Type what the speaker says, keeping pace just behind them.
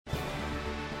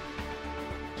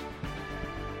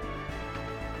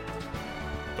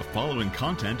following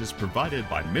content is provided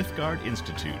by Mythgard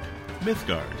Institute.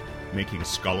 Mythgard, making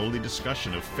scholarly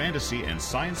discussion of fantasy and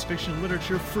science fiction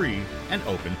literature free and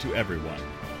open to everyone.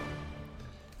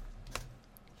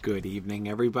 Good evening,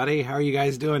 everybody. How are you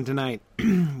guys doing tonight?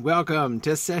 Welcome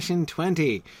to session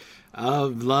 20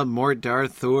 of La Morte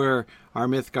d'Arthur, our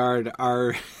Mythgard,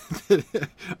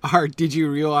 our Did You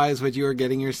Realize What You Were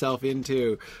Getting Yourself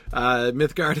Into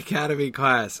Mythgard Academy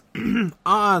class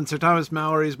on Sir Thomas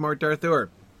Malory's Morte d'Arthur.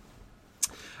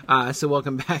 So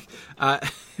welcome back.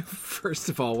 First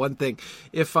of all, one thing,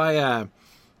 if I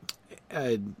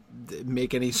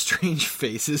make any strange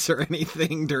faces or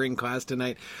anything during class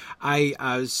tonight,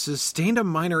 I sustained a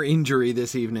minor injury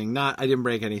this evening. I didn't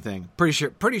break anything.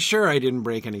 Pretty sure I didn't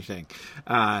break anything.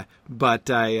 But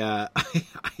I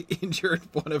injured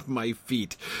one of my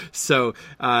feet. So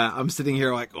I'm sitting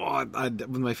here like, with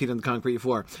my feet on the concrete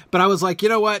floor. But I was like, you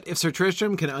know what? If Sir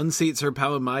Tristram can unseat Sir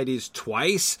Palomides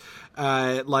twice,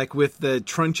 like with the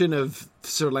truncheon of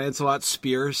Sir Lancelot's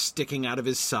spear sticking out of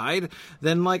his side,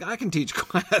 then like I can teach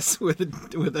class with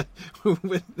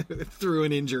through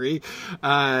an injury.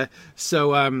 Anyway,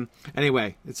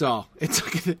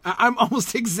 I'm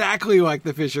almost exactly like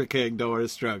the Fisher King,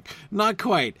 Dolores Stroke. Not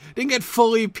quite. Didn't get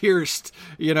fully pierced,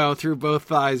 through both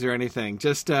thighs or anything.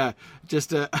 Just a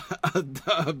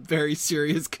very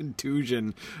serious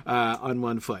contusion on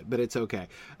one foot, but it's okay.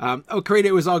 Great,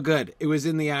 it was all good. It was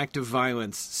in the act of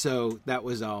violence, so that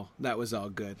was all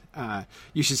good.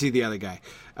 You should see the other guy.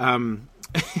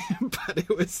 But it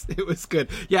was good.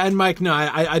 Yeah, and Mike, no,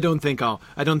 I don't think I'll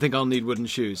need wooden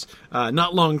shoes.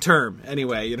 Not long term,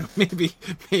 anyway. Maybe.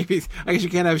 I guess you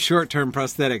can't have short term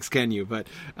prosthetics, can you? But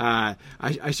I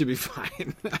should be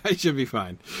fine. I should be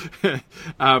fine.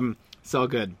 It's all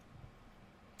good.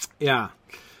 Yeah.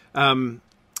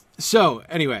 So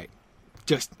anyway,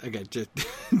 just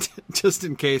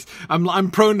in case, I'm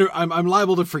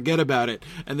liable to forget about it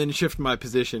and then shift my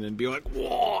position and be like,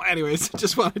 whoa. Anyways,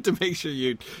 just wanted to make sure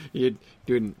you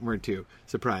weren't too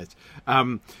surprised.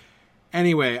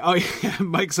 Anyway,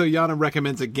 Mike Soyana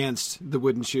recommends against the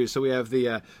wooden shoes. So we have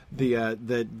the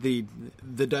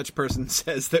Dutch person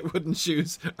says that wooden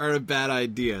shoes are a bad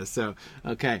idea. So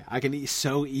okay, I can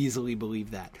so easily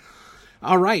believe that.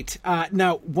 All right.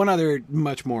 Now, one other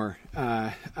much more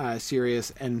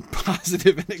serious and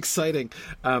positive and exciting,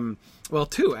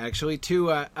 two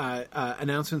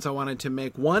announcements I wanted to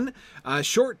make. One,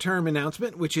 short-term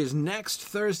announcement, which is next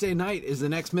Thursday night is the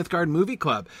next Mythgard Movie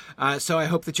Club. So I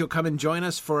hope that you'll come and join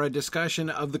us for a discussion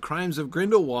of The Crimes of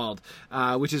Grindelwald,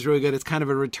 which is really good. It's kind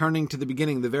of a returning to the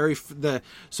beginning, the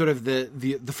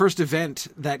first event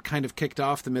that kind of kicked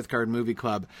off the Mythgard Movie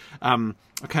Club.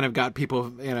 Kind of got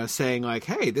people, saying like,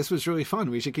 hey, this was really fun.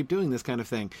 We should keep doing this kind of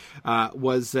thing.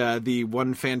 Was the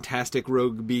One Fantastic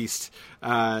Rogue Beast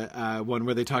one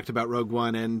where they talked about Rogue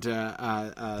One and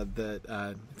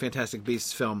the Fantastic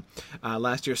Beasts film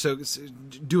last year. So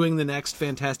doing the next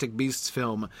Fantastic Beasts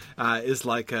film is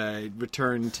like a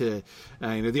return to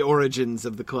the origins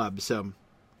of the club. So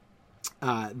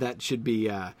that should be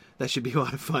a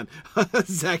lot of fun.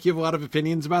 Zach, you have a lot of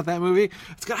opinions about that movie.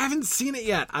 It's good. I haven't seen it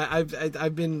yet.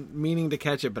 I've been meaning to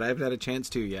catch it, but I haven't had a chance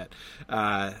to yet.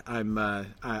 I'm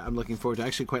looking forward to. I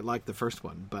actually quite like the first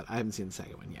one, but I haven't seen the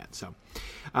second one yet. So,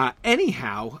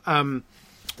 anyhow,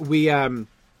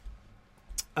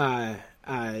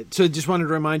 so just wanted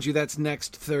to remind you that's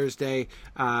next Thursday,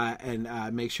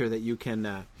 and make sure that you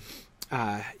can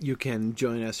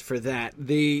join us for that.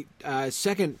 The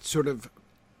second sort of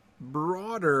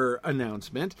broader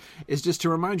announcement is just to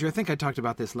remind you, I think I talked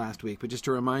about this last week, but just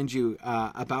to remind you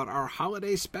about our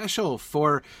holiday special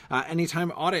for Anytime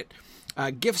Audit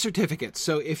gift certificates.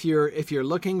 So if you're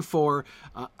looking for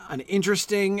an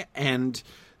interesting and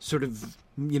sort of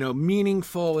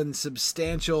meaningful and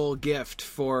substantial gift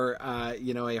for,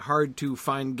 a hard to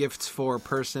find gifts for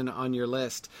person on your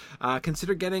list,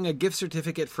 consider getting a gift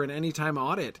certificate for an Anytime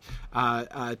Audit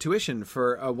tuition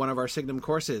for one of our Signum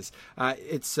courses.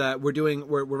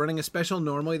 We're running a special.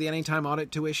 Normally the Anytime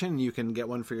Audit tuition, you can get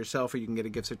one for yourself or you can get a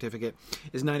gift certificate,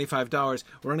 is $95.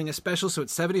 We're running a special, so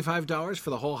it's $75 for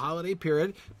the whole holiday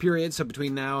period. So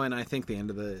between now and I think the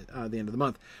end of the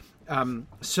month.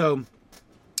 So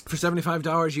for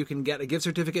 $75, you can get a gift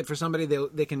certificate for somebody.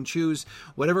 They can choose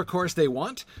whatever course they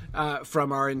want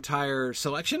from our entire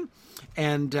selection,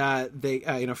 and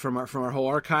from our whole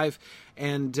archive.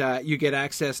 And you get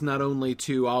access not only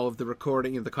to all of the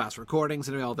recording, the class recordings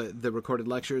and all the recorded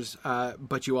lectures,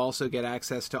 but you also get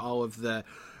access to all of the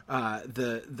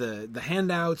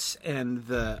handouts and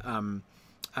the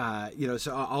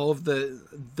so all of the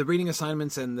reading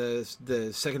assignments and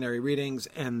the secondary readings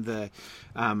and the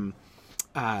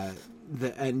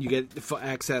and you get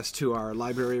access to our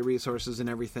library resources and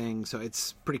everything. So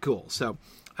it's pretty cool. So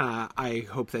I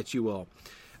hope that you will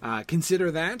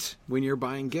consider that when you're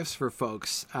buying gifts for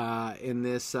folks in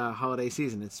this holiday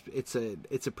season. It's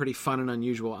a pretty fun and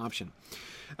unusual option.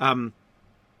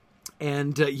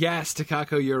 And yes,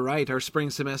 Takako, you're right. Our spring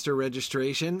semester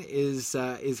registration is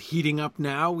heating up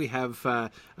now. We have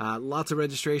lots of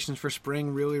registrations for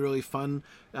spring. Really, really fun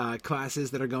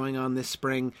classes that are going on this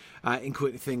spring,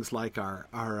 including things like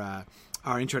our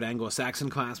Intro to Anglo-Saxon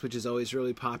class, which is always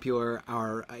really popular.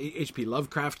 Our H.P.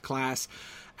 Lovecraft class.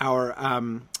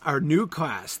 Our new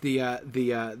class,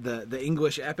 the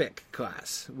English Epic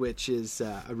class, which is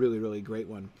a really, really great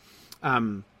one.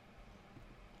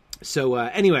 So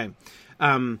anyway,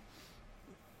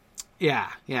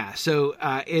 yeah. So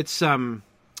it's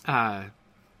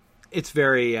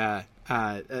very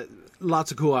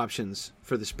lots of cool options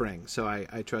for the spring. So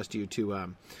I trust you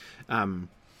to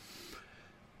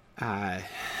I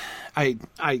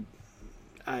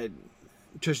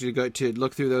trust you to go to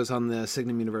look through those on the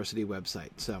Signum University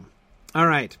website. So, all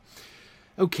right,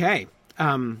 okay.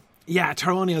 Yeah,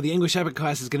 Tarlonio, the English Epic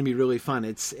class is going to be really fun.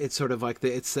 It's sort of like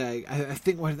I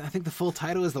think the full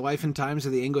title is The Life and Times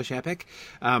of the English Epic.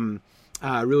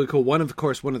 Really cool. One of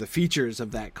the features of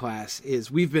that class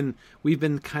is we've been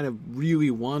kind of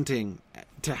really wanting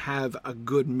to have a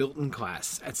good Milton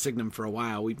class at Signum for a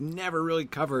while. We've never really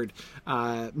covered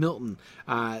Milton,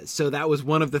 so that was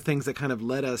one of the things that kind of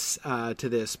led us to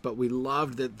this. But we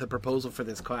loved the proposal for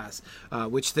this class,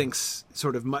 which thinks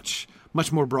sort of much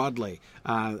more broadly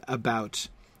about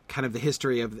kind of the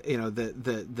history of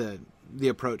the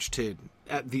approach to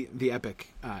the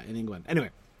epic in England. Anyway,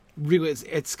 really,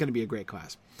 it's going to be a great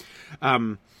class.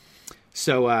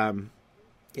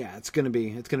 Yeah, it's going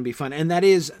to be fun, and that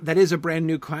is a brand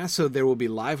new class. So there will be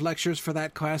live lectures for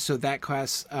that class. So that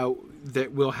class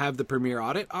that will have the Premier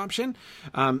Audit option,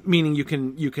 meaning you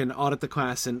can audit the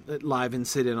class and live and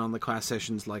sit in on the class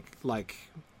sessions like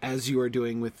as you are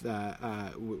doing with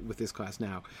this class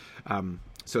now.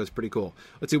 So it's pretty cool.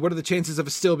 Let's see. What are the chances of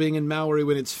it still being in Mallory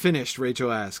when it's finished? Rachel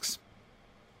asks.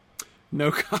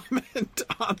 No comment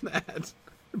on that.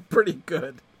 Pretty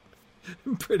good,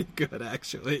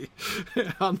 actually,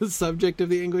 on the subject of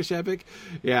the English Epic.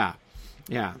 Yeah.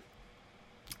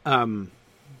 Oh,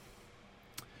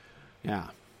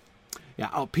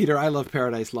 Peter, I love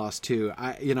Paradise Lost too.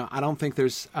 I don't think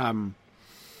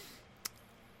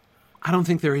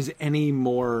there is any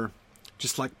more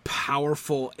just like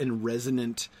powerful and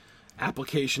resonant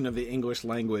application of the English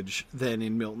language than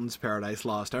in Milton's Paradise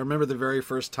Lost. I remember the very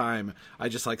first time I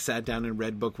just like sat down and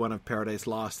read book 1 of Paradise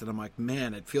Lost, and I'm like,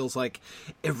 man, it feels like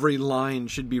every line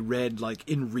should be read like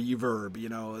in reverb.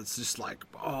 It's just like,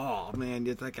 oh man,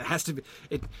 it's like it has to be.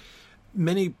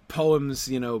 Many poems,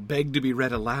 beg to be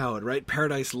read aloud, right?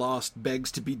 Paradise Lost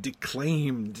begs to be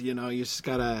declaimed. You just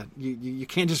gotta, you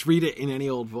can't just read it in any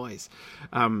old voice.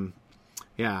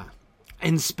 Yeah.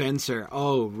 And Spenser,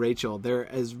 oh, Rachel, there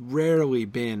has rarely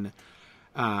been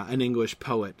an English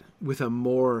poet with a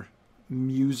more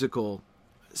musical,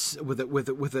 with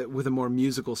a more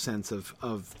musical sense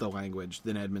of the language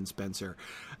than Edmund Spenser.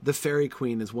 The Fairy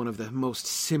Queen is one of the most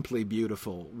simply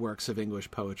beautiful works of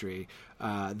English poetry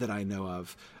that I know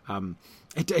of.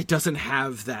 It doesn't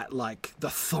have that like the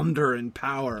thunder and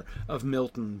power of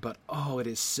Milton, but oh, it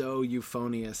is so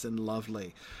euphonious and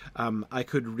lovely. I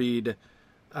could read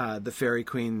the Fairy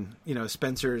Queen,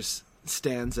 Spenser's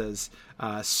stanzas,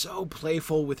 so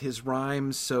playful with his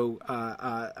rhymes, so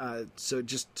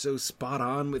just so spot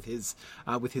on with his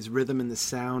rhythm and the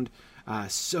sound,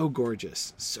 so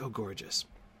gorgeous.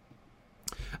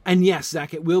 And yes,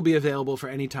 Zach, it will be available for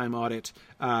Anytime Audit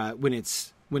when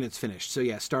it's finished. So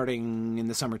yeah, starting in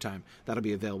the summertime, that'll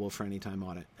be available for Anytime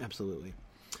Audit. Absolutely.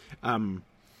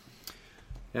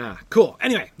 Yeah, cool.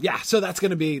 Anyway, yeah, so that's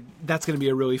gonna be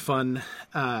a really fun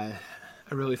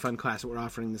class that we're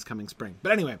offering this coming spring.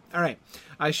 But anyway, all right,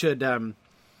 I should.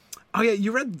 Oh yeah,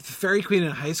 you read the Fairy Queen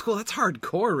in high school? That's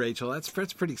hardcore, Rachel. That's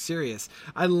pretty serious.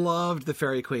 I loved the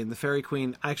Fairy Queen. The Fairy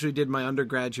Queen. I actually did my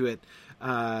undergraduate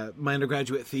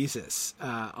thesis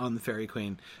on the Fairy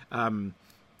Queen.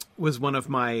 Was one of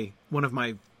my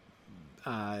very.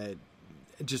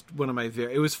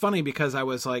 It was funny because I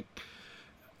was a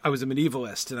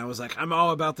medievalist, and I was like, I'm all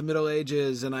about the Middle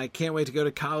Ages, and I can't wait to go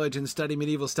to college and study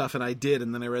medieval stuff, and I did,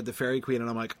 and then I read the Fairy Queen, and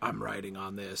I'm like, I'm writing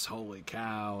on this, holy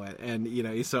cow, and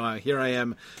so here I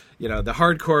am, the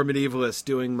hardcore medievalist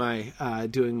doing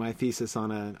my thesis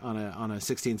on a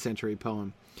 16th century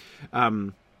poem.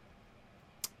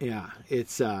 Yeah,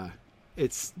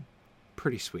 it's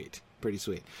pretty sweet. pretty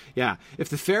sweet. Yeah, if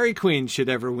the Fairy Queen should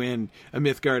ever win a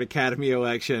Mythgard Academy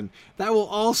election, that will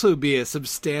also be a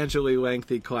substantially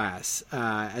lengthy class,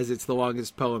 as it's the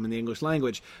longest poem in the English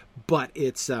language. But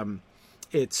it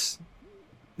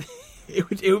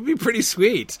would be pretty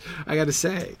sweet, I got to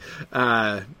say.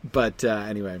 But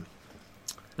anyway,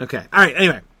 okay, all right.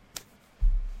 Anyway,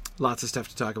 lots of stuff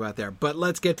to talk about there. But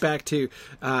let's get back to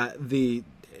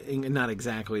it's not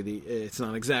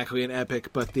exactly an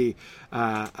epic, but the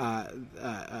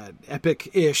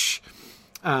epic-ish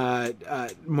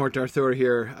Morte d'Arthur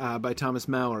here by Thomas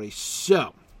Mallory.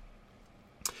 So,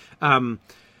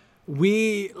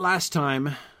 we last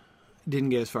time didn't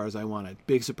get as far as I wanted.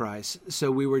 Big surprise.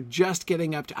 So we were just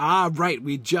getting up to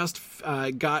we just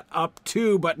got up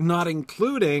to, but not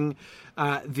including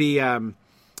the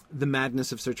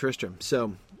madness of Sir Tristram.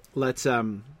 So let's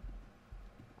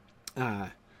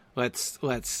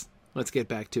get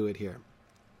back to it here.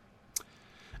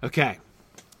 Okay.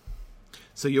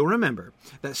 So you'll remember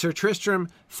that Sir Tristram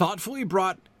thoughtfully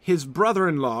brought his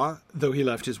brother-in-law, though he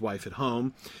left his wife at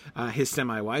home, his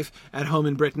semi-wife, at home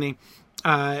in Brittany,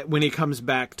 when he comes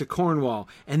back to Cornwall.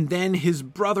 And then his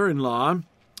brother-in-law,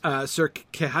 Sir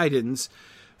Caedhidens,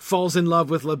 falls in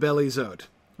love with La Belle Isoud,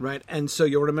 right? And so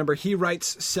you'll remember he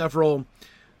writes several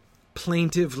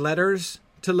plaintive letters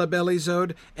to La Belle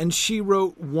Isoud, and she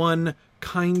wrote one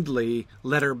kindly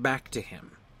letter back to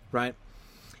him, right?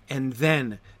 And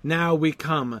then, now we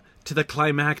come to the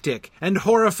climactic and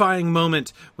horrifying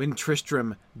moment when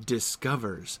Tristram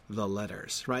discovers the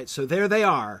letters, right? So there they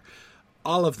are,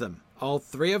 all of them, all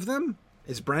three of them.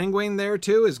 Is Brangwain there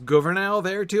too? Is Gouvernail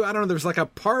there too? I don't know. There's like a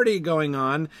party going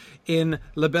on in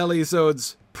La Belle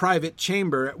Isoud's private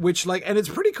chamber, which and it's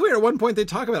pretty clear at one point they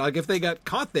talk about if they got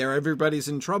caught there, everybody's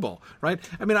in trouble, right?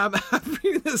 I mean, I'm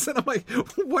reading this and I'm like,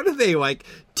 what are they,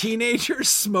 teenagers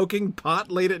smoking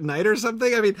pot late at night or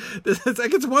something? I mean,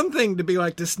 it's one thing to be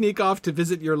to sneak off to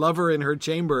visit your lover in her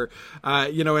chamber,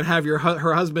 and have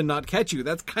her husband not catch you.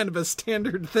 That's kind of a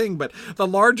standard thing, but the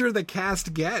larger the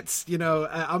cast gets,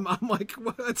 I'm like,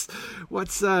 what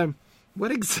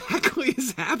exactly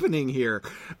is happening here?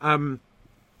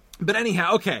 But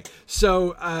anyhow, okay,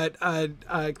 so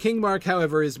King Mark,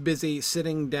 however, is busy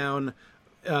sitting down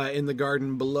in the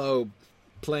garden below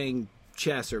playing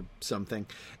chess or something.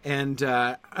 And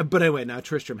but anyway, now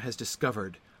Tristram has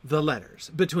discovered the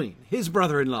letters between his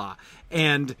brother-in-law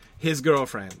and his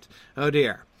girlfriend. Oh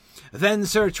dear. Then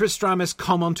Sir Tristram is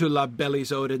come unto La Belle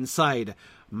Isoud and sighed,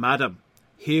 Madam,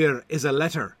 here is a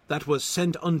letter that was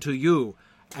sent unto you,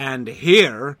 and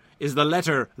here is the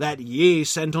letter that ye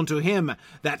sent unto him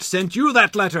that sent you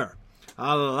that letter.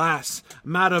 Alas,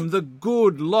 madam, the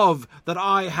good love that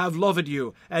I have loved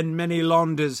you, and many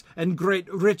laundes and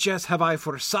great riches have I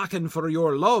forsaken for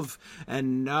your love,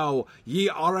 and now ye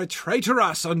are a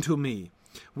traitoress unto me,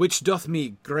 which doth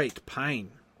me great pain.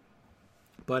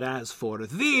 But as for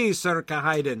thee, Sir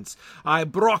Caedhidens, I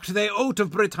brought thee out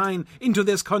of Bretagne into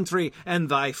this country, and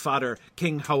thy father,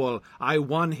 King Howell, I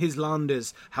won his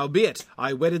landes. Howbeit,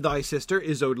 I wedded thy sister,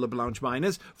 Isoud le Blanche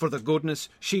Mines, for the goodness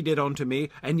she did unto me,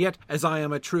 and yet, as I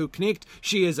am a true knight,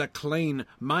 she is a clean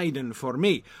maiden for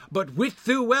me. But wit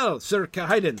thou well, Sir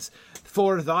Caedhidens,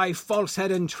 for thy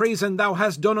falsehood and treason thou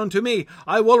hast done unto me,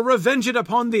 I will revenge it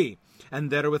upon thee. And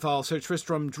therewithal Sir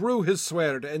Tristram drew his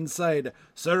sword and said,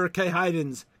 Sir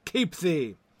Caedhidens, keep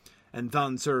thee. And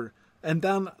then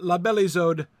La Belle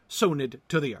Isoud soned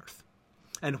to the earth.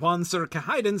 And when Sir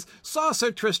Caedhidens saw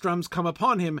Sir Tristram's come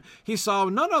upon him, he saw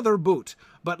none other boot,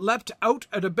 but leapt out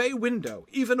at a bay window,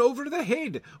 even over the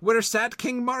head, where sat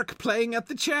King Mark playing at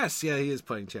the chess. Yeah, he is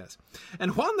playing chess.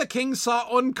 And when the king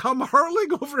saw un come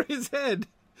hurling over his head,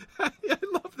 I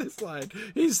love this line,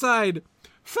 he sighed,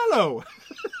 Fellow!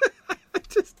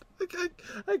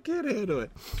 I can't handle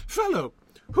it. Fellow,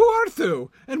 who art thou,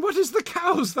 and what is the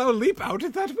cows thou leap out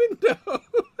at that window?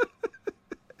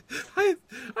 I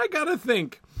gotta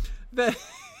think that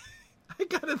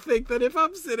if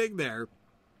I'm sitting there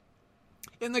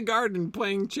in the garden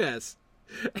playing chess,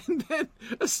 and then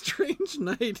a strange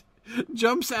knight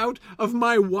jumps out of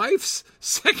my wife's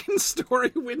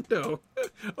second-story window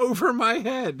over my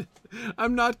head,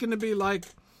 I'm not going to be like,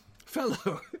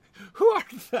 Fellow, who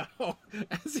art thou?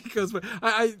 As he goes,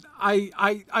 I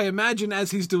imagine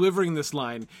as he's delivering this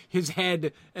line, his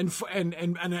head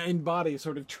and body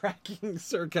sort of tracking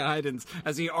Sir Caedhidens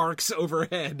as he arcs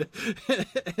overhead,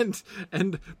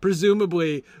 and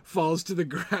presumably falls to the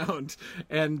ground,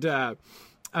 and Sir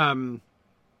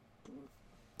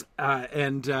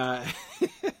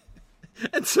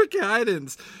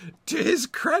Caedhidens, to his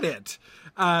credit,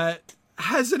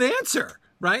 has an answer,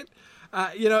 right?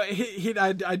 I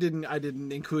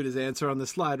didn't include his answer on the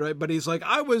slide, right? But he's like,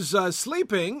 I was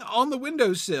sleeping on the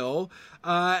windowsill,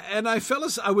 and I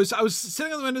was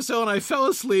sitting on the windowsill and I fell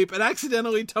asleep and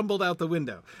accidentally tumbled out the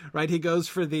window, right? He goes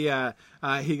for the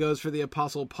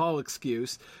Apostle Paul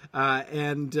excuse,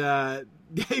 and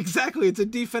exactly, it's a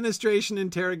defenestration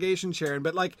interrogation, Sharon,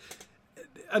 but like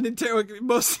an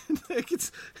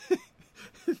it's.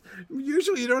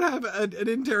 Usually you don't have an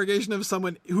interrogation of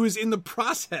someone who is in the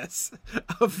process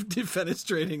of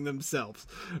defenestrating themselves,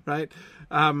 right?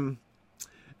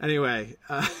 Anyway,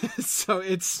 so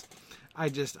it's, I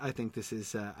think this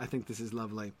is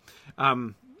lovely.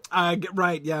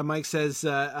 Right. Yeah. Mike says,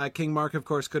 King Mark, of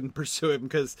course, couldn't pursue him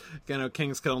because,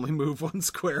 kings can only move one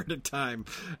square at a time.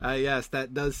 Yes,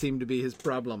 that does seem to be his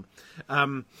problem.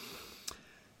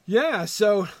 Yeah,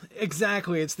 so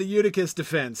exactly. It's the Eutychus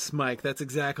defense, Mike. That's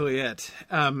exactly it.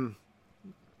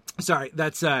 Sorry,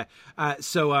 that's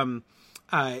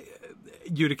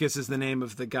Eutychus is the name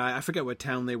of the guy. I forget what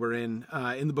town they were in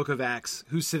the book of Acts,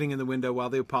 who's sitting in the window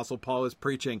while the Apostle Paul is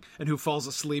preaching and who falls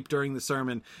asleep during the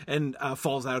sermon and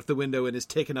falls out the window and is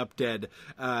taken up dead.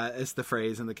 It's the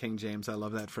phrase in the King James. I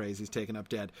love that phrase. He's taken up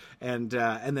dead. And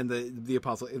then the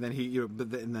apostle, and then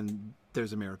and then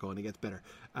there's a miracle and he gets better.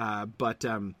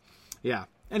 Yeah.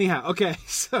 Anyhow, okay.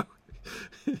 So,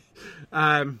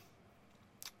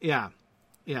 yeah.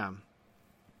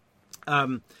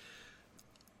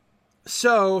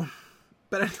 So,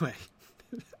 but anyway,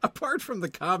 apart from the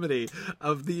comedy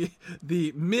of the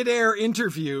mid-air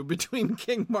interview between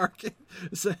King Mark and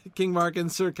Sir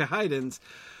Cahydens,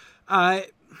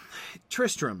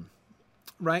 Tristram,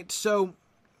 right? So,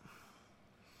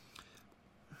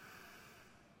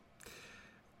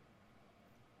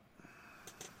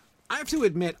 I have to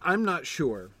admit, I'm not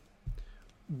sure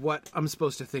what I'm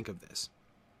supposed to think of this.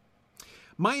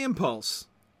 My impulse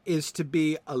is to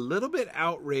be a little bit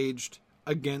outraged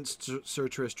against Sir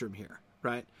Tristram here,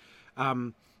 right?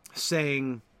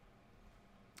 Saying,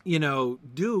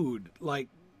 dude, like,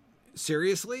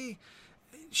 seriously?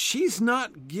 She's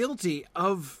not guilty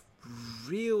of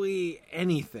really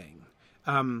anything.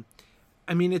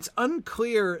 It's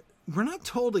unclear. We're not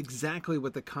told exactly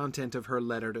what the content of her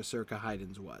letter to Sir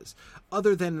Cahydens was,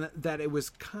 other than that it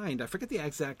was kind. I forget the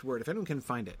exact word. If anyone can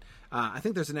find it, I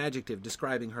think there's an adjective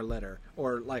describing her letter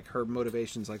or like her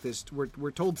motivations. Like this,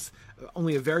 we're told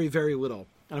only a very, very little.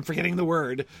 I'm forgetting the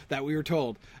word that we were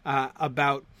told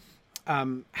about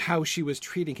how she was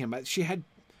treating him.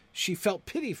 She felt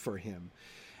pity for him,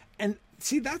 and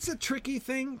see, that's a tricky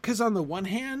thing because on the one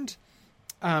hand,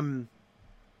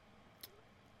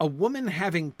 a woman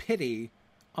having pity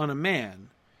on a man,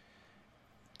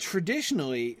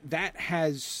 traditionally, that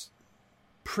has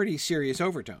pretty serious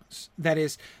overtones.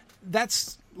 That's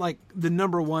like the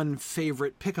number one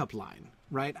favorite pickup line,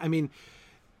 right? I mean,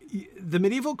 the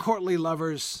medieval courtly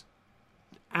lovers'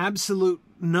 absolute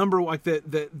number, like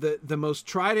the most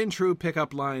tried and true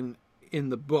pickup line in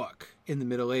the book in the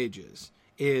Middle Ages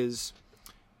is,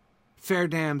 "Fair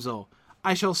damsel,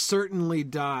 I shall certainly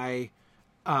die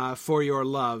for your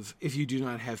love if you do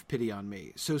not have pity on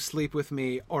me. So sleep with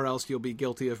me or else you'll be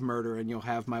guilty of murder and you'll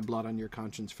have my blood on your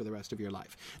conscience for the rest of your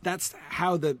life." That's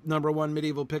how the number one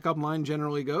medieval pickup line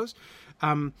generally goes.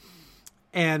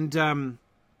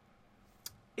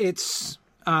 It's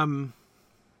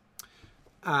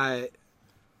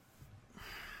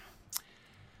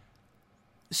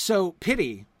so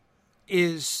pity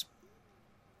is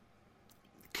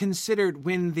considered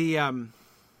when the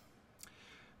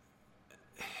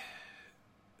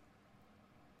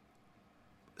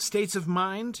states of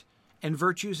mind and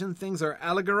virtues and things are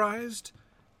allegorized,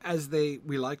 as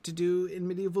we like to do in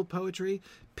medieval poetry.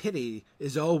 Pity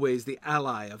is always the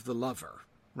ally of the lover,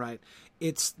 right?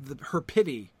 It's her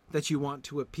pity that you want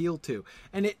to appeal to.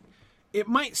 And it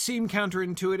might seem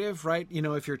counterintuitive, right?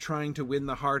 If you're trying to win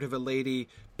the heart of a lady,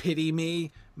 pity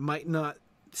me might not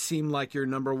seem like your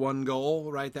number one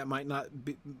goal, right? That might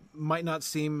not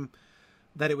seem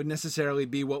that it would necessarily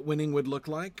be what winning would look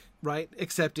like, right?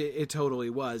 Except it totally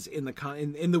was in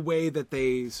the way that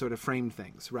they sort of framed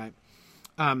things, right?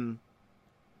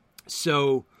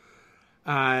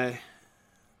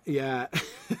 Yeah,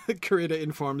 Carita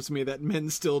informs me that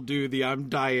men still do the "I'm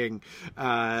dying"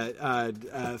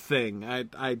 thing. I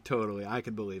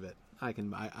can believe it. I can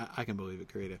believe it,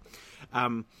 Carita.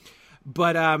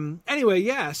 Anyway,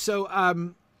 yeah.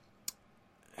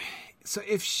 So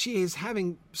if she is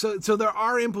having, so there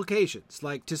are implications.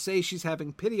 Like, to say she's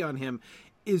having pity on him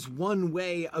is one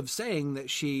way of saying that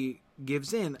she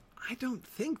gives in. I don't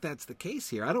think that's the case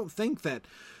here. I don't think that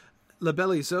La Belle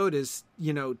Isotte is,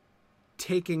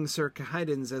 taking Sir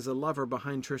Caedens as a lover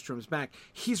behind Tristram's back.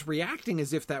 He's reacting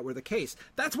as if that were the case.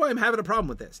 That's why I'm having a problem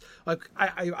with this. Like,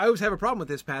 I always have a problem with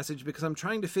this passage because I'm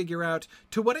trying to figure out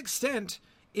to what extent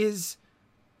is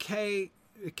to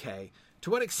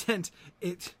what extent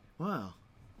it, well,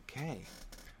 okay.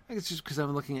 I think it's just because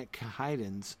I'm looking at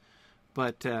Caedens,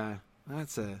 but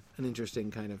that's an interesting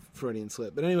kind of Freudian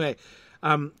slip. But anyway,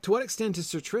 to what extent is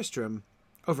Sir Tristram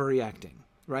overreacting?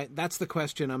 Right? That's the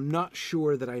question I'm not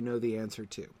sure that I know the answer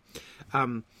to.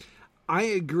 I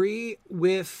agree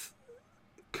with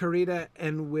Carita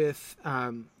and with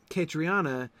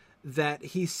Catriona that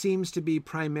he seems to be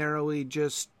primarily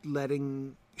just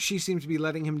she seems to be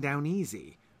letting him down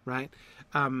easy, right?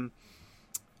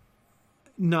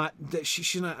 Not that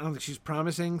she's not, I don't think she's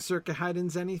promising Sir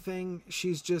Caedens anything.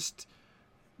 She's just,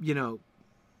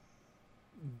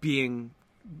 being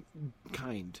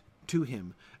kind to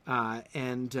him.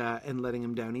 And letting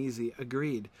him down easy.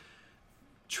 Agreed.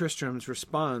 Tristram's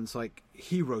responds like,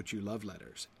 he wrote you love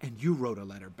letters, and you wrote a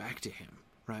letter back to him,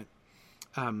 right?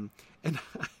 And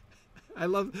I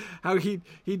love how he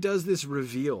does this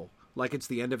reveal, like it's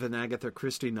the end of an Agatha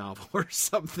Christie novel or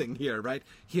something here, right?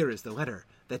 Here is the letter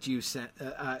that you sent.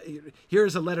 Here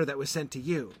is a letter that was sent to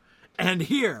you. And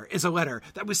here is a letter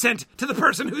that was sent to the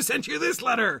person who sent you this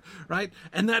letter, right?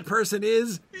 And that person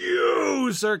is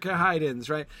you, Sir Caedens,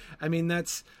 right? I mean,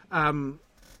 that's,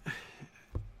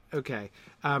 okay.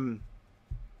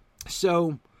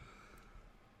 So,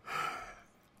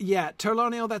 yeah,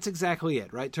 Torlonio, that's exactly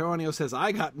it, right? Torlonio says,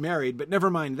 I got married, but never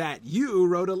mind that. You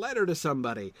wrote a letter to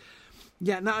somebody.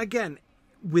 Yeah, now again,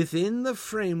 within the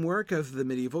framework of the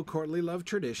medieval courtly love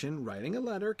tradition, writing a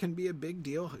letter can be a big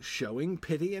deal. Showing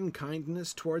pity and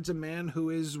kindness towards a man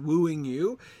who is wooing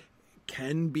you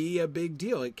can be a big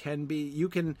deal. It can be, you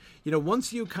can,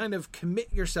 once you kind of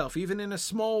commit yourself, even in a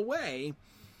small way,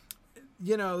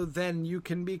 then you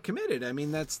can be committed. I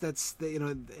mean, that's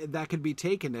that could be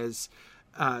taken as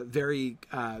very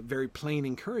plain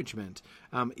encouragement,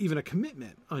 even a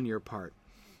commitment on your part.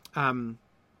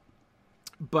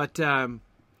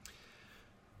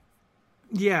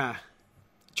 Yeah,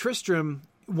 Tristram,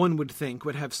 one would think,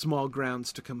 would have small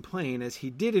grounds to complain, as he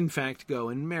did in fact go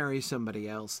and marry somebody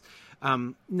else.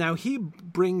 Now he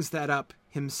brings that up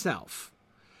himself.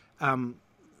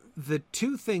 The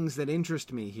two things that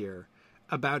interest me here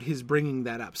about his bringing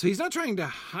that up. So he's not trying to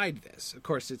hide this. Of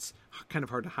course, it's kind of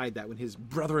hard to hide that when his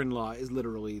brother-in-law is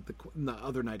literally the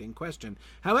other knight in question.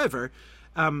 However,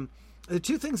 the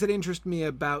two things that interest me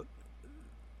about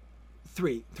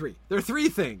Three. There are three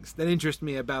things that interest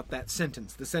me about that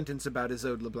sentence, the sentence about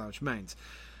Isolde la Blanche Mains.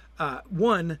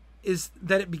 One is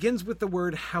that it begins with the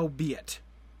word howbeit,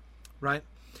 right?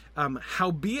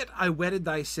 Howbeit I wedded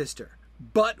thy sister,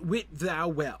 but wit thou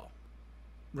well,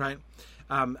 right?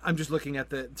 I'm just looking at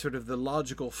the sort of the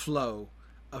logical flow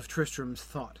of Tristram's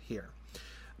thought here.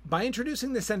 By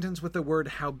introducing the sentence with the word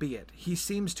howbeit, he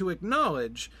seems to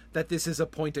acknowledge that this is a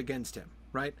point against him,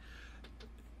 right?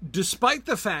 Despite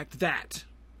the fact that,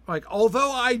 like,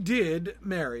 although I did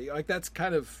marry, like, that's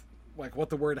kind of like what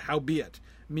the word howbeit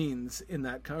means in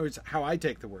that, how I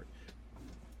take the word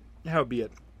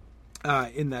howbeit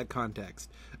in that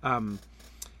context.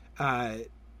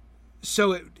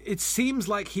 So it seems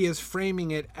like he is framing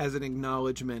it as an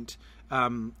acknowledgement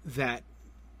that,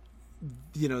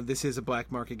 this is a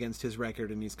black mark against his record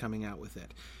and he's coming out with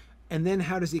it. And then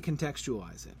how does he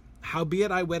contextualize it? Howbeit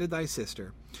I wedded thy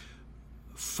sister,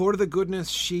 for the goodness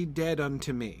she did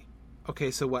unto me. Okay,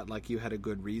 so what, like you had a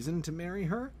good reason to marry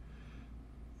her?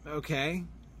 Okay,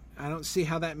 I don't see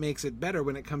how that makes it better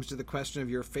when it comes to the question of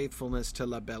your faithfulness to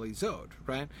La Belle Isolde,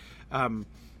 right?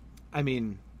 I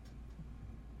mean,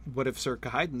 what if Sir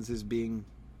Caedens is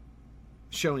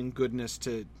showing goodness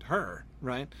to her,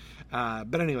 right?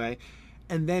 But anyway,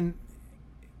 and then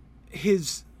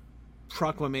his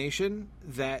proclamation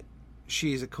that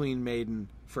she's a clean maiden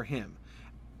for him,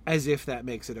 as if that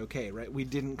makes it okay, right? We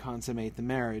didn't consummate the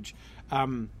marriage.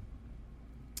 One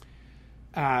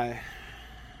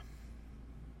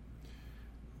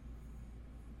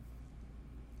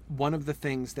of the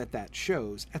things that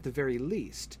shows, at the very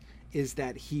least, is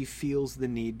that he feels the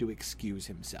need to excuse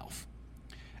himself.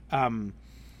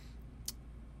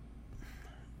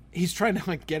 He's trying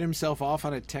to get himself off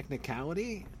on a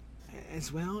technicality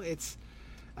as well. It's,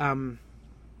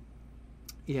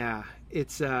 yeah,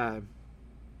 it's,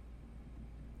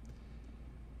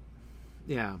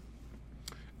 yeah.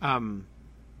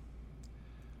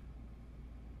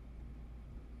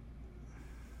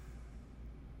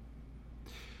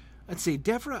 Let's see.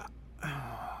 Deborah's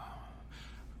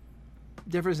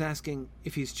asking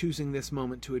if he's choosing this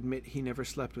moment to admit he never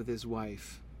slept with his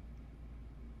wife.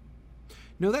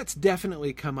 No, that's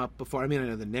definitely come up before. I mean, I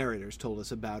know the narrators told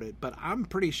us about it, but I'm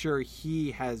pretty sure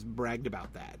he has bragged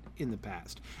about that in the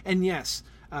past. And yes,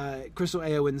 Crystal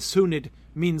Eowyn swooned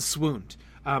means swooned.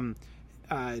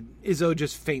 Izzo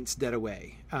just faints dead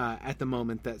away at the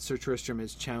moment that Sir Tristram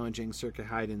is challenging Sir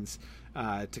Caedhens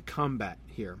to combat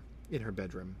here in her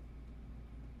bedroom.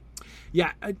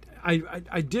 Yeah,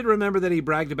 I did remember that he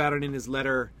bragged about it in his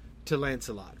letter to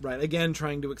Lancelot, right? Again,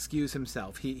 trying to excuse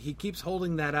himself. He keeps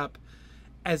holding that up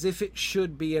as if it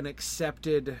should be an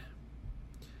accepted,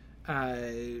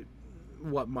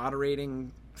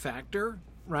 moderating factor,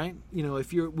 right? You know,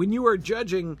 when you are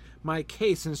judging my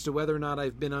case as to whether or not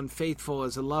I've been unfaithful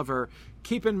as a lover,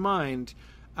 keep in mind,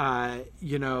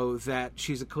 that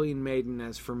she's a clean maiden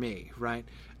as for me, right?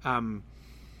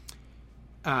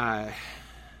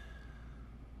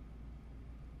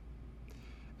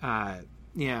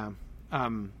 Yeah.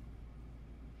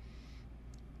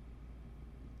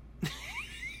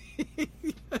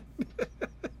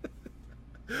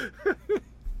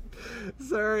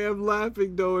 Sorry, I'm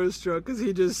laughing, Dolorstruck, because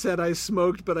he just said I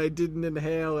smoked, but I didn't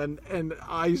inhale, and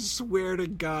I swear to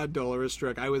God,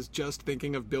 Dolorstruck, I was just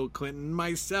thinking of Bill Clinton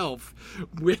myself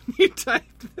when you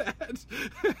typed that.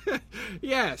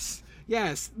 Yes.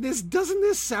 Doesn't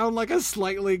this sound like a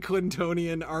slightly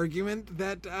Clintonian argument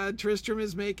that Tristram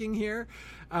is making here?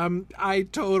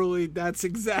 That's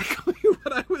exactly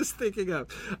what I was thinking of.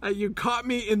 You caught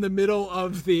me in the middle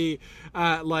of the,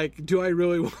 do I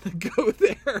really want to go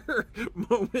there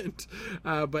moment?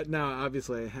 But no,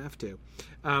 obviously I have to.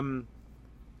 No,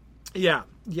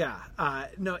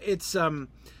 it's,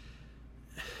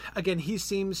 again, he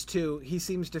seems to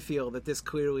feel that this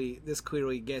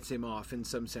clearly gets him off in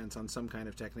some sense on some kind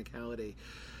of technicality.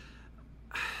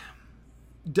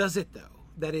 Does it though?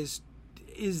 That is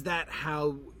that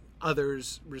how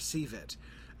others receive it?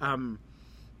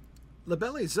 La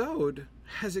Belle Isolde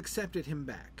has accepted him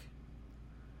back.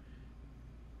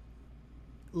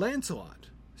 Lancelot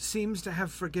seems to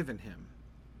have forgiven him.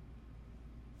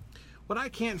 What I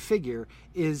can't figure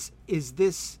is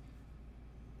this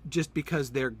just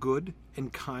because they're good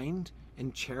and kind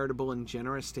and charitable and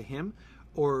generous to him,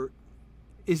 or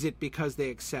is it because they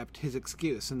accept his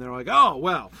excuse and they're like, oh,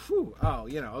 well,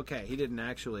 okay, he didn't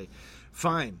actually,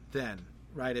 fine then,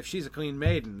 right? If she's a clean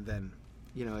maiden, then,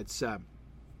 it's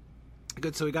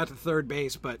good. So we got to third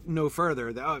base, but no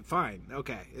further. Oh, fine,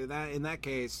 okay. In that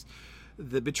case,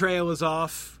 the betrayal is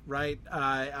off, right?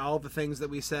 All the things that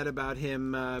we said about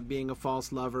him being a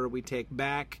false lover, we take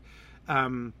back.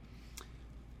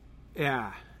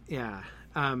 Yeah.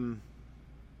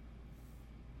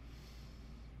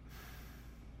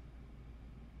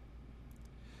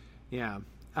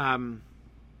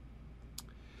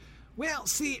 Well,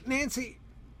 see, Nancy,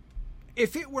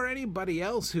 if it were anybody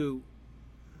else who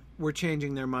were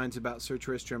changing their minds about Sir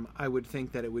Tristram, I would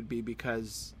think that it would be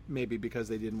because they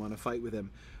didn't want to fight with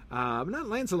him. Not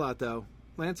Lancelot, though.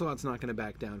 Lancelot's not going to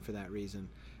back down for that reason.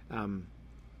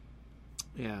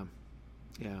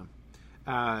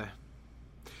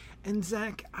 And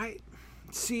Zach, I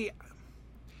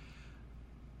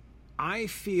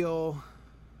feel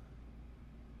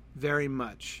very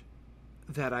much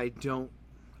that I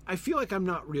feel like I'm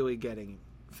not really getting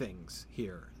things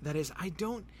here. That is,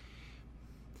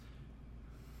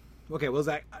 okay, well,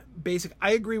 Zach,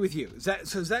 I agree with you.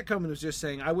 Zach Coleman was just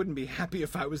saying, I wouldn't be happy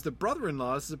if I was the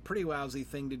brother-in-law. This is a pretty lousy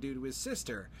thing to do to his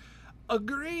sister.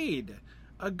 Agreed.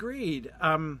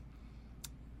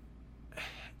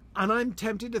 And I'm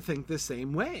tempted to think the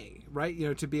same way,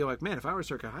 right? To be like, man, if I were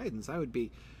Sir Caedhens, I would be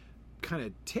kind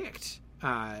of ticked.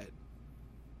 But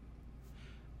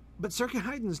Sir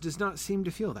Caedhens does not seem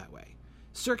to feel that way.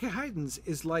 Sir Caedhens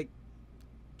is like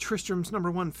Tristram's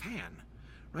number one fan,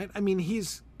 right? I mean,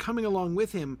 he's coming along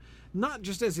with him, not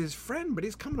just as his friend, but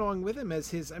he's coming along with him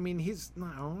as his, he's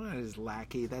not his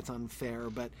lackey, that's unfair,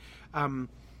 but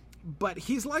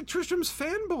he's like Tristram's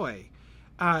fanboy.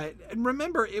 And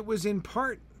remember, it was in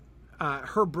part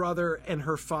her brother and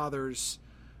her father's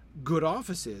good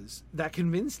offices that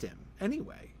convinced him,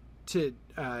 anyway, to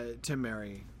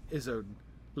marry Isolde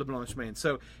Le Blanche-Maine.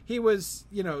 So he was,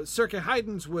 Sir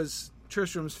Caedhens was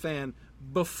Tristram's fan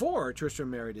before Tristram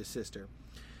married his sister.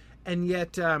 And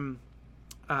yet,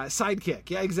 sidekick.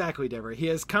 Yeah, exactly, Deborah. He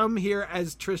has come here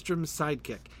as Tristram's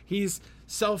sidekick. He's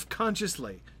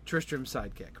self-consciously Tristram's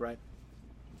sidekick, right?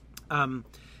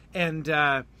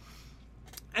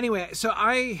 Anyway, so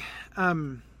I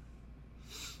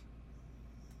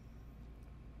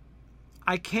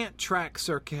can't track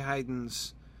Sir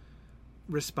Caedhens'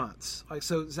 response.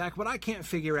 So, Zach, what I can't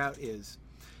figure out is,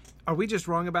 Are we just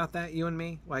wrong about that, you and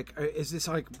me? Like, is this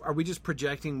like, are we just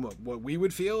projecting what we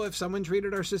would feel if someone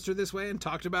treated our sister this way and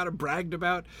talked about or bragged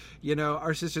about,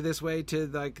 our sister this way to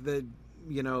like the,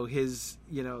 his,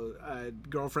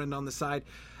 girlfriend on the side?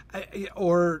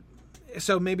 Or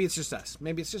so maybe it's just us.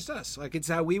 Maybe it's just us. Like, it's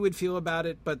how we would feel about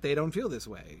it, but they don't feel this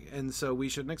way. And so we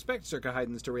shouldn't expect Circa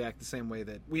Haydns to react the same way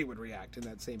that we would react in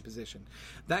that same position.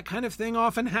 That kind of thing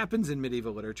often happens in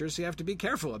medieval literature, so you have to be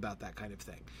careful about that kind of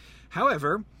thing.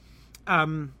 However,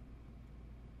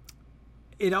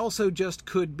 it also just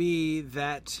could be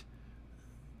that,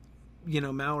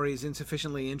 Mallory is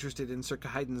insufficiently interested in Circa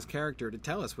Haydn's character to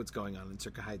tell us what's going on in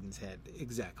Circa Haydn's head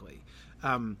exactly.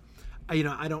 I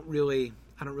don't really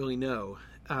know.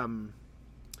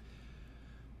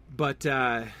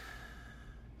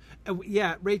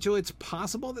 Yeah, Rachel, it's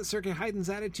possible that Circa Haydn's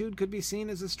attitude could be seen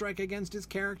as a strike against his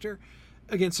character,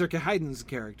 against Circa Haydn's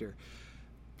character.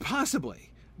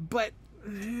 Possibly. But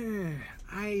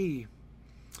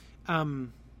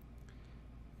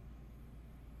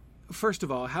first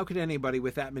of all, how could anybody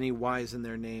with that many Y's in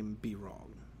their name be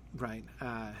wrong, right?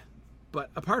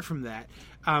 But apart from that,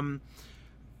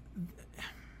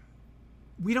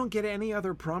 we don't get any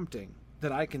other prompting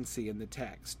that I can see in the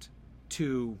text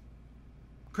to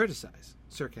criticize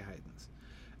Circa Haydn's.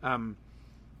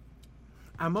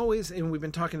 I'm always, and we've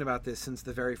been talking about this since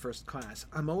the very first class,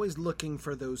 I'm always looking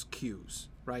for those cues,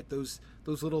 right? Those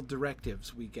little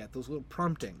directives we get, those little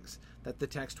promptings that the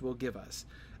text will give us.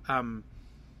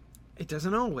 It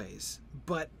doesn't always,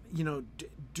 but,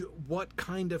 what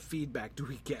kind of feedback do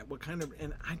we get? What kind of,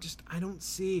 and I don't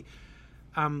see,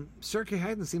 Circa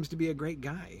Haydn seems to be a great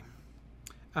guy.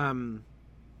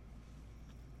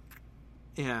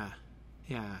 Yeah.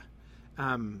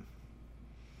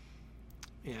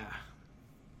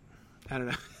 I don't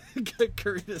know.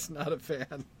 Karina's not a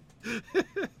fan.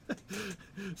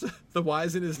 The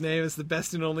Y's in his name is the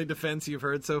best and only defense you've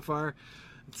heard so far.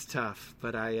 It's tough,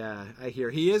 but I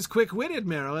hear he is quick-witted,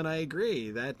 Marilyn. I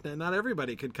agree that not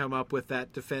everybody could come up with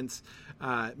that defense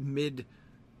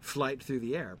mid-flight through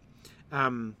the air.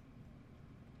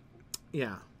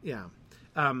 Yeah.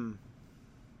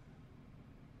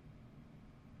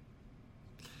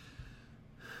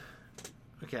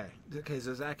 Okay,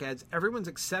 so Zach adds, everyone's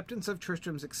acceptance of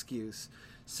Tristram's excuse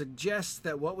suggests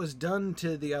that what was done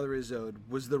to the other Isolde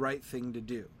was the right thing to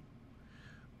do.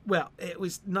 Well, it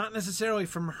was not necessarily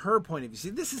from her point of view.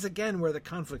 See, this is again where the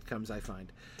conflict comes, I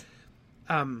find.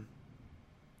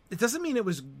 It doesn't mean it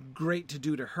was great to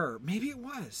do to her. Maybe it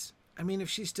was. I mean, if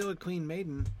she's still a clean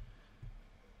maiden,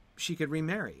 she could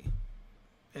remarry.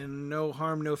 And no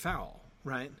harm, no foul,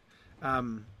 right? I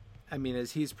mean,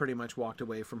 as he's pretty much walked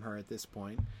away from her at this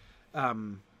point,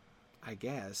 I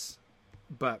guess.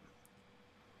 But,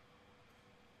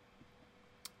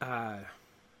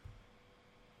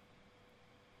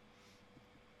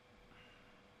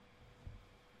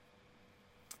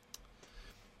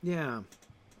 yeah.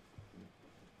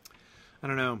 I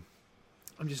don't know.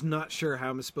 I'm just not sure how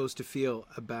I'm supposed to feel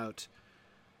about...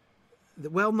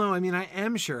 Well, no, I mean, I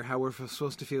am sure how we're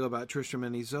supposed to feel about Tristram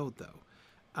and Isolde, though.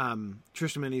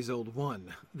 Tristram and Isolde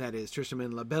 1, that is, Tristram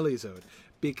and La Belle Isolde,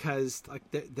 because like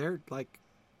they're like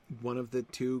one of the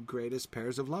two greatest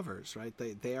pairs of lovers, right?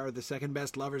 They are the second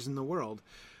best lovers in the world.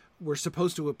 We're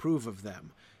supposed to approve of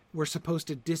them. We're supposed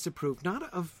to disapprove, not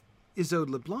of Isolde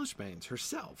Le Blanchemains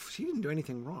herself. She didn't do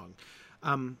anything wrong.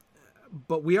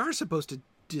 But we are supposed to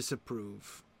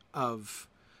disapprove of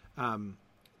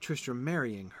Tristram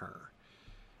marrying her.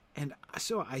 And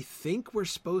so I think we're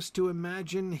supposed to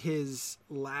imagine his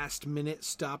last minute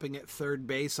stopping at third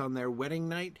base on their wedding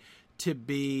night to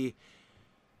be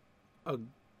a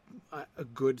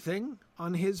good thing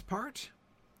on his part.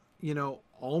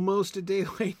 Almost a day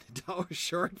late, a dollar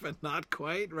short, but not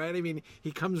quite, right? I mean,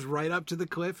 he comes right up to the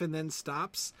cliff and then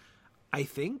stops, I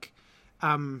think.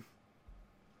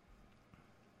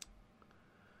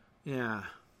 Yeah.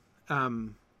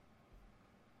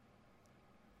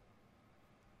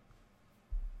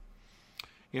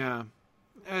 Yeah,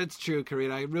 it's true,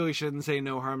 Karina. I really shouldn't say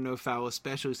no harm, no foul,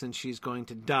 especially since she's going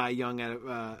to die young out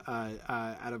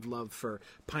of love for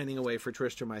pining away for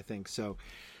Tristram, I think. So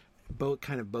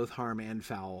both harm and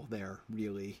foul there,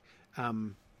 really.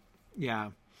 Yeah.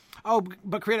 Oh,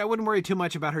 but Karina, I wouldn't worry too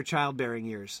much about her childbearing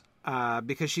years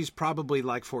because she's probably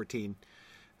like 14.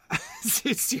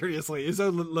 Seriously,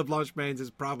 Isolde Le Blanchemains is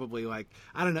probably like,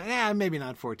 I don't know, maybe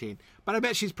not 14, but I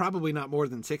bet she's probably not more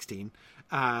than 16.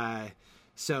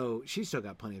 So she's still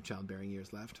got plenty of childbearing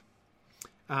years left.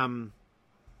 Anyway,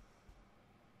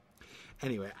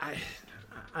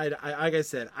 I like I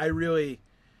said,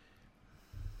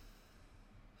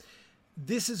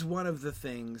 this is one of the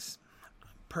things,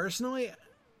 personally,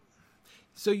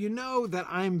 so you know that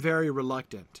I'm very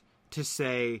reluctant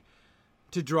to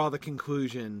draw the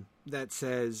conclusion that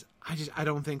says, I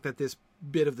don't think that this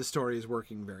bit of the story is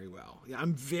working very well. Yeah,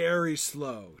 I'm very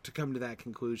slow to come to that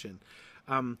conclusion.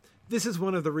 This is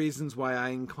one of the reasons why I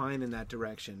incline in that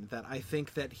direction, that I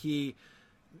think that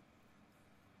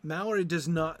Mallory does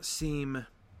not seem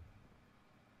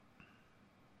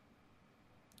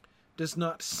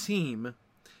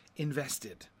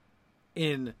invested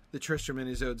in the Tristram and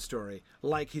Isolde story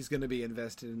like he's going to be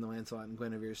invested in the Lancelot and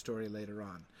Guinevere story later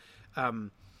on.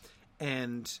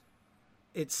 And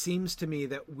it seems to me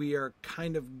that we are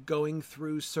kind of going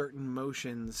through certain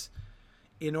motions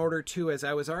in order to, as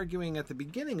I was arguing at the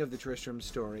beginning of the Tristram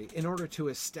story, in order to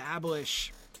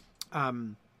establish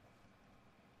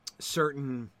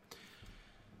certain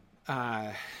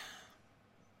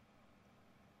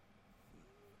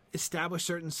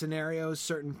scenarios,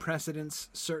 certain precedents,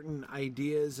 certain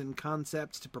ideas and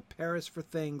concepts to prepare us for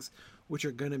things which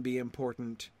are going to be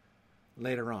important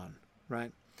later on,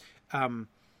 right?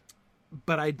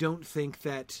 But I don't think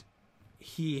that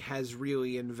he has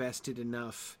really invested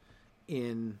enough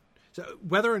in... So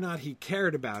whether or not he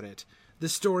cared about it, the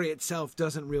story itself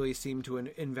doesn't really seem to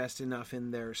invest enough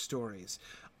in their stories.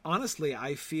 Honestly,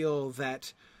 I feel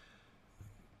that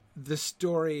the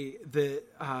story, the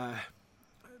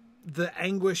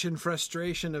anguish and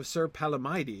frustration of Sir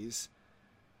Palomides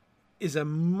is a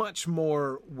much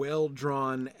more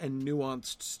well-drawn and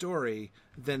nuanced story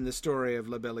than the story of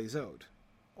La Belle Isolde,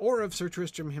 or of Sir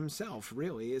Tristram himself,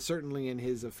 really, certainly in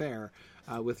his affair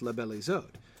with La Belle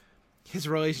Isolde. His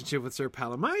relationship with Sir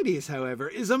Palomides, however,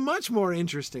 is a much more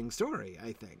interesting story,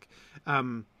 I think.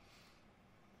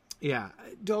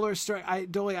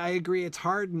 Dolly, I agree. It's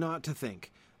hard not to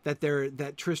think that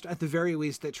at the very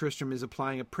least, that Tristram is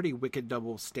applying a pretty wicked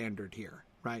double standard here,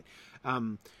 right?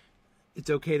 It's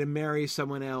okay to marry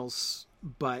someone else,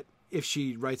 but if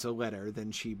she writes a letter,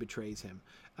 then she betrays him.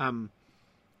 No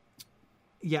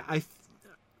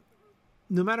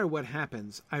matter what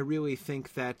happens, I really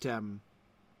think that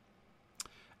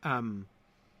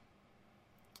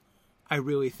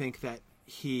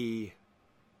he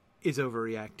is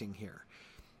overreacting here.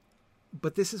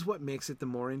 But this is what makes it the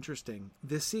more interesting.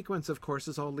 This sequence, of course,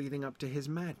 is all leading up to his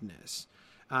madness,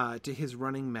 to his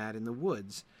running mad in the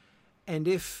woods. And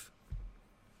if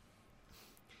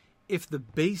the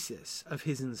basis of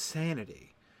his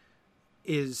insanity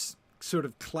is sort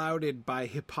of clouded by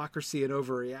hypocrisy and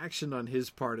overreaction on his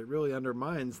part, it really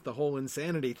undermines the whole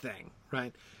insanity thing,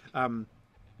 right?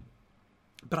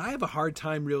 But I have a hard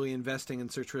time really investing in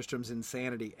Sir Tristram's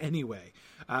insanity anyway.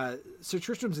 Sir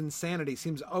Tristram's insanity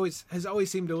has always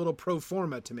seemed a little pro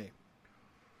forma to me.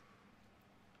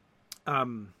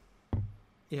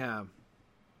 Yeah.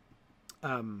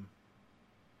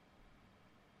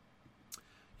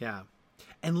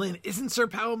 And Lynn, isn't Sir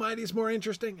Palomides more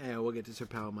interesting? Yeah, we'll get to Sir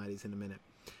Palomides in a minute.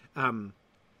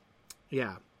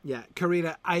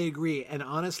 Carita, I agree. And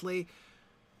honestly,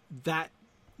 that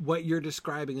what you're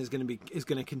describing is going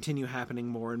to continue happening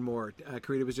more and more.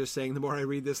 Carita was just saying, the more I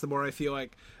read this, the more I feel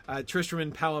like Tristram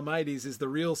and Palomides is the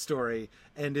real story,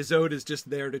 and Isolde is just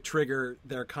there to trigger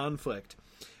their conflict.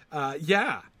 I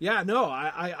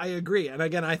agree. And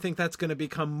again, I think that's going to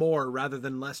become more rather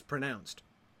than less pronounced.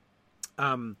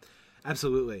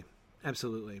 Absolutely.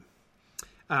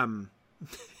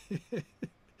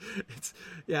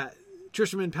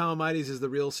 Tristram and Palomides is the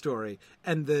real story,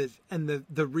 and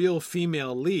the real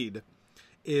female lead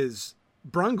is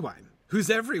Brongwain, who's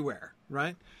everywhere,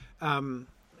 right?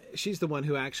 She's the one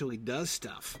who actually does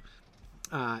stuff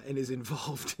and is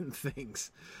involved in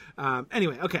things.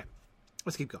 Anyway, okay,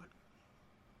 let's keep going.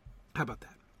 How about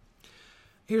that?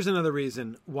 Here's another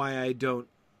reason why I don't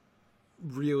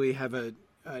really have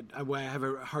why I have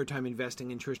a hard time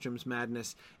investing in Tristram's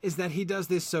madness, is that he does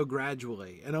this so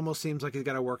gradually. It almost seems like he's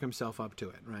got to work himself up to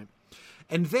it, right?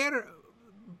 And there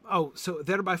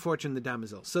by fortune the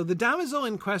damsel. So the damsel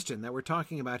in question that we're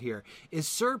talking about here is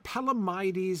Sir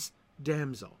Palomides'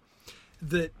 damsel.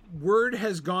 The word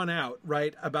has gone out,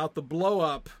 right, about the blow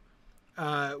up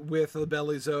with La Belle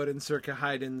Isolde and Sir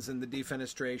Cahaidens and the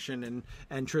defenestration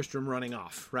and Tristram running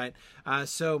off, right?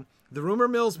 So the rumor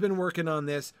mill's been working on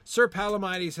this. Sir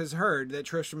Palomides has heard that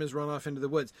Tristram has run off into the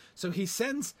woods. So he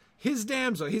sends his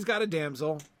damsel. He's got a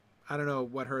damsel. I don't know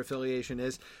what her affiliation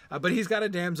is, but he's got a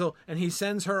damsel, and he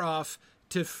sends her off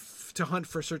to hunt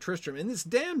for Sir Tristram. And this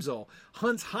damsel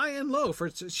hunts high and low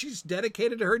she's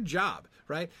dedicated to her job,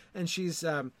 right? And she's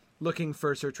looking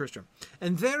for Sir Tristram.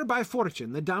 And there by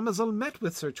fortune the damosel met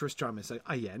with Sir Tristram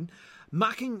again,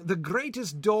 making the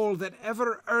greatest dole that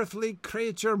ever earthly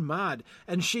creature mad,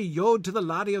 and she yode to the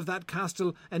laddie of that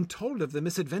castle, and told of the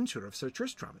misadventure of Sir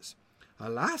Tristram.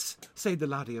 Alas, said the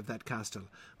laddie of that castle,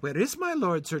 where is my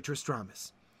lord Sir Tristram?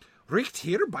 Richt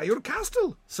here by your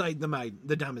castle, sighed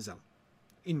the damosel.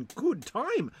 In good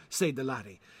time, said the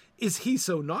laddie. Is he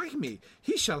so nigh me?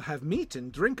 He shall have meat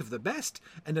and drink of the best,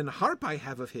 and an harp I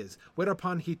have of his,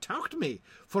 whereupon he talked me,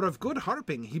 for of good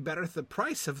harping he beareth the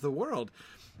price of the world.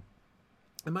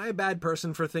 Am I a bad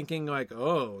person for thinking like,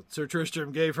 oh, Sir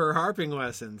Tristram gave her harping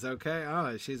lessons, okay?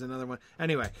 Oh, she's another one.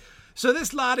 Anyway, so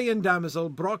this laddie and damosel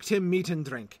brought him meat and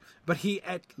drink, but he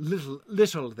ate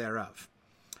little thereof.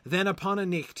 Then upon a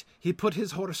nicht he put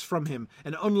his horse from him,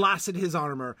 and unlassed his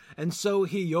armour, and so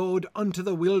he yode unto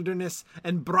the wilderness,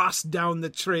 and brast down the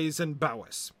trees and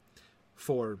bowers.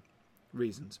 4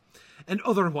 reasons. And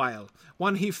other while,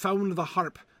 when he found the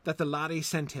harp that the laddie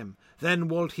sent him, then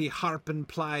wold he harp and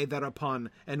ply thereupon,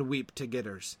 and weep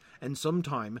togedders. And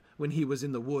sometime, when he was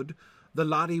in the wood, the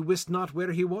laddie wist not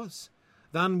where he was.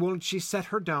 Then wold she set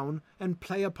her down, and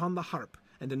play upon the harp,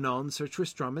 and anon Sir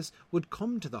Tristram would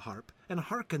come to the harp, and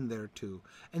hearken thereto,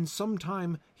 and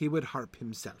sometime he would harp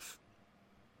himself.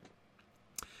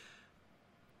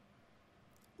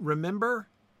 Remember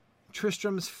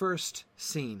Tristram's first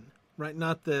scene, right?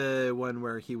 Not the one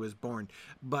where he was born,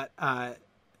 but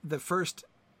the first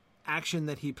action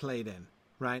that he played in,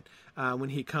 right? When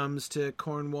he comes to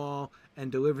Cornwall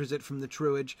and delivers it from the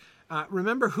truage.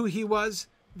 Remember who he was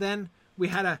then? We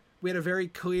had a very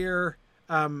clear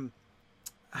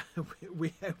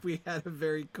we had a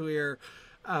very clear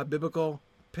biblical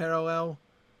parallel,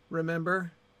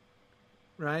 remember?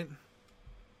 Right?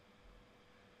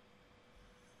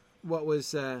 What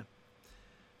was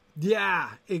yeah,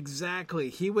 exactly.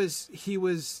 He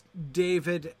was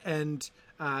David, and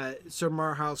Sir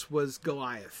Marhaus was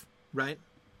Goliath, right?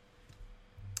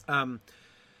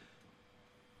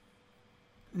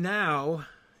 Now,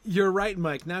 you're right,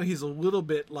 Mike. Now he's a little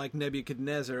bit like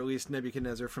Nebuchadnezzar, at least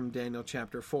Nebuchadnezzar from Daniel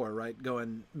chapter 4, right?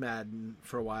 Going mad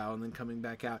for a while and then coming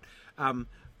back out.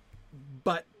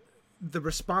 But the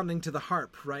responding to the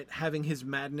harp, right? Having his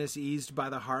madness eased by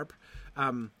the harp.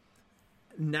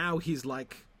 Now he's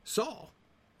like Saul,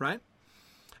 right?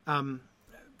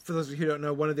 For those of you who don't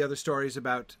know, one of the other stories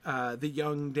about the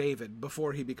young David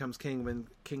before he becomes king, when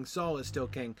King Saul is still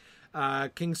king.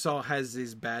 King Saul has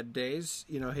these bad days,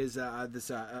 his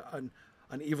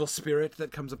an evil spirit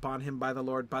that comes upon him by the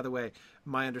Lord. By the way,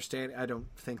 my understanding, I don't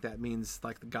think that means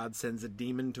like God sends a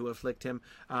demon to afflict him,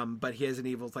 but he has an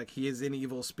evil, like he is in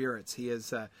evil spirits. He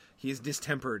is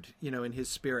distempered, in his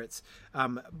spirits,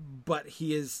 but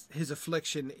his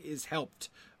affliction is helped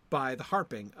by the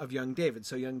harping of young David.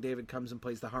 So young David comes and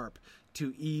plays the harp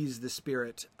to ease the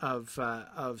spirit of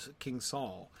King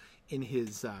Saul in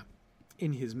his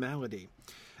malady.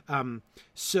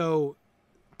 So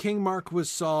King Mark was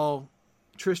Saul,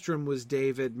 Tristram was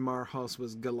David, Marhaus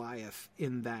was Goliath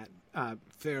in that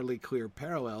fairly clear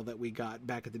parallel that we got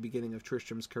back at the beginning of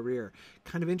Tristram's career.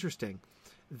 Kind of interesting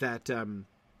that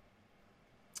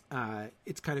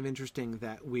it's kind of interesting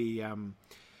that we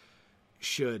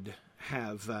should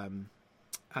have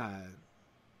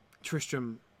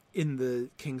Tristram in the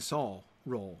King Saul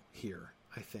role here,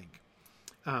 I think.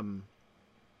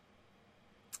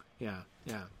 Yeah.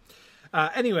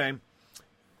 Anyway,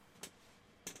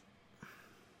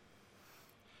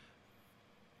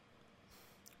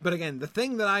 but again, the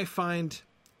thing that I find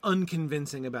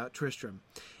unconvincing about Tristram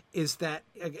is that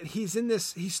he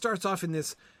starts off in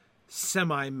this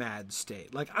semi-mad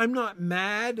state. Like, I'm not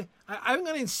mad. I'm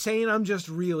not insane. I'm just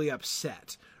really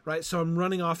upset, right? So I'm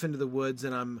running off into the woods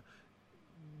and I'm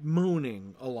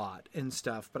moaning a lot and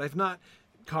stuff, but I've not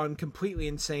gone completely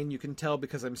insane. You can tell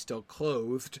because I'm still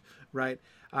clothed, right?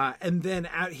 And then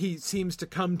he seems to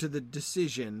come to the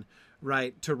decision,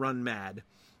 right, to run mad.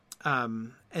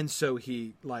 And so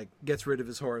he gets rid of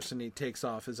his horse and he takes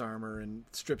off his armor and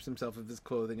strips himself of his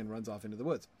clothing and runs off into the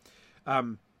woods.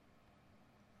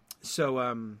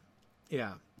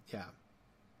 Yeah.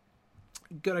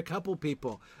 Got a couple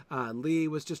people. Lee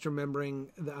was just remembering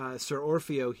Sir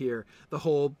Orfeo here, the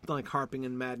whole harping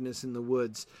and madness in the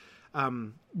woods.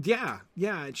 Yeah,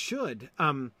 it should.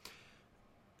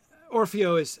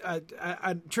 Orfeo is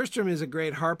Tristram is a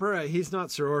great harper. He's not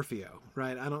Sir Orfeo,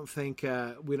 right? I don't think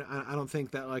I don't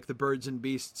think that the birds and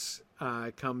beasts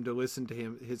come to listen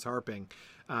to his harping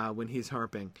when he's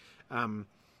harping.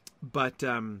 But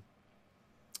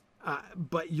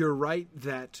you're right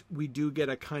that we do get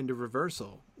a kind of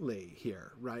reversal, Lee,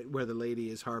 here, right, where the lady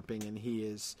is harping and he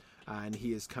is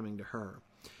coming to her.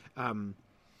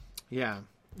 Yeah.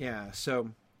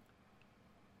 So,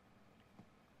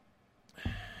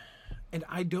 and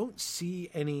I don't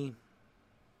see any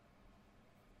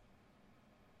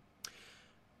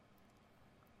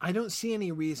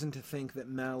reason to think that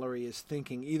Malory is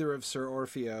thinking either of Sir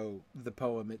Orfeo, the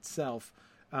poem itself,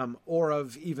 or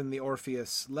of even the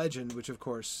Orpheus legend, which of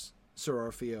course Sir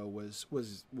Orfeo was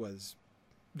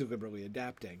deliberately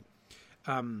adapting.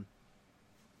 I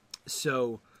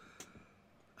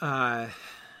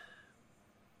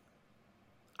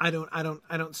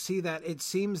don't see that. It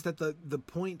seems that the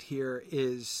point here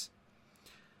is,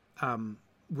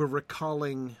 we're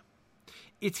recalling,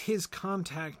 it's his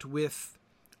contact with,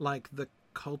 like, the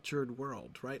cultured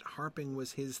world, right? Harping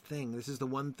was his thing. This is the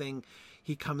one thing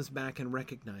he comes back and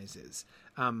recognizes.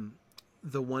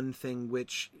 The one thing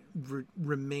which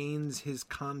remains his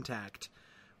contact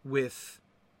with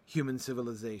human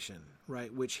civilization,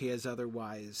 right? Which he has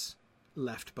otherwise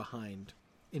left behind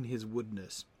in his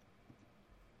woodness.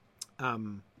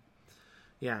 Yeah.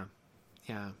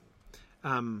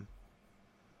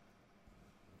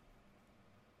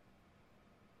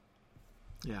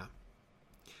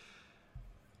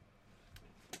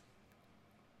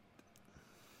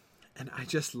 And I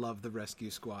just love the rescue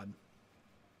squad.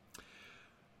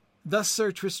 Thus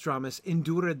Sir Tristramus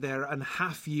endured there an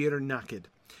half year naked,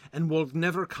 and would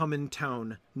never come in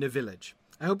town ne village.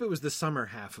 I hope it was the summer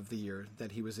half of the year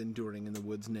that he was enduring in the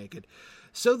woods naked.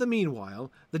 So the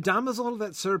meanwhile, the damosel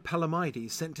that Sir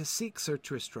Palomides sent to seek Sir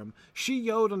Tristram, she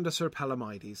yode unto Sir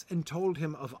Palomides, and told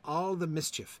him of all the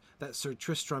mischief that Sir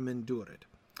Tristram endured.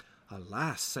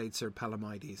 Alas, said Sir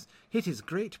Palomides, it is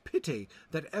great pity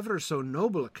that ever so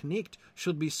noble a knight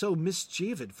should be so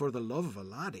mischieved for the love of a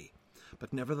laddie.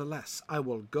 But nevertheless I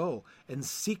will go and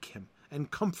seek him,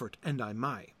 and comfort and I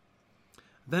may.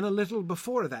 Then a little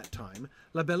before that time,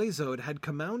 La Belle Isoud had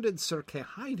commanded Sir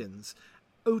Kehydens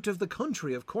out of the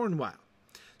country of Cornwall.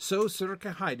 So Sir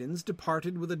Kehydens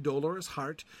departed with a dolorous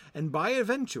heart, and by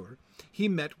adventure he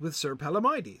met with Sir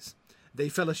Palomides. They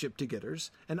fellowship together,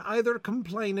 and either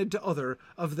complained to other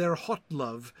of their hot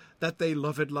love that they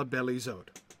loved La Belle Isoud.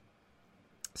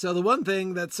 So the one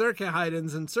thing that Sir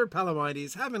Kehydens and Sir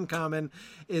Palomides have in common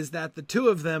is that the two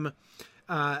of them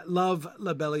love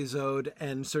La Belle Isoud,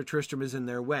 and Sir Tristram is in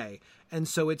their way. And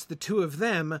so it's the two of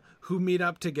them who meet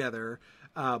up together,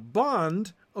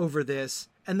 bond over this,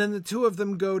 and then the two of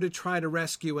them go to try to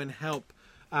rescue and help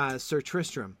Sir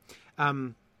Tristram.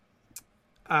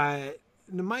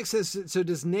 Mike says, so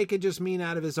does naked just mean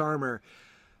out of his armor?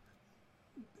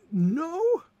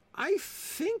 No, I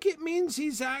think it means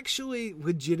he's actually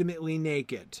legitimately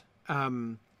naked.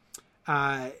 I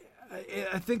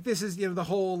think this is, the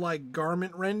whole, like,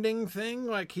 garment rending thing.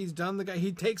 Like, he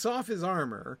takes off his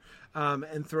armor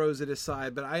and throws it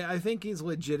aside. But I think he's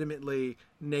legitimately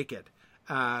naked,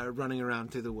 running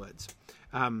around through the woods.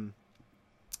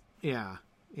 Yeah.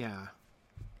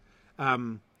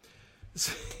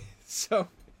 So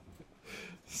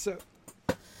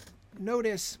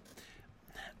notice,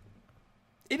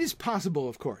 it is possible,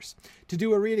 of course, to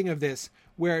do a reading of this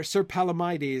where Sir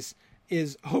Palomides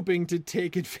is hoping to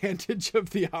take advantage of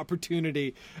the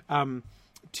opportunity to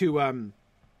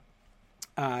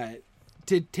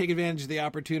take advantage of the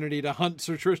opportunity to hunt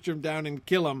Sir Tristram down and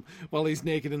kill him while he's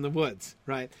naked in the woods,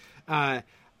 right? I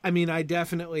mean, I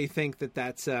definitely think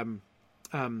that's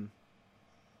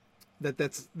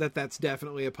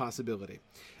definitely a possibility.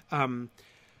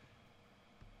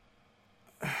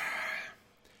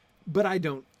 But I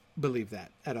don't believe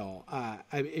that at all.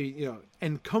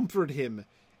 And comfort him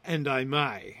and I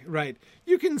may, right?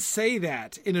 You can say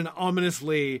that in an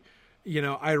ominously,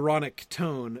 ironic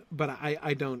tone, but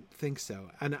I don't think so.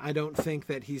 And I don't think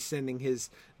that he's sending his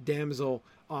damsel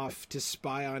off to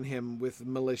spy on him with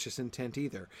malicious intent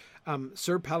either.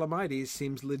 Sir Palomides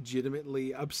seems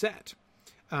legitimately upset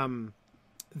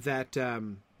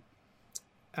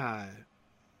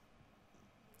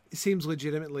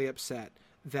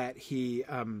that he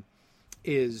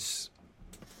is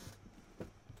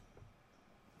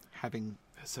having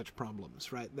such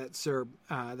problems, right? That Sir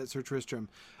Tristram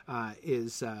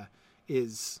is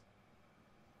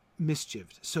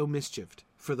mischieved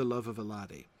for the love of a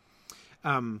laddie.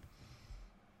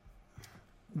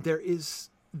 There is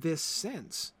this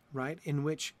sense, right, in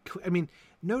which,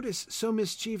 notice, so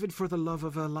mischieved for the love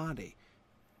of a laddie.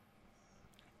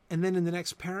 And then in the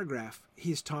next paragraph,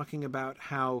 he's talking about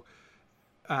how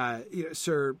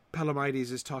Sir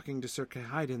Palomides is talking to Sir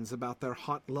Kehydens about their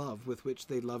hot love with which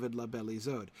they loved La Belle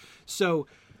Isoud. So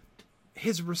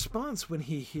his response when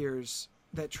he hears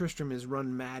that Tristram is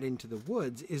run mad into the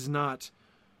woods is not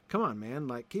come on, man,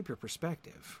 like, keep your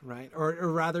perspective, right? Or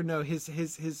rather, no, his,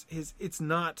 it's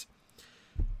not,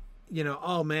 you know,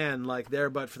 oh man, like, there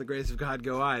but for the grace of God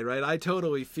go I, right? I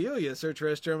totally feel you, Sir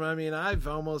Tristram. I mean, I've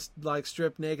almost, like,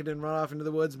 stripped naked and run off into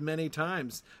the woods many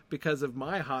times because of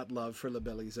my hot love for La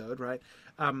Belle Isotte, right?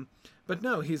 But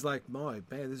no, he's like, boy,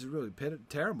 man, this is really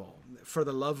terrible. For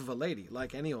the love of a lady,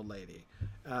 like any old lady,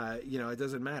 you know, it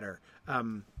doesn't matter.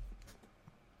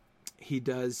 He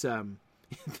does,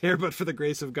 there but for the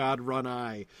grace of God run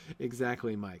I.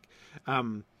 Exactly, Mike.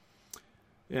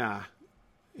 Yeah.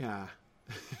 Yeah.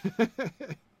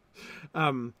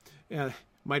 Yeah,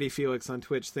 Mighty Felix on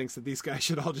Twitch thinks that these guys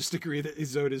should all just agree that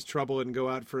Isolde is trouble and go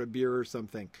out for a beer or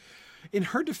something. In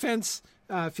her defense,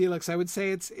 Felix, I would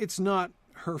say it's not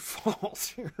her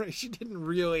fault. She didn't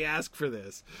really ask for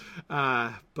this,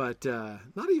 but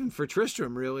not even for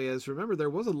Tristram, really, as remember there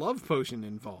was a love potion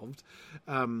involved,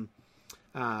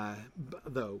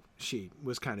 though she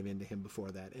was kind of into him before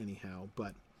that anyhow.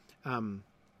 But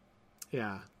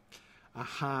yeah.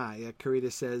 Aha, yeah,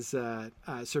 Carita says, Sir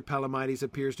Palomides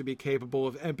appears to be capable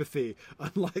of empathy,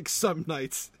 unlike some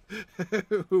knights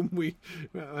whom we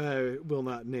will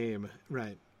not name.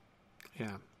 Right.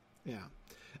 Yeah. Yeah.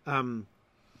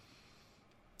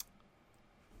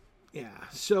 Yeah.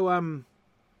 So,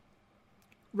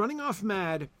 running off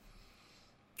mad,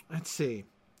 let's see.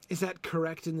 Is that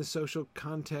correct in the social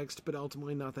context, but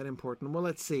ultimately not that important? Well,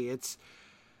 let's see. It's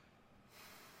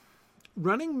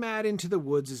running mad into the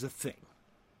woods is a thing.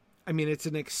 I mean, it's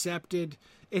an accepted.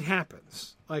 It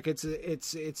happens. Like it's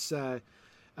an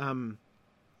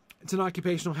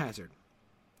occupational hazard.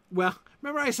 Well,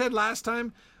 remember I said last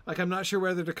time, like I'm not sure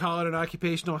whether to call it an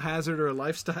occupational hazard or a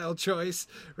lifestyle choice,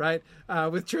 right?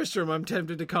 With Tristram, I'm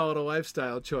tempted to call it a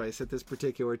lifestyle choice at this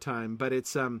particular time, but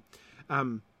it's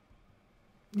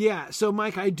yeah. So,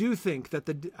 Mike, I do think that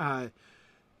the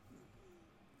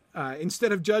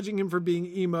instead of judging him for being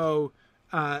emo,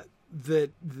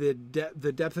 the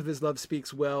depth of his love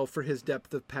speaks well for his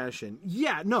depth of passion.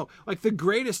 Yeah, no, like the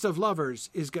greatest of lovers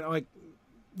is gonna, like,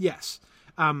 yes.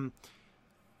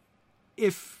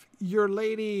 If your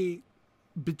lady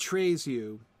betrays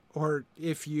you, or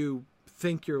if you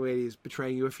think your lady is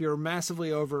betraying you, if you're massively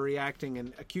overreacting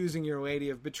and accusing your lady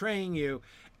of betraying you,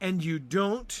 and you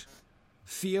don't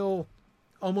feel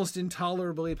almost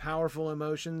intolerably powerful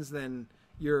emotions, then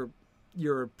you're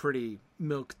a pretty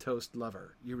milquetoast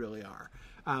lover. You really are.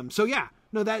 So yeah,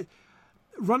 no, that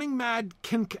running mad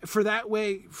can for that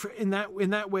way, in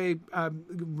that way,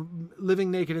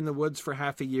 living naked in the woods for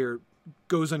half a year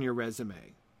goes on your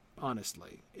resume.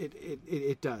 Honestly,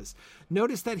 it does.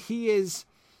 Notice that he is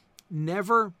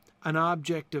never an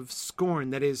object of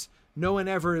scorn. That is, no one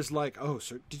ever is like, oh,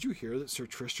 sir, did you hear that Sir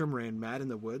Tristram ran mad in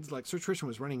the woods? Like, Sir Tristram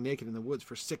was running naked in the woods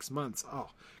for 6 months. Oh,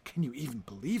 can you even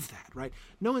believe that, right?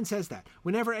 No one says that.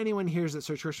 Whenever anyone hears that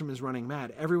Sir Tristram is running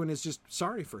mad, everyone is just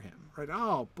sorry for him, right?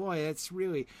 Oh, boy,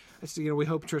 we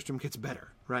hope Tristram gets better,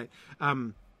 right?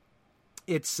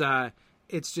 It's sort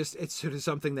of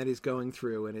something that he's going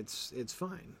through, and it's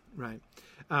fine, right?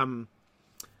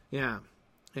 Yeah.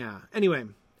 Anyway,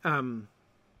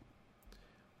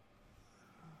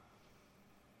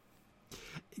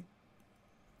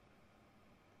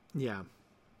 Yeah.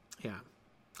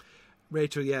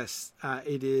 Rachel, yes,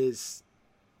 it is.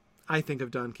 I think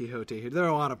of Don Quixote here. There are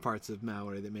a lot of parts of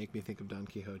Mallory that make me think of Don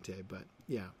Quixote, but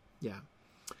yeah.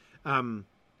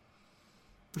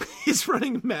 He's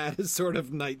running mad as sort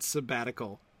of night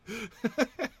sabbatical.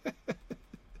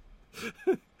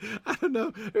 I don't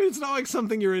know. It's not like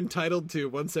something you're entitled to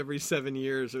once every 7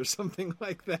 years or something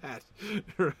like that.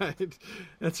 Right?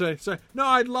 That's right. Sorry. No,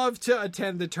 I'd love to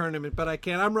attend the tournament, but I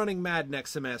can't. I'm running mad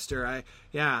next semester.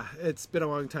 It's been a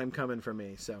long time coming for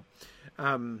me. So,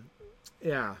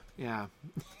 yeah.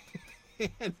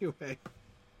 Anyway.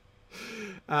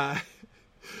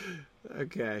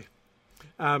 Okay.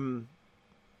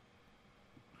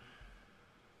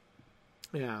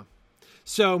 Yeah.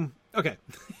 So, okay.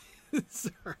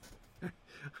 Sorry.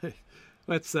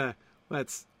 Let's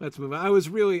move on. I was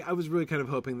really kind of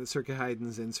hoping that Sir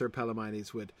Haydn's and Sir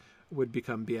Palomides would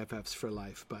become BFFs for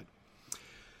life, but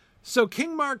so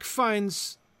King Mark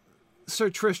finds Sir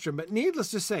Tristram, but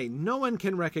needless to say, no one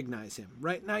can recognize him.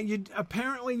 Right now, you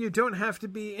don't have to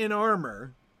be in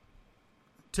armor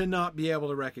to not be able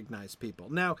to recognize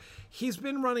people. Now, he's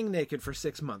been running naked for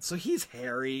 6 months, so he's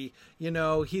hairy.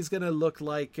 He's gonna look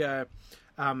like he's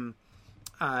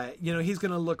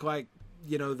going to look like,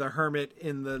 the hermit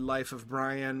in the Life of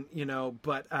Brian,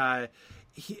 but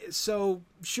so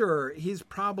sure, he's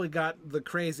probably got the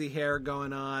crazy hair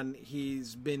going on.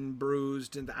 He's been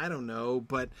bruised and I don't know,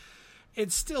 but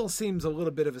it still seems a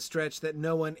little bit of a stretch that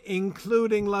no one,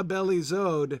 including La Belle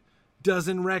Isoud,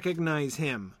 doesn't recognize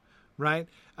him, right?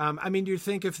 I mean, do you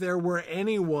think if there were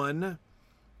anyone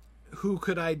who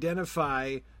could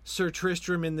identify Sir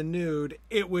Tristram in the nude,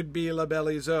 it would be La Belle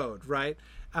Isoud, right?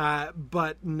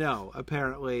 But no,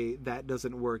 apparently that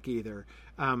doesn't work either.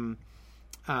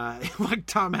 Like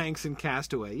Tom Hanks in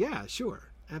Castaway. Yeah, sure.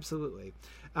 Absolutely.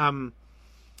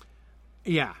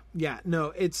 Yeah,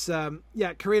 no, it's,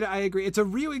 Karita, I agree. It's a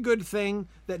really good thing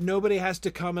that nobody has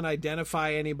to come and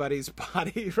identify anybody's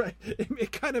body, right?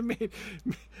 It kind of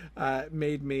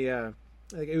made me,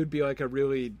 like, it would be like a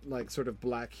really, like, sort of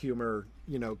black humor,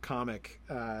 comic,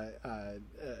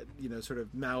 sort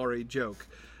of Mallory joke,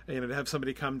 to have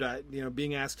somebody come to,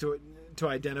 being asked to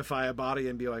identify a body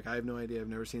and be like, I have no idea, I've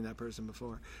never seen that person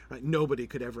before, right? Nobody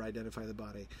could ever identify the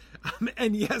body.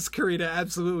 And yes, Karita,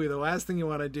 absolutely, the last thing you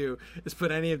want to do is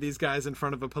put any of these guys in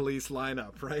front of a police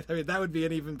lineup, right? I mean, that would be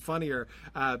an even funnier,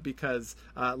 because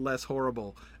less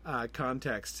horrible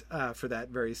context for that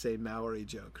very same Mallory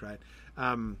joke, right?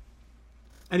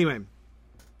 Anyway,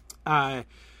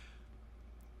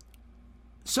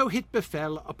 so it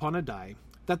befell upon a day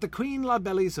that the Queen La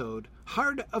Belle Isoud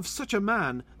heard of such a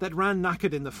man that ran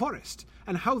naked in the forest,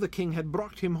 and how the king had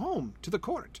brought him home to the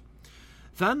court.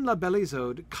 Then La Belle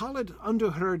Isoud called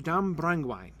unto her Dame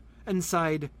Brangwine, and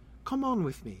sighed, Come on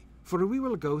with me, for we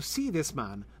will go see this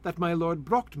man that my lord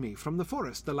brought me from the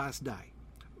forest the last day.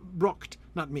 Brocht,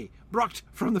 not me. Brocht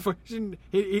from the forest.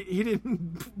 He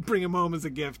didn't bring him home as a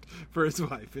gift for his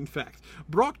wife, in fact.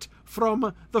 Brocht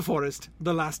from the forest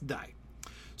the last day.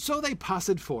 So they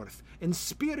passed forth, and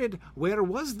speered where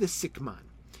was this sick man.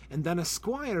 And then a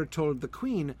squire told the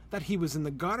queen that he was in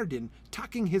the garden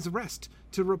taking his rest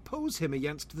to repose him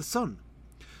against the sun.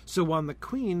 So when the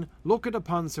queen looked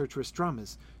upon Sir Tristram,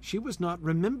 she was not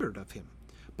remembered of him,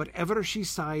 but ever she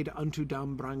sighed unto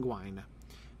Dame Brangwine,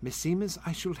 Meseems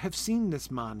I should have seen this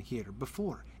man here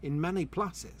before in many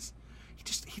places.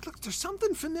 He looks, there's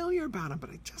something familiar about him,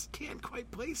 but I just can't quite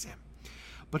place him.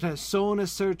 But as soon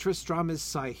as Sir Tristram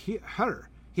saw her,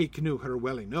 he knew her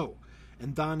well enow,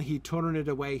 and then he turned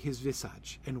away his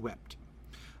visage and wept.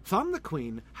 Then the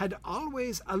queen had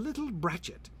always a little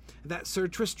brachet that Sir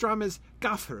Tristram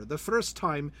gaf her the first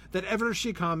time that ever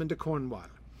she come into Cornwall,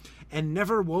 and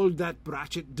never would that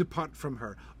brachet depart from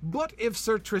her, but if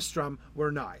Sir Tristram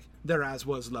were nigh, thereas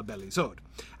was La Belle Isoud.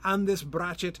 And this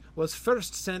brachet was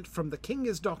first sent from the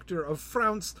king's doctor of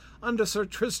France unto Sir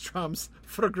Tristram's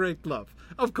for great love.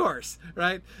 Of course,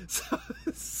 right?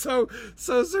 So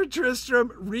Sir Tristram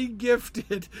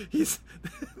regifted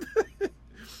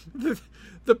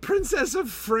the Princess of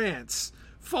France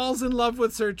falls in love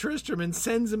with Sir Tristram and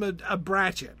sends him a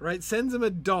brachet, right? Sends him a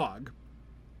dog.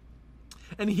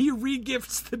 And he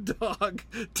regifts the dog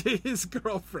to his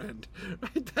girlfriend.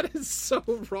 Right? That is so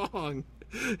wrong.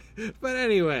 But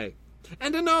anyway,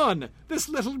 and anon, this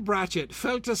little brachet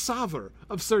felt a savour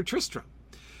of Sir Tristram.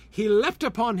 He leapt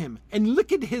upon him, and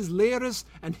licked his lares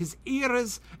and his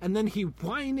ears, and then he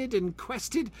whined and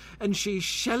quested, and she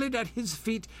shelled at his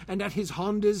feet, and at his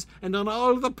hondes, and on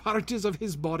all the parties of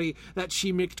his body that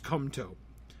she might come to.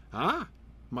 Ah,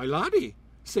 my laddie,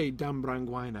 said Dame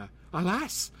Brangwine,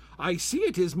 alas, I see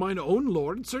it is mine own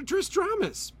lord Sir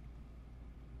Tristram.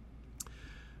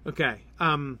 Okay,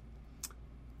 and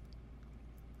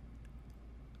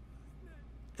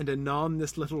anon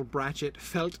this little brachet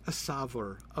felt a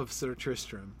savour of Sir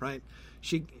Tristram, right?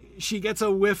 She gets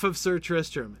a whiff of Sir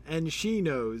Tristram, and she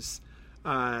knows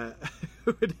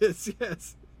who it is,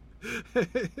 yes.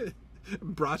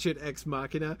 Brachet ex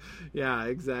machina. Yeah,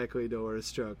 exactly, Doris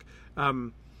Stroke.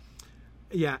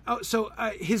 Yeah. Oh, so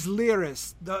his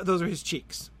liris, those are his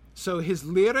cheeks. So his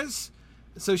liris,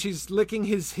 so she's licking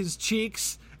his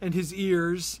cheeks and his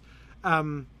ears.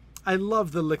 I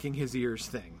love the licking his ears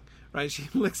thing, right? She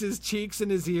licks his cheeks and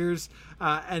his ears,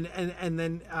 and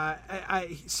then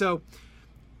so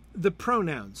the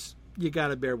pronouns, you got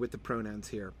to bear with the pronouns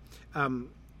here.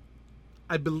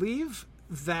 I believe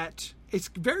that it's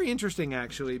very interesting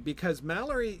actually, because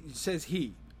Mallory says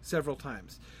he several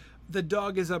times. The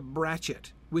dog is a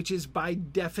brachet, which is by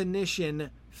definition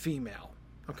female,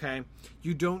 okay?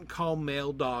 You don't call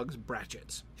male dogs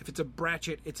brachets. If it's a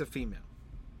brachet, it's a female.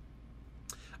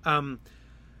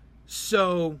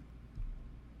 So,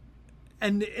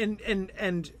 and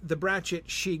the brachet,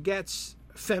 she gets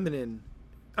feminine,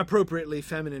 appropriately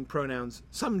feminine pronouns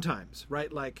sometimes,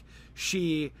 right? Like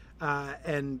she,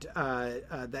 and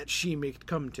that she may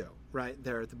come to, right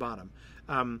there at the bottom.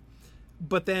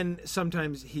 But then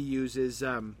sometimes he uses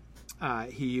the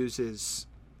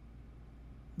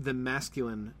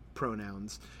masculine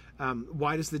pronouns.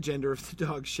 Why does the gender of the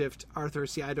dog shift, Arthur?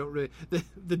 See, I don't really...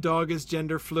 The dog is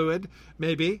gender fluid.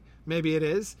 Maybe it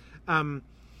is. I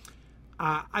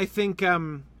think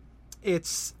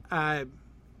it's...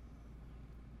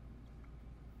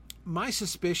 my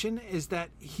suspicion is that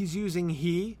he's using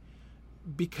he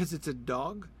because it's a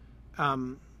dog.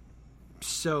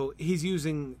 So he's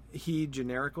using he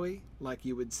generically, like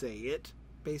you would say it,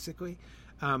 basically.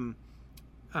 But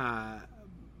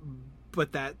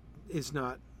that is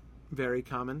not very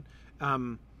common.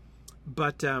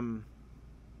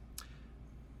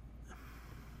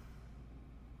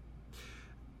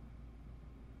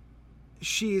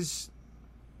 She's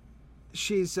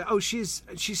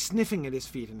sniffing at his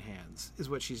feet and hands is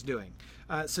what she's doing.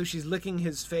 So she's licking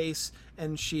his face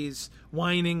and she's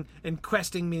whining and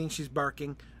questing, meaning she's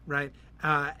barking, right?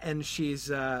 And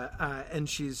she's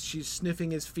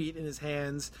sniffing his feet and his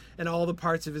hands and all the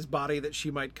parts of his body that she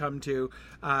might come to,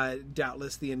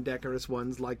 doubtless the indecorous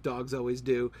ones, like dogs always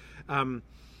do.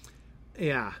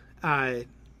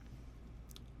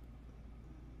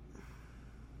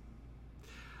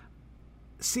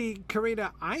 See,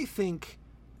 Karina, I think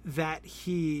that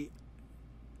he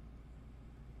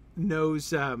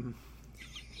knows... I'm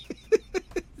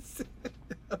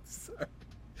sorry.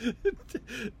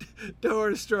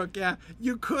 Door stroke, yeah.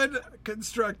 You could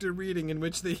construct a reading in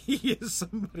which the he is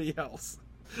somebody else.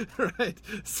 Right?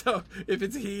 So if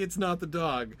it's he, it's not the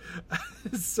dog.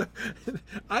 So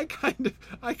I kind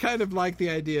of like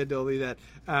the idea, Dolly, that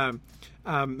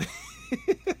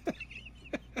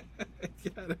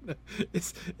yeah, I don't know.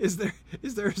 Is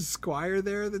there a squire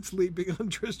there that's leaping on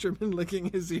Tristram and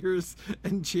licking his ears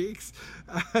and cheeks?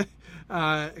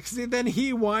 See, then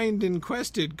he whined and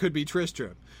quested could be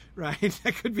Tristram, right?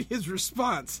 That could be his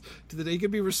response to that. He could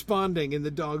be responding in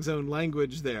the dog's own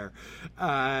language there.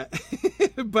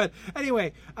 But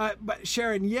anyway, but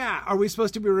Sharon, yeah, are we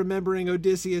supposed to be remembering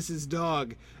Odysseus's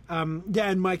dog? Yeah,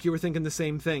 and Mike, you were thinking the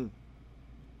same thing.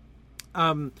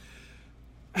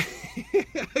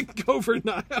 Gopher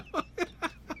Nile.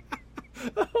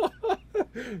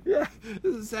 Yeah,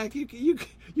 Zach, you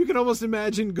can almost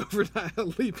imagine Gopher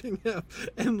Nile leaping up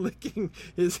and licking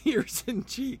his ears and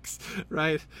cheeks,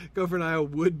 right? Gopher Nile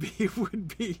would be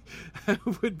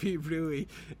really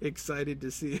excited to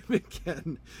see him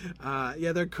again.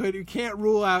 Yeah, you can't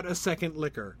rule out a second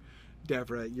licker,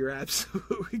 Deborah. You're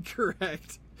absolutely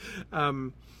correct.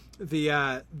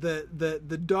 The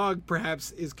dog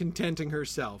perhaps is contenting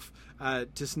herself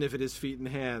to sniff at his feet and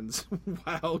hands,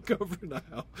 while Gopher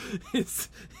Nile is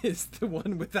the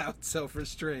one without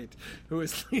self-restraint who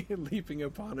is leaping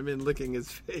upon him and licking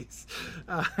his face.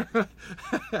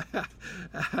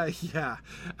 Yeah,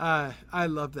 I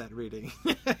love that reading.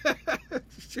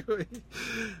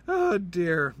 Oh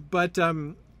dear, but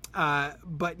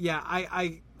yeah,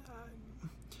 I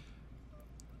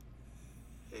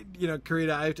you know,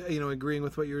 Karina, agreeing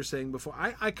with what you were saying before,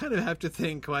 I kind of have to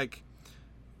think, like,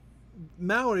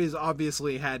 Maori's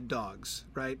obviously had dogs,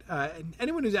 right?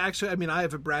 Anyone who's actually, I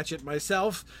have a Bratchet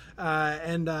myself,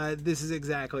 and this is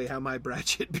exactly how my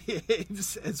Bratchet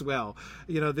behaves as well.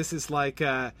 This is like,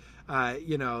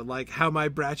 like how my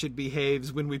Bratchet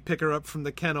behaves when we pick her up from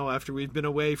the kennel after we've been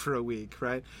away for a week,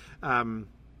 right?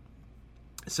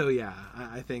 So yeah,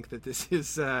 I think that this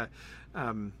is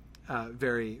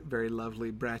very, very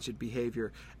lovely Bratchet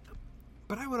behavior.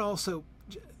 But I would also...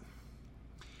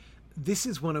 This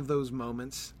is one of those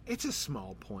moments, it's a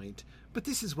small point, but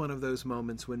this is one of those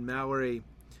moments when Maori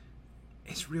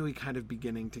is really kind of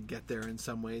beginning to get there in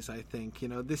some ways, I think.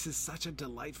 This is such a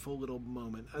delightful little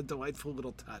moment, a delightful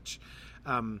little touch.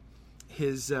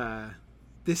 This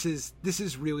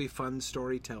is really fun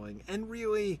storytelling, and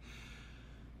really,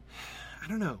 I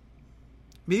don't know.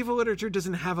 Medieval literature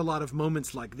doesn't have a lot of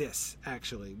moments like this,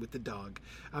 actually, with the dog.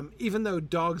 Even though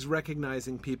dogs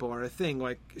recognizing people are a thing,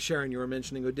 like Sharon, you were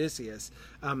mentioning Odysseus.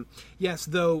 Yes,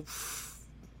 though,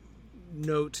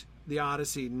 note the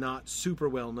Odyssey, not super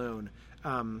well known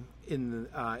in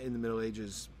the Middle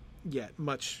Ages yet.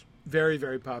 Very,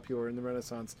 very popular in the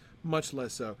Renaissance, much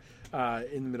less so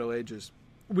in the Middle Ages.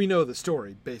 We know the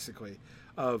story, basically,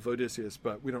 of Odysseus,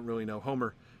 but we don't really know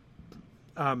Homer.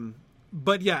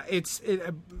 But yeah,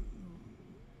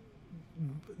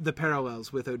 the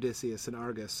parallels with Odysseus and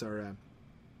Argus are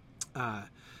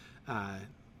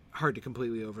hard to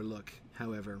completely overlook.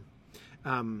 However,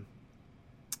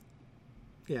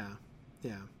 yeah.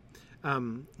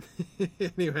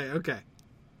 Anyway, okay.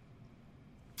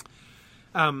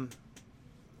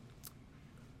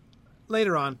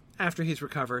 Later on, after he's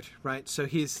recovered, right? So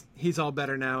he's all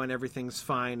better now and everything's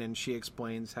fine, and she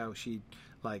explains how she,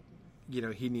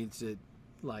 he needs to,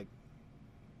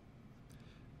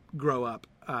 grow up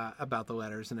the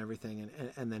letters and everything,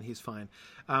 and then he's fine.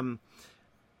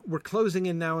 We're closing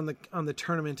in now on the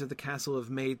tournament of the Castle of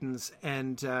Maidens,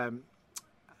 and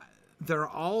there are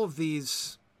all of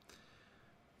these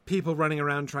people running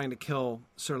around trying to kill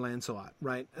Sir Lancelot,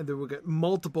 right? And there will get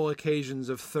multiple occasions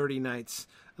of 30 knights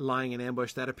lying in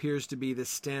ambush. That appears to be the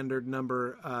standard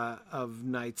number of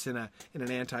knights in an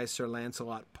anti-Sir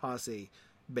Lancelot posse,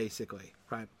 basically,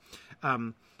 right?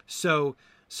 So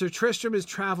Sir Tristram is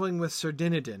traveling with Sir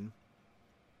Dinadan,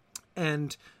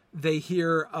 and they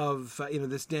hear of,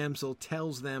 this damsel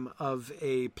tells them of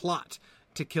a plot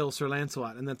to kill Sir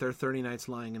Lancelot, and that there are 30 knights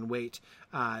lying in wait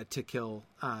to kill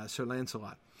Sir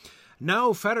Lancelot.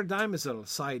 "Now, fair damosel,"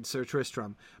 sighed Sir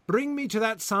Tristram, "bring me to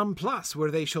that same place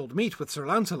where they shall meet with Sir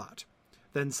Lancelot."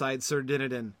 Then sighed Sir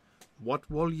Dinadan, "What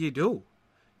will ye do?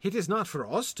 It is not for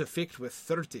us to fight with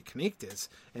 30 knights,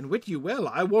 and wit you well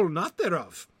I will not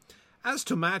thereof. As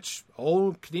to match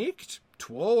all knight,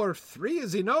 2 or 3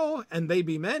 as ye know, and they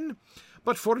be men,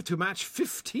 but for to match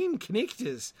 15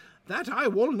 knights, that I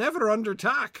will never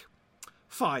undertake."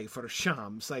 "Fie for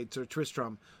sham," sighed Sir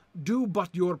Tristram, "do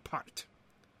but your part."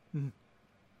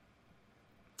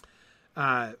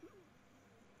 I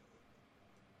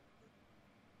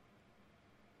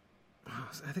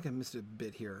think I missed a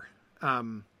bit here.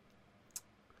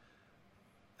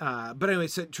 But anyway,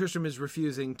 so Tristram is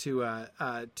refusing to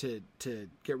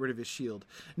get rid of his shield.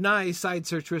 "Nay," sighed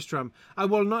Sir Tristram, "I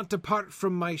will not depart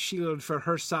from my shield for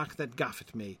her sack that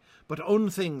gaffet me. But one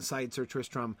thing," sighed Sir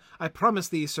Tristram, "I promise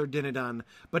thee, Sir Dinadan,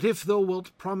 but if thou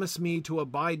wilt promise me to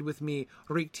abide with me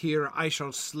right here, I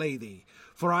shall slay thee.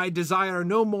 For I desire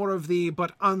no more of thee,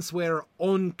 but answer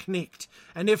unknicht,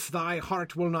 and if thy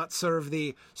heart will not serve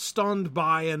thee, stand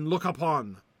by and look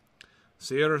upon."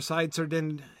 "Sir," sighed Sir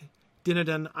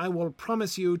Dinadan, "I will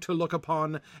promise you to look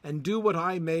upon, and do what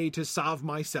I may to save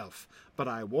myself, but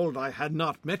I would I had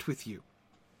not met with you."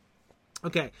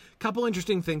 Okay, couple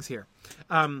interesting things here.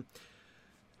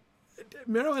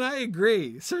 Miro and I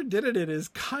agree. Sir Dinadan is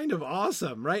kind of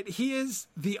awesome, right? He is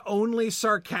the only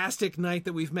sarcastic knight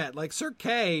that we've met. Like, Sir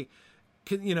Kay,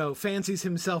 fancies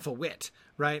himself a wit,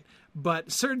 right?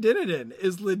 But Sir Dinadan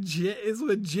is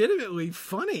legitimately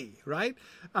funny, right?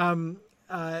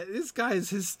 This guy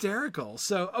is hysterical.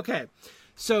 So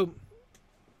Sir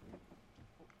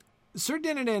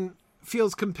Dinadan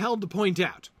feels compelled to point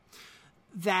out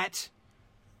that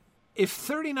if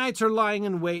 30 knights are lying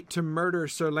in wait to murder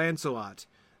Sir Lancelot,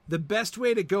 the best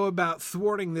way to go about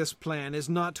thwarting this plan is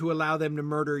not to allow them to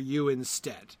murder you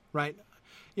instead, right?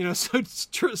 So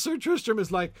Sir Tristram is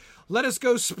like, let us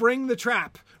go spring the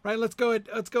trap, right? Let's go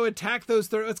attack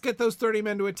let's get those 30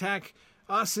 men to attack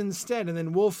us instead, and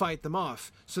then we'll fight them off,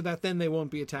 so that then they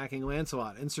won't be attacking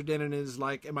Lancelot. And Sir Dinadan is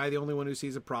like, am I the only one who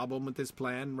sees a problem with this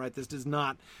plan, right? This does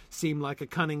not seem like a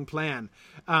cunning plan.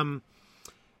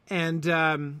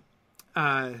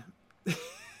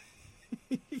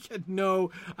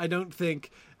 No, I don't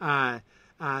think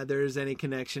there is any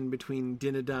connection between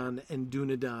Dinadan and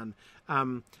Dunadan.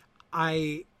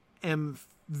 I am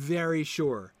very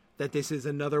sure that this is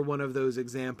another one of those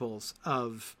examples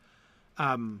of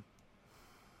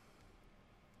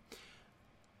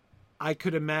I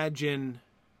could imagine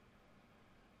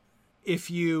if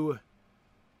you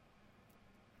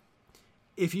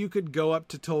could go up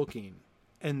to Tolkien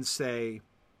and say,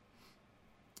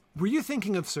 were you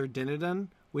thinking of Sir Dinadan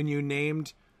when you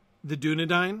named the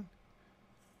Dunedain?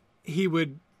 He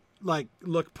would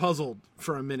look puzzled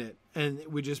for a minute, and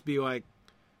it would just be like,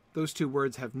 those two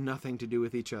words have nothing to do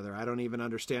with each other. I don't even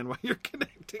understand why you're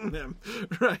connecting them,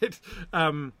 right?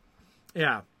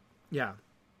 Yeah.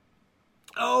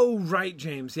 Oh, right,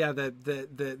 James. Yeah,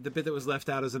 the bit that was left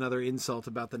out is another insult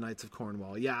about the Knights of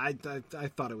Cornwall. Yeah, I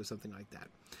thought it was something like that.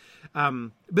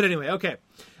 But anyway, okay.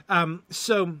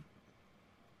 So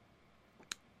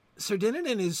Sir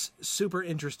Dinadan is super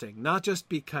interesting, not just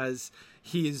because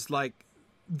he's like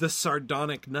the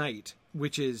sardonic knight,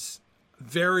 which is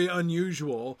very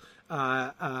unusual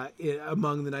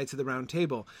among the Knights of the Round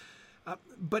Table,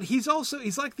 but he's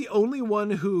like the only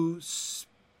one who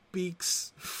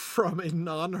speaks from a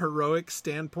non-heroic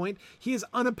standpoint. He is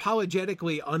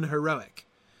unapologetically unheroic,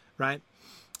 right?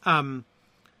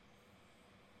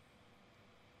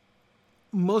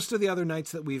 Most of the other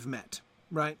knights that we've met,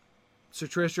 right? Sir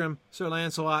Tristram, Sir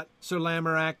Lancelot, Sir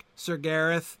Lamorak, Sir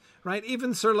Gareth, right?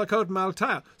 Even Sir Lacote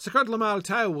Maltile. Sir Lacote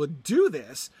Maltile would do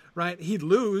this, right? He'd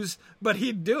lose, but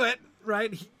he'd do it,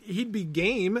 right? He'd be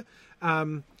game.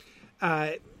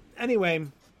 Anyway,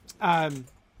 Dinadan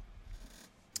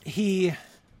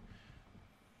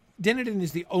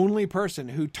is the only person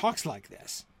who talks like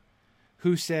this,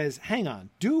 who says, hang on,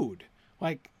 dude,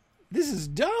 like, this is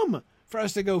dumb. for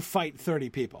us to go fight 30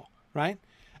 people, right?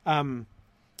 And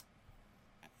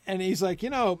he's like,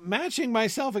 matching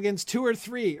myself against 2 or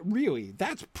 3, really,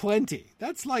 that's plenty.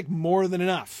 That's like more than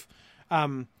enough.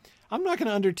 I'm not going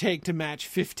to undertake to match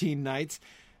 15 knights.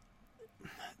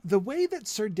 The way that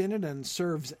Sir Dinadan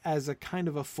serves as a kind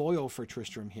of a foil for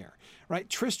Tristram here, right?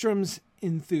 Tristram's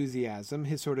enthusiasm,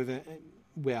 his sort of,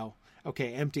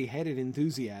 empty-headed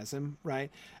enthusiasm,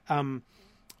 right?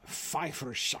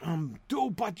 Pfeiffer, Sham, do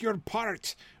but your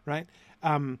part, right?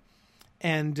 Threatening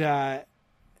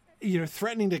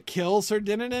to kill Sir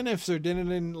Dinadan if Sir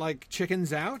Dinadan, like,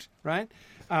 chickens out, right?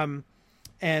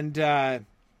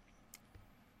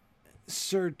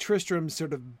 Sir Tristram's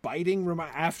sort of biting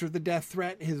remark after the death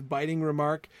threat, his biting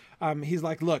remark, he's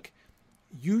like, look,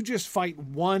 you just fight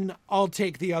 1, I'll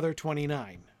take the other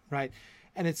 29, right?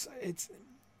 And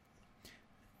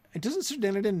doesn't Sir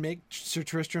Dinadan make Sir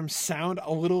Tristram sound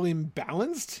a little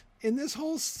imbalanced in this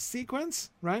whole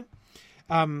sequence, right?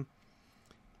 And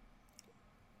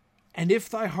if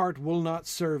thy heart will not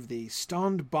serve thee,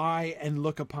 stand by and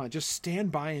look upon. Just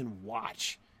stand by and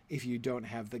watch if you don't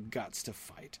have the guts to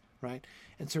fight, right?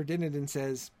 And Sir Dinadan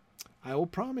says, I will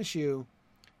promise you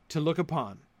to look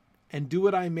upon and do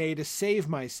what I may to save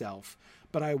myself,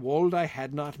 but I wold I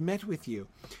had not met with you.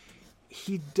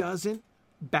 He doesn't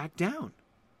back down,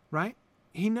 right?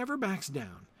 He never backs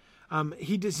down.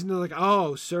 He doesn't like,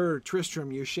 oh, Sir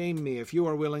Tristram, you shame me. If you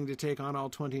are willing to take on all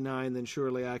 29, then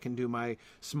surely I can do my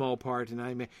small part. And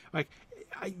I may, like,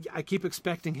 I keep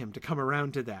expecting him to come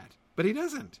around to that, but he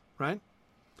doesn't, right?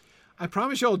 I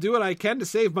promise you I'll do what I can to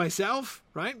save myself,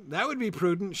 right? That would be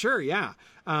prudent. Sure. Yeah.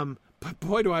 But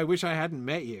boy, do I wish I hadn't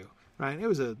met you, right? It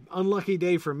was an unlucky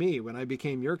day for me when I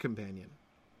became your companion.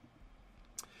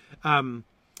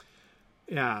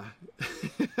 Yeah.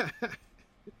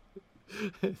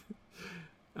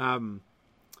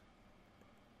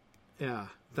 Yeah,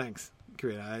 thanks,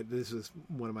 Karina. This was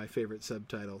one of my favorite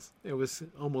subtitles. It was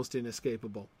almost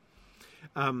inescapable.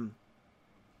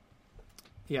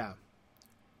 Yeah.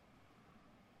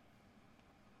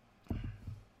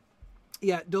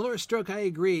 Yeah, Dolores Stroke, I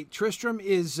agree. Tristram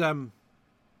is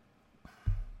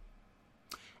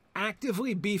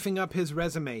actively beefing up his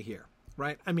resume here,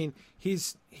 right? I mean,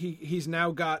 he's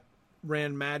now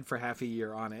ran mad for half a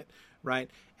year on it,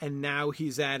 right? And now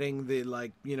he's adding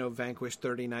the, vanquish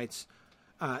 30 knights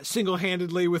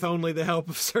single-handedly with only the help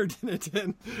of Sir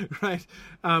Dinadan, right?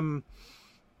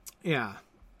 Yeah.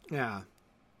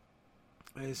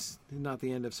 It's not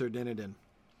the end of Sir Dinadan.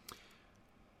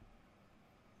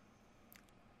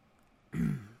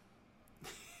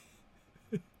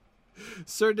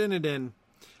 Sir Dinadan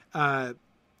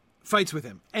fights with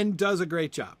him and does a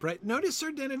great job, right? Notice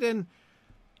Sir Dinadan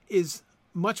is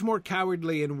much more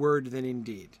cowardly in word than in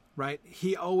deed, right?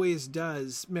 He always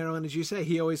does, Marilyn, as you say,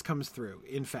 he always comes through,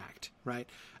 in fact, right?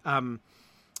 When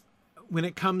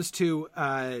it comes to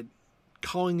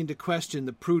calling into question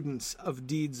the prudence of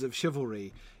deeds of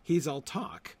chivalry, he's all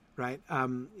talk, right?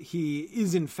 He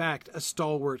is, in fact, a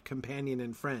stalwart companion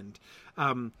and friend.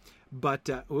 Oh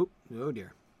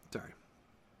dear, sorry.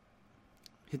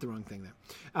 Hit the wrong thing there.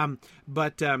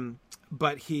 But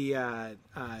he,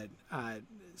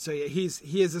 so yeah,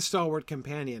 he is a stalwart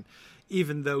companion,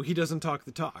 even though he doesn't talk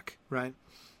the talk, right?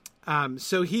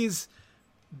 So he's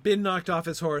been knocked off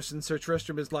his horse, and Sir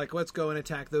Tristram is like, let's go and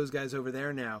attack those guys over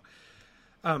there now.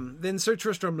 Then Sir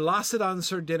Tristram lasted on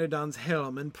Sir Dinadan's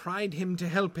helm and pried him to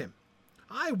help him.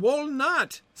 I will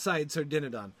not, sighed Sir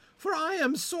Dinadan, for I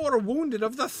am sore wounded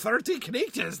of the 30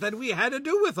 knights that we had to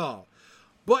do withal.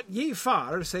 But ye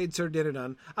far, said Sir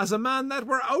Dinadan, as a man that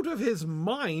were out of his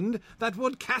mind, that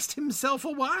would cast himself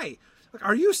away. Like,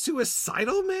 are you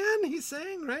suicidal, man? He's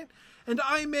saying, right? And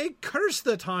I may curse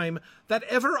the time that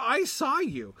ever I saw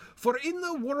you, for in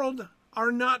the world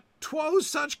are not 12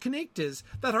 such knights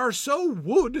that are so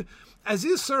wood as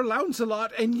is Sir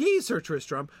Launcelot and ye, Sir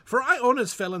Tristram, for I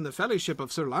honest fell in the fellowship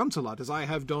of Sir Launcelot, as I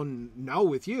have done now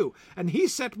with you, and he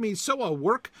set me so a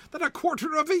work that a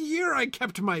quarter of a year I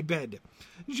kept my bed.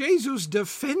 Jesus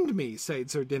defend me, said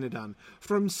Sir Dinadan,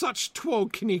 from such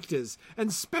 12 knights,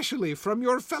 and specially from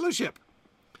your fellowship.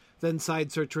 Then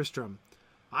sighed Sir Tristram,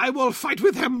 I will fight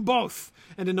with them both.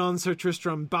 And anon Sir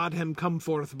Tristram bade him come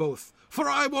forth both, for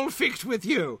I will fight with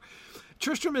you.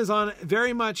 Tristram is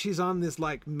he's on this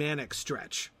like manic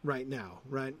stretch right now,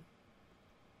 right?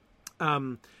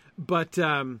 But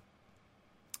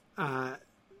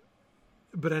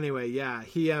anyway, yeah,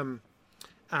 he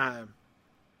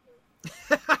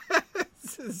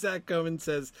Zach Cohen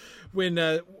says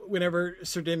whenever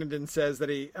Sir Dinadan says that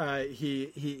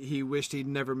he wished he'd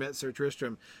never met Sir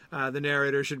Tristram, the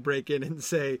narrator should break in and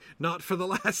say, "Not for the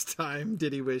last time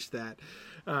did he wish that."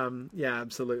 Yeah,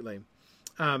 absolutely.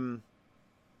 Yeah.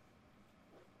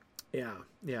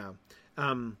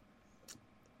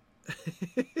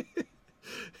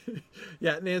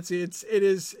 Yeah, Nancy, it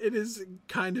is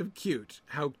kind of cute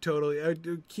how totally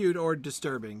cute or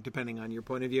disturbing, depending on your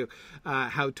point of view,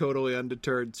 how totally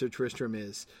undeterred Sir Tristram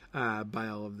is by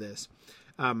all of this.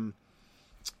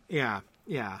 Yeah.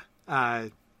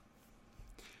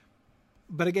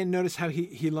 But again, notice how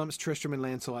he lumps Tristram and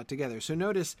Lancelot together. So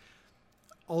notice,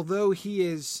 although he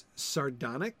is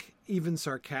sardonic, even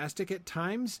sarcastic at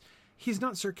times, he's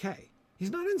not Sir Kay.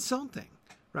 He's not insulting,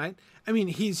 right? I mean,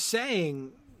 he's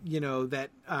saying,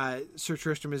 that Sir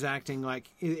Tristram is acting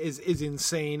like is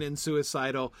insane and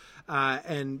suicidal,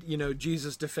 and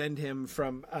Jesus defend him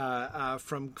from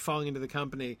falling into the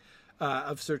company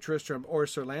of Sir Tristram or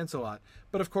Sir Lancelot.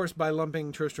 But of course, by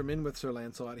lumping Tristram in with Sir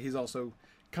Lancelot, he's also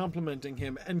complimenting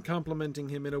him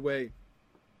in a way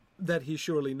that he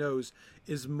surely knows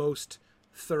is most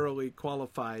thoroughly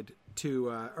qualified to,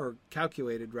 or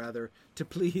calculated rather, to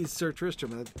please Sir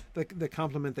Tristram, the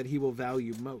compliment that he will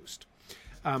value most.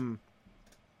 It's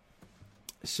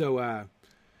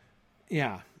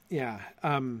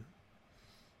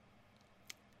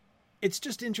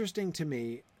just interesting to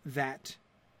me that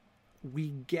we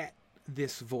get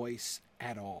this voice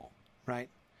at all, right?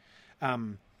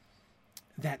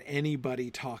 That anybody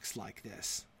talks like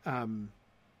this.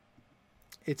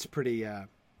 It's pretty,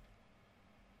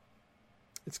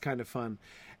 it's kind of fun.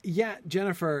 Yeah,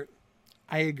 Jennifer,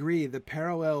 I agree. The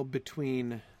parallel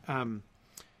between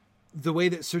the way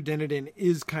that Sir Dinadan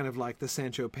is kind of like the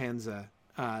Sancho Panza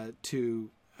to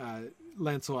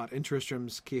Lancelot and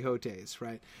Tristram's Quixotes,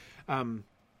 right?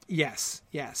 Yes,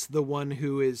 the one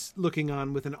who is looking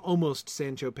on with an almost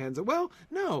Sancho Panza. Well,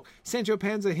 no, Sancho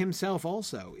Panza himself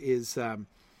also is,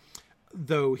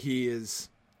 though he is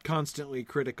constantly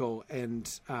critical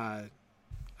and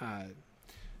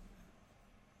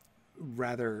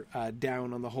rather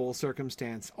down on the whole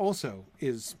circumstance, also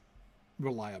is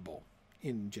reliable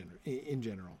in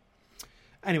general.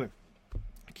 Anyway,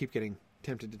 I keep getting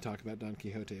tempted to talk about Don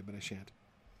Quixote, but I shan't.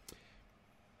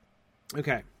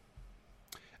 Okay.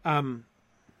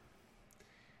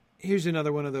 Here's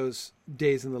another one of those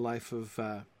days in the life of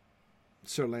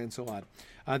Sir Lancelot.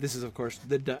 This is, of course,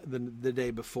 the day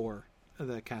before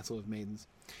the Castle of Maidens.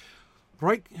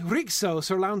 Right so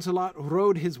Sir Lancelot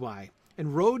rode his way,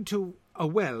 and rode to a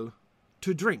well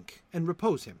to drink and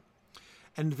repose him.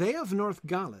 And they of North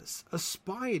Galles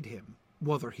espied him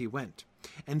whither he went,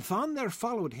 and found there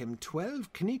followed him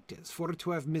 12 knightes for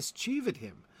to have mischieved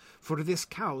him, for this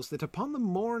cause that upon the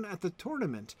morn at the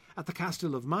tournament at the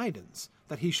Castle of Maidens,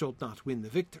 that he should not win the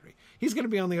victory. He's going to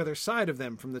be on the other side of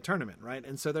them from the tournament, right?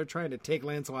 And so they're trying to take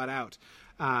Lancelot out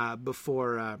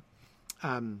before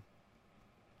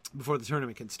the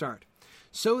tournament can start.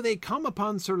 So they come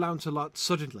upon Sir Lancelot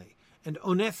suddenly, and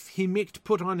unneth he might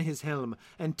put on his helm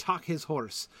and take his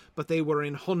horse, but they were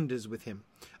in hundes with him.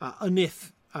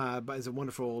 Unneth is a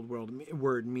wonderful old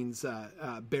word, means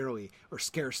barely or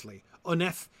scarcely.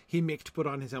 Unneth he might put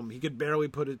on his helm. He could barely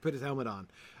put his helmet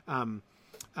on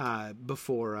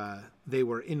before they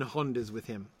were in hundes with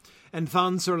him. And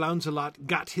then Sir Lancelot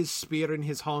gat his spear in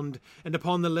his hand, and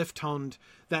upon the left hand,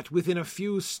 that within a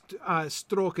few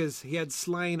strokes he had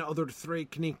slain other 3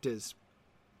 knightes.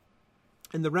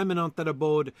 And the remnant that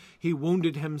abode, he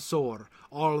wounded him sore,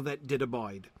 all that did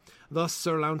abide. Thus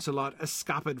Sir Lancelot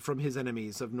escaped from his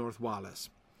enemies of North Wales.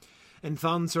 And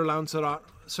then Sir Lancelot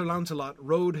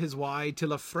rode his way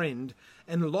till a friend,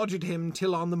 and lodged him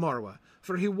till on the morrow,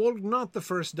 for he would not the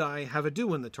first day have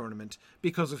ado in the tournament,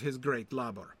 because of his great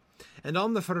labour. And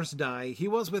on the first day he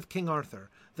was with King Arthur,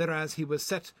 thereas he was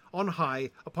set on high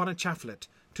upon a chaflet,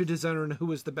 to discern who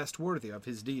was the best worthy of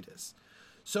his deeds.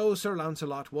 So Sir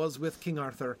Lancelot was with King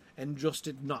Arthur, and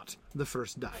justed not the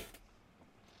first day.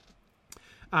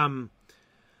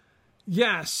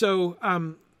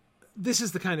 This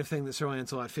is the kind of thing that Sir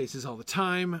Lancelot faces all the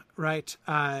time, right?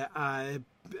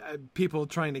 People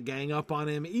trying to gang up on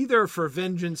him, either for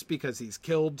vengeance because he's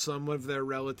killed some of their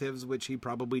relatives, which he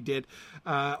probably did,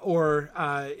 or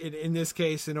in this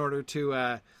case, in order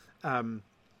to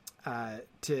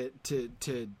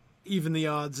even the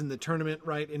odds in the tournament,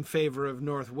 right, in favor of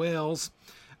North Wales.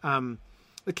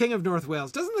 The King of North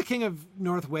Wales. Doesn't the King of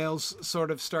North Wales sort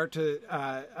of start to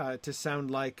sound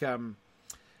like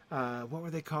what were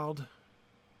they called?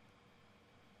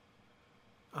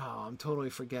 Oh, I'm totally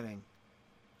forgetting.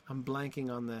 I'm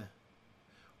blanking on the...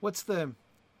 What's the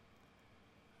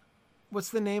what's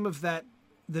the name of that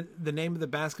the name of the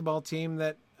basketball team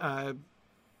that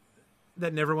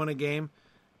never won a game?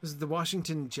 Was it the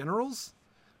Washington Generals?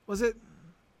 Was it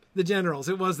the Generals?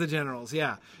 It was the Generals.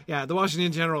 Yeah. The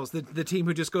Washington Generals, the team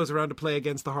who just goes around to play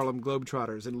against the Harlem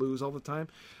Globetrotters and lose all the time.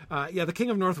 The King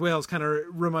of North Wales kind of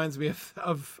reminds me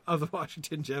of the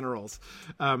Washington Generals.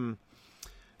 Anyway,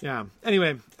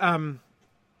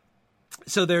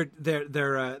 so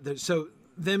they're so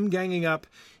them ganging up,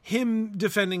 him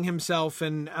defending himself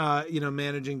and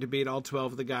managing to beat all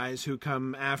 12 of the guys who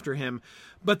come after him,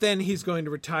 but then he's going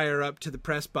to retire up to the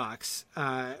press box,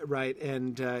 right,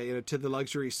 and to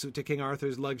the to King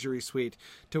Arthur's luxury suite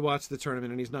to watch the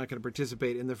tournament, and he's not going to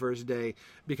participate in the first day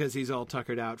because he's all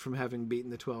tuckered out from having beaten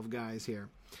the 12 guys here.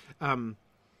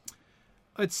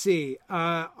 Let's see,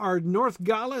 are North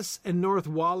Gallus and North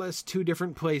Wallace two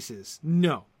different places?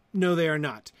 No, they are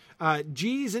not.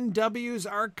 G's and W's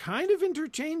are kind of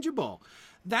interchangeable.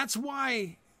 That's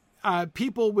why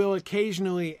people will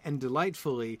occasionally and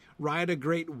delightfully ride a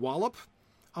great wallop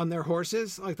on their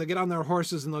horses. Like they'll get on their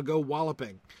horses and they'll go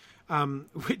walloping,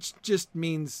 which just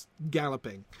means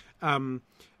galloping.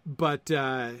 But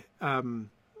yeah,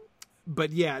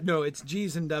 no, it's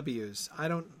G's and W's.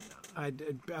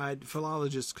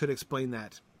 Philologists could explain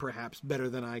that perhaps better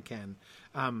than I can.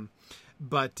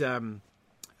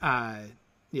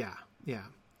 Yeah.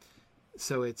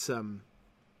 So it's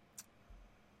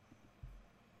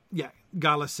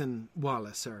Gallus and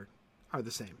Wallace are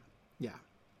the same. Yeah.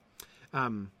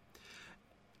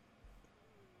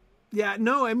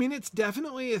 No, I mean it's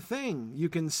definitely a thing you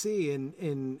can see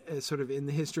in sort of in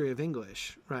the history of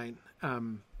English, right?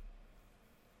 All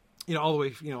the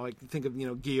way, like think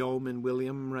of Guillaume and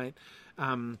William, right?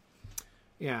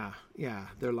 Yeah.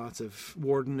 There are lots of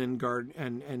warden and guard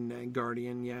and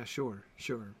guardian. Yeah, sure.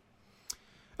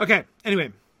 Okay.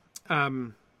 Anyway,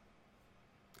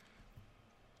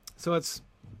 so let's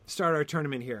start our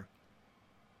tournament here.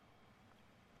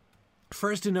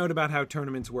 First, a note about how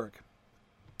tournaments work.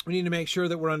 We need to make sure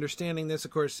that we're understanding this.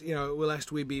 Of course,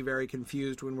 lest we be very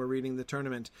confused when we're reading the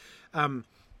tournament.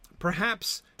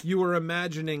 Perhaps you were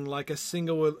imagining like a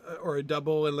single or a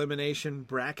double elimination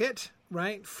bracket,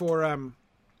 right? For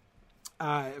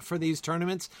these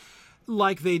tournaments,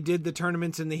 like they did the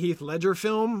tournaments in the Heath Ledger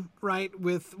film, right?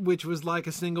 Which was like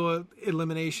a single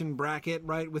elimination bracket,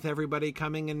 right? With everybody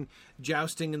coming and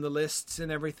jousting in the lists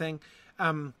and everything.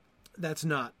 That's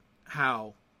not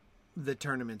how the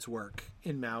tournaments work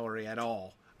in Mallory at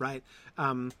all, right?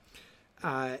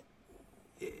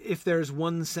 If there's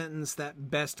one sentence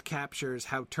that best captures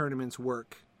how tournaments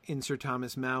work in Sir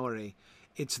Thomas Malory,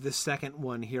 it's the second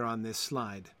one here on this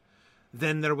slide.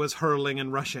 Then there was hurling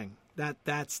and rushing.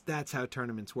 That's how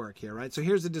tournaments work here, right? So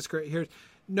here's the description.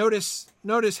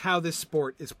 Notice how this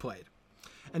sport is played.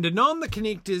 And anon the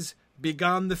Connectes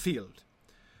began the field.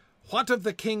 What of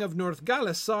the King of North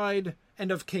Gallus side and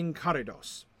of King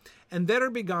Caridos? And there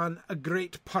began a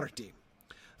great party.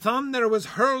 Then there was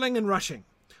hurling and rushing.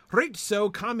 Right so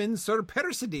come in Sir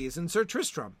Persides and Sir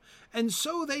Tristram, and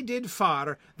so they did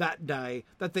far that day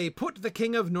that they put the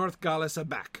King of North Gallus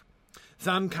aback.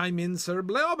 Then came in Sir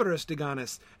Bleoberus de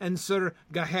Ganis and Sir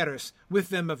Gaheris with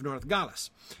them of North Gallus,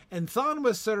 and then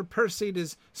was Sir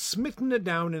Persides smitten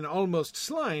down and almost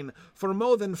slain, for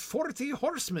more than 40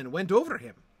 horsemen went over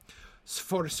him.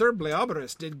 For Sir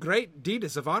Bleoberus did great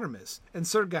deeds of arms, and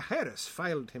Sir Gaheris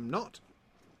failed him not.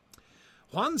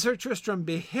 When Sir Tristram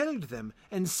beheld them,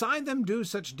 and saw them do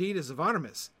such deeds of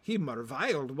arms, he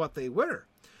marvelled what they were.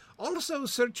 Also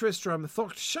Sir Tristram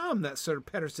thought shame that Sir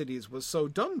Persides was so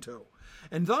done to,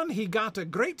 and then he got a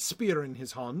great spear in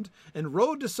his hand, and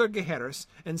rode to Sir Gaheris,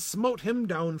 and smote him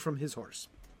down from his horse.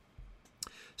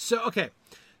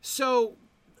 So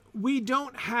we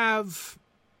don't have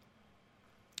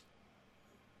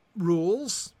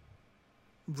rules,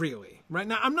 really, right?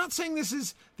 Now, I'm not saying this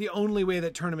is the only way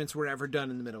that tournaments were ever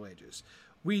done in the Middle Ages.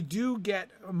 We do get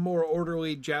more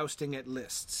orderly jousting at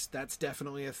lists. That's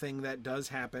definitely a thing that does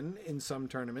happen in some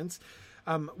tournaments.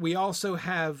 We also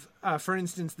have, for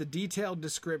instance, the detailed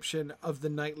description of the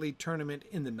knightly tournament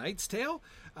in the Knight's Tale,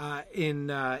 in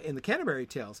the Canterbury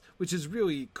Tales, which is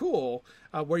really cool,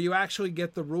 where you actually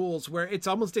get the rules where it's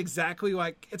almost exactly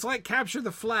like, it's like Capture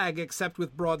the Flag, except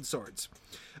with broadswords.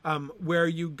 Where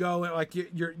you go, like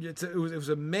it was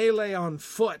a melee on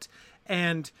foot,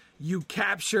 and you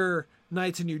capture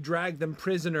knights and you drag them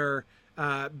prisoner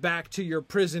back to your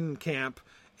prison camp,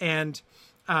 and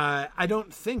I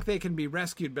don't think they can be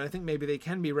rescued, but I think maybe they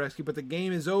can be rescued. But the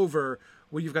game is over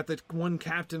where you've got the one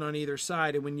captain on either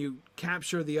side, and when you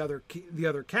capture the other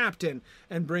captain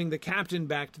and bring the captain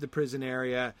back to the prison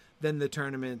area, then the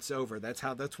tournament's over.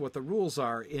 That's what the rules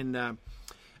are in The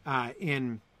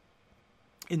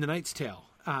Knight's Tale,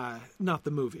 not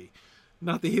the movie,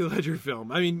 not the Heath Ledger film.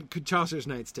 I mean Chaucer's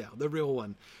Knight's Tale, the real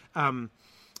one. So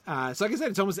like I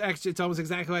said, it's almost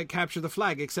exactly like Capture the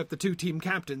Flag, except the two team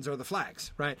captains are the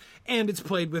flags, right? And it's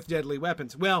played with deadly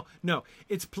weapons. Well, no,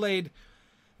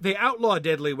 they outlaw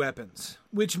deadly weapons,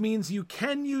 which means you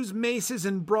can use maces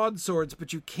and broadswords,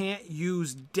 but you can't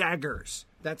use daggers.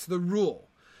 That's the rule,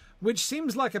 which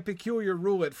seems like a peculiar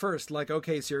rule at first. Like,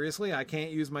 okay, seriously, I can't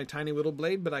use my tiny little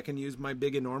blade, but I can use my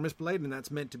big enormous blade, and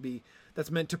that's meant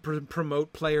to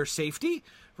promote player safety,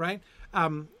 right?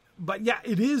 But yeah,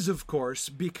 it is, of course,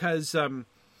 because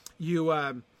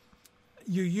you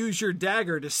use your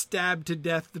dagger to stab to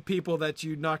death the people that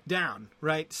you knock down,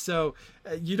 right? So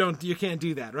you can't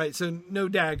do that, right? So no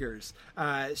daggers,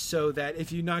 so that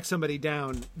if you knock somebody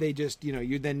down, they just,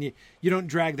 you don't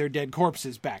drag their dead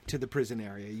corpses back to the prison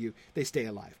area. They stay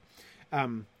alive.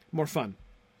 More fun.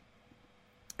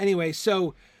 Anyway,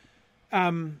 so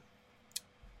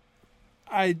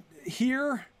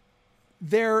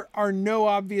there are no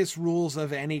obvious rules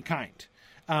of any kind.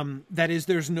 That is,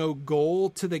 there's no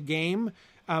goal to the game.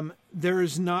 There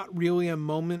is not really a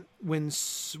moment when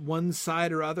one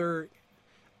side or other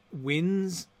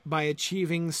wins by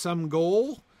achieving some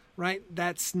goal, right?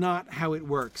 That's not how it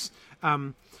works.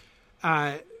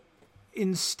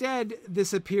 Instead,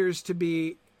 this appears to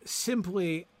be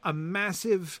simply a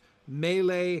massive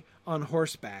melee on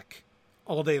horseback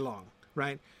all day long,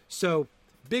 right? So,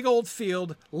 big old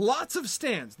field, lots of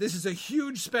stands. This is a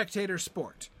huge spectator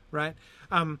sport, right?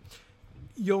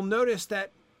 You'll notice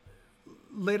that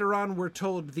later on we're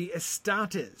told the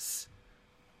estates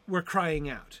were crying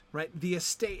out, right? The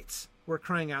estates were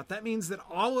crying out. That means that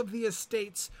all of the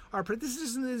estates are... This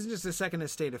isn't just a second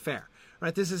estate affair,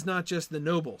 right? This is not just the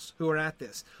nobles who are at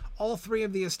this. All three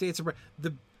of the estates are...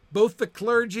 Both the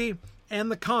clergy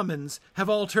and the commons have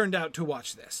all turned out to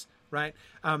watch this, right?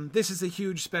 This is a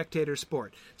huge spectator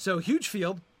sport. So huge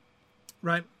field,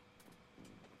 right?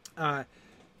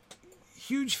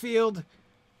 Huge field,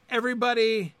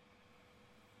 everybody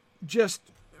just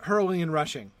hurling and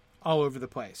rushing all over the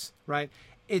place, right?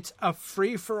 It's a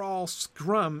free-for-all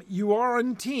scrum. You are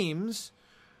on teams,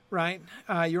 right?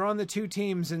 You're on the two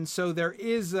teams, and so there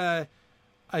is a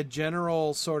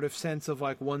general sort of sense of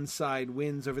like one side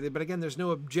wins over there. But again, there's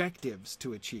no objectives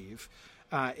to achieve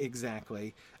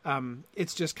exactly.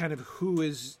 It's just kind of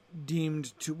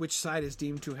which side is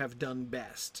deemed to have done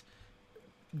best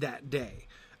that day.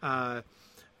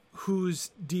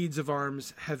 Whose deeds of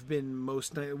arms have been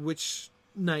which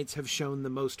knights have shown the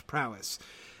most prowess.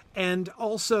 And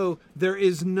also, there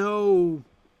is nobody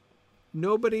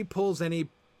pulls any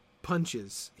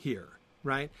punches here,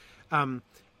 right?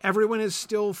 Everyone is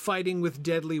still fighting with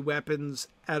deadly weapons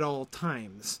at all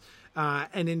times.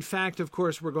 And in fact, of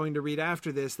course, we're going to read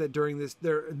after this that during this,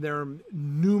 there are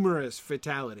numerous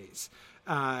fatalities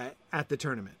at the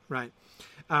tournament, right?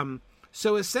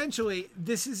 So essentially,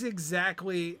 this is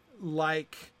exactly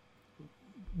like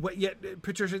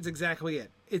Patricia, it's exactly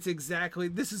it.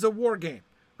 This is a war game,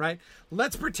 right?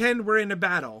 Let's pretend we're in a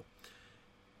battle.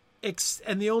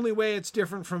 And the only way it's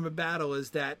different from a battle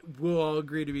is that we'll all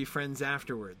agree to be friends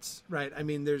afterwards, right? I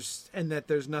mean, there's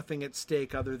nothing at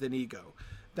stake other than ego.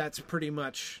 That's pretty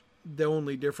much the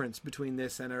only difference between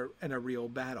this and a real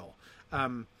battle.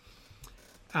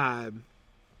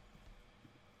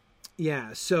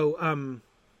 Yeah, so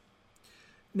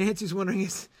Nancy's wondering,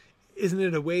 isn't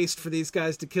it a waste for these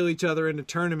guys to kill each other in a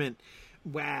tournament?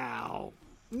 Well,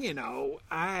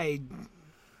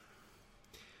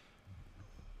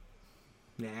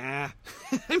 Nah.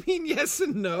 I mean, yes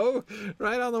and no,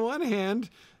 right? On the one hand,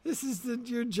 this is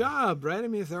your job, right? I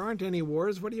mean, if there aren't any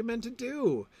wars, what are you meant to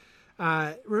do?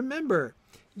 Remember,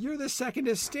 you're the second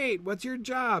estate. What's your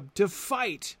job? To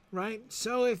fight, right?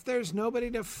 So if there's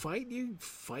nobody to fight, you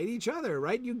fight each other,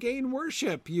 right? You gain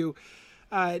worship. You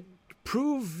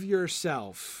prove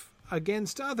yourself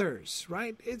against others,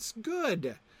 right? It's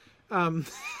good. Sorry.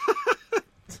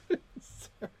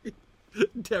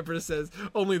 Deborah says,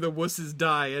 only the wusses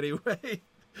die anyway.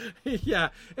 Yeah,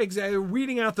 exactly.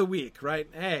 Weeding out the weak, right?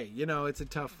 Hey, it's a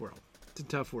tough world.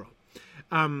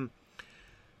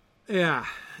 Yeah.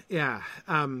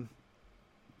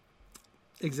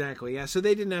 Exactly. Yeah. So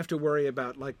they didn't have to worry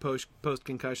about like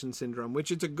post-concussion syndrome,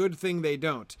 which it's a good thing they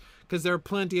don't, because there are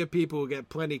plenty of people who get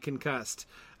plenty concussed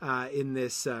in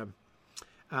this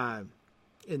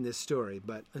story,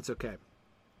 but it's okay.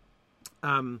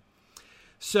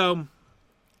 So,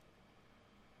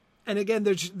 and again,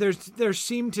 there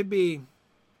seem to be.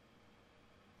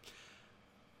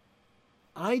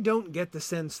 I don't get the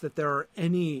sense that there are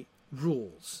any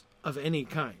rules of any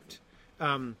kind.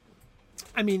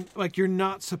 I mean, like, you're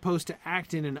not supposed to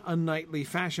act in an unknightly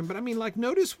fashion, but I mean, like,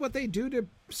 notice what they do to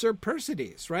Sir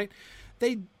Persides, right?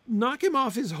 They knock him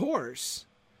off his horse,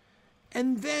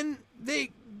 and then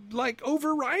they, like,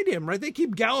 override him, right? They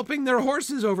keep galloping their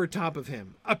horses over top of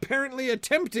him, apparently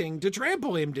attempting to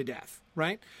trample him to death,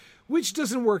 right? Which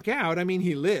doesn't work out. I mean,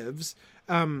 he lives,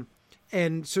 and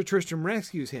Sir Tristram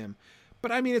rescues him.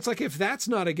 But I mean, it's like, if that's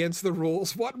not against the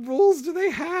rules, what rules do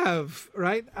they have,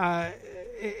 right?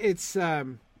 It's, yeah.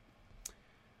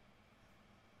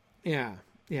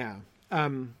 Yeah.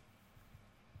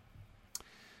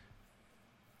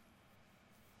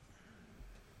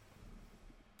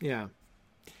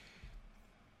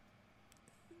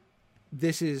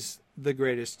 This is the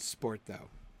greatest sport, though.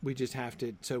 We just have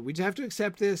to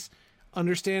accept this,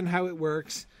 understand how it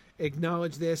works,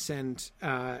 acknowledge this, and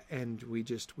we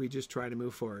just try to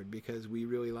move forward because we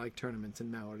really like tournaments in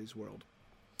Mallory's world.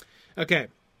 Okay.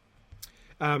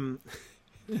 More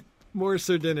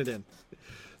Sir Dinadan.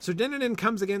 Sir Dinadan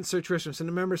comes against Sir Tristram. So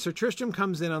remember, Sir Tristram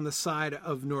comes in on the side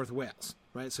of North Wales,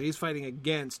 right? So he's fighting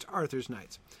against Arthur's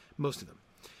knights, most of them.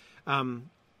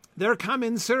 There come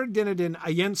in Sir Dinadan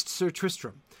against Sir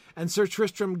Tristram, and Sir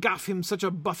Tristram gaf him such a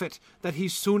buffet that he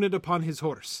swooned upon his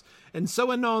horse. And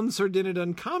so anon Sir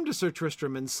Dinadan come to Sir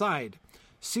Tristram and sighed,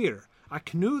 Sire, I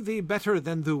knew thee better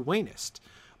than thou weenest,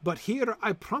 but here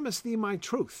I promise thee my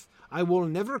truth, I will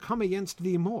never come against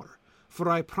thee more, for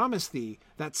I promise thee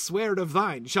that sword of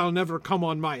thine shall never come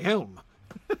on my helm.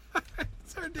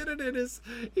 Sir Dinadan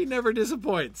he never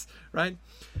disappoints, right?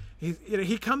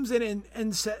 He comes in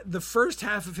and the first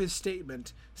half of his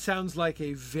statement sounds like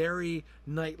a very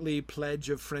knightly pledge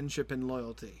of friendship and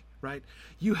loyalty, right?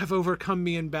 You have overcome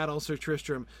me in battle, Sir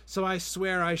Tristram, so I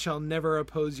swear I shall never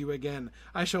oppose you again.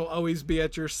 I shall always be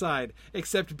at your side,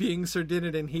 except being Sir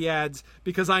Dinadan, he adds,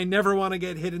 because I never want to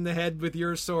get hit in the head with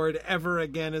your sword ever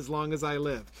again as long as I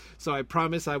live. So I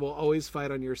promise I will always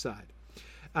fight on your side.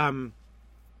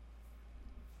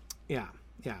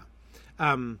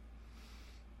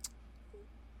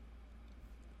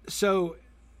 So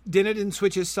Dinadan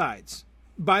switches sides.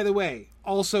 By the way,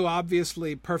 also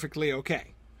obviously perfectly okay.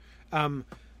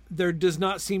 There does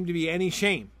not seem to be any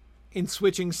shame in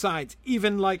switching sides,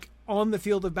 even like on the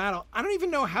field of battle. I don't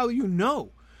even know how you know.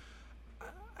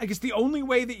 I guess the only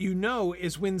way that you know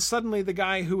is when suddenly the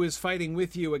guy who is fighting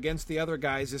with you against the other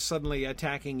guys is suddenly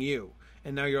attacking you.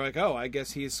 And now you're like, oh, I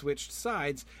guess he's switched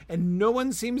sides. And no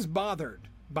one seems bothered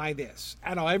by this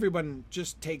at all. Everyone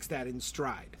just takes that in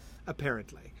stride,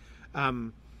 apparently.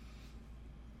 I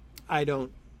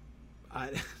don't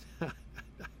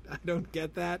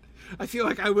get that. I feel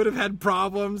like I would have had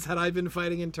problems had I been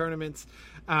fighting in tournaments.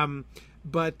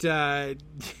 But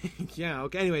yeah,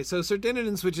 okay. Anyway, so Sir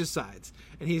Dinadan switches sides,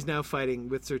 and he's now fighting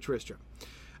with Sir Tristram.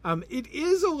 It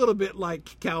is a little bit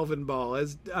like Calvin Ball,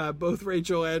 as both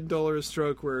Rachel and Dolores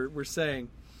Stroke were saying.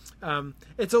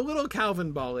 It's a little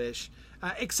Calvin Ball-ish.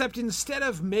 Except instead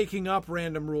of making up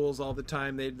random rules all the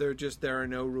time, there are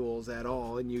no rules at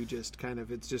all, and you just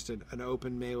it's just an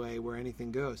open melee where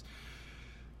anything goes.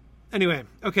 Anyway,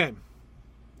 okay.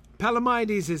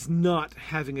 Palomides is not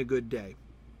having a good day.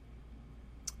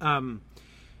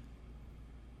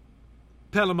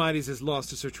 Palomides has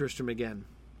lost to Sir Tristram again.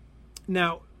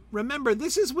 Now, remember,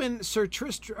 this is when Sir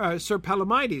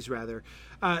Palomides, rather.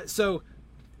 So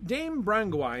Dame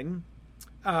Brangwaine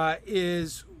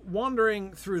is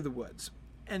wandering through the woods,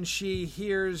 and she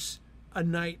hears a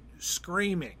knight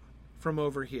screaming from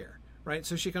over here, right?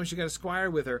 So she got a squire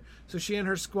with her, so she and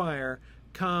her squire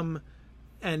come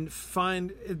and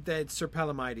find that Sir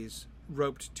Palomides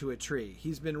roped to a tree.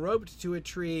 He's been roped to a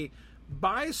tree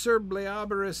by Sir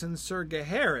Bleoberis and Sir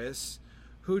Gaheris,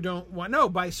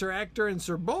 by Sir Ector and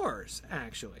Sir Bors,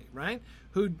 actually, right?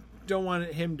 Who don't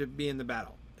want him to be in the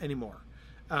battle anymore.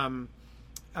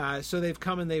 So they've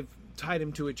come and they've tied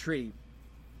him to a tree.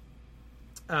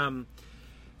 Anyway,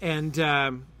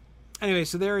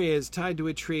 so there he is, tied to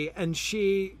a tree, and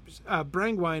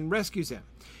Brangwaine rescues him.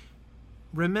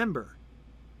 Remember,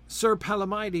 Sir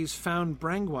Palomides found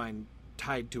Brangwaine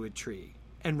tied to a tree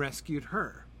and rescued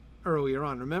her earlier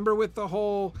on. Remember with the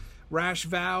whole rash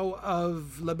vow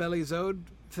of La Belle Isoud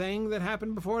thing that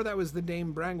happened before? That was the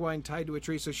Dame Brangwaine tied to a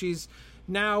tree. So she's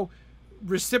now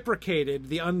reciprocated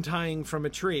the untying from a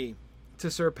tree to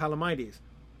Sir Palomides.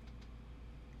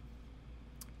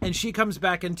 And she comes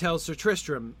back and tells Sir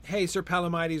Tristram, hey, Sir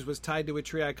Palomides was tied to a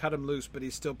tree, I cut him loose, but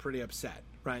he's still pretty upset,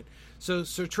 right? So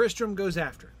Sir Tristram goes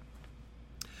after him.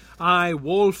 "Aye,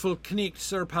 woeful knecht,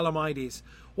 Sir Palomides,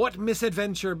 what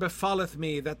misadventure befalleth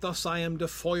me, that thus I am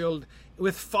defoiled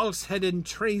with falsehead and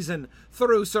treason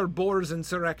through Sir Bors and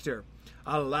Sir Ector?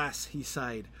 Alas," he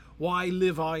sighed, "why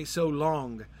live I so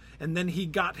long?" And then he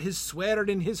got his sword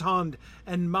in his hand,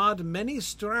 and made many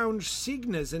strange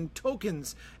signes and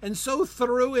tokens, and so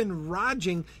threw in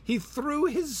raging, he threw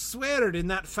his sword in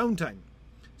that fountain.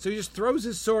 So he just throws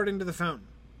his sword into the fountain.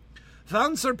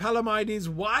 Then Sir Palomides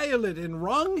wiled and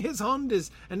wrung his hands,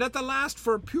 and at the last,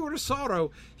 for pure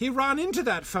sorrow, he ran into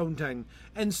that fountain,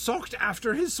 and sought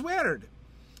after his sword.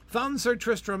 Then Sir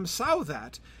Tristram saw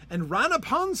that, and ran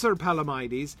upon Sir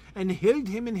Palomides, and held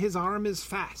him in his arms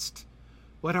fast.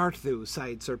 "What art thou,"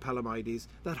 sighed Sir Palomides,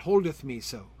 "that holdeth me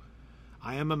so?"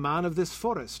 "I am a man of this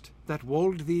forest, that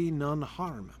wold thee none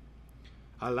harm."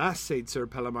 "Alas," said Sir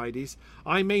Palomides,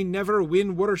 "I may never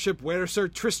win worship where Sir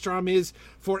Tristram is,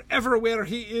 for everywhere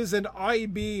he is and I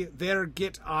be, there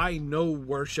get I no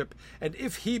worship. And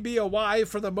if he be awa,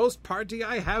 for the most party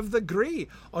I have the gree,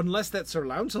 unless that Sir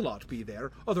Launcelot be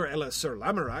there, other else Sir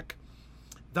Lamorak."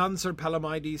 Then Sir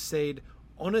Palomides said,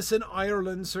 "Honest in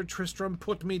Ireland Sir Tristram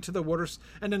put me to the worse,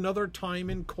 and another time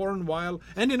in Cornwall,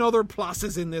 and in other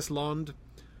places in this land."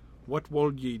 "What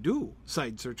wold ye do?"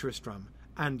 sighed Sir Tristram.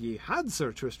 "And ye had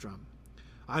Sir Tristram."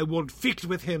 "I would fight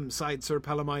with him," sighed Sir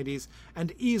Palomides,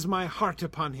 "and ease my heart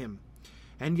upon him.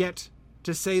 And yet,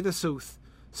 to say the sooth,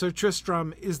 Sir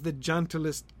Tristram is the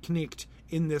gentlest knecht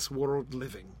in this world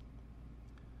living."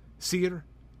 "Sir,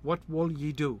 what will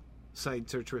ye do?" sighed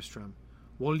Sir Tristram.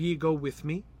 "Will ye go with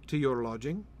me to your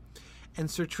lodging?" And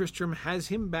Sir Tristram has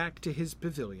him back to his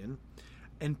pavilion,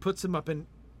 and puts him up and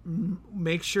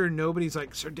makes sure nobody's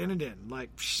like, "Sir Dinadan,"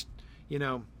 like, psh,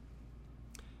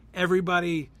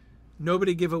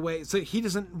 nobody give away. So he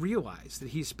doesn't realize that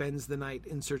he spends the night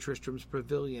in Sir Tristram's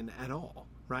pavilion at all,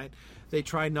 right? They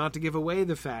try not to give away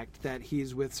the fact that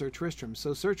he's with Sir Tristram.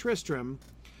 So Sir Tristram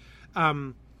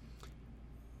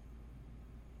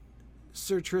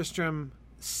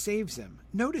saves him.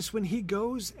 Notice when he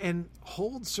goes and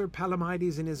holds Sir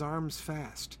Palomides in his arms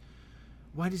fast.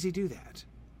 Why does he do that?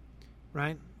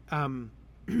 Right?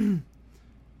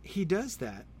 He does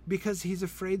that because he's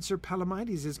afraid Sir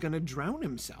Palomides is going to drown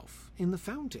himself in the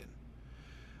fountain.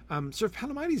 Sir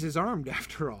Palomides is armed,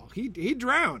 after all. He'd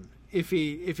drown if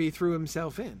he threw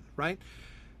himself in, right?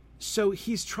 So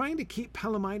he's trying to keep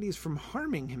Palomides from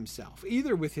harming himself,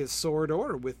 either with his sword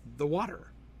or with the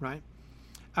water, right?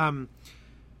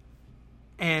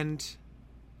 And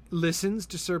listens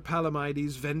to Sir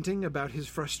Palomides venting about his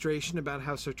frustration about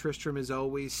how Sir Tristram is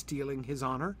always stealing his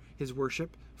honor, his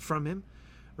worship from him,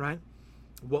 right?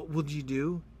 "What would you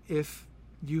do if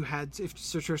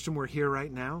Sir Tristram were here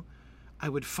right now? I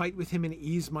would fight with him and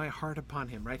ease my heart upon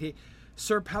him," right?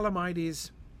 Sir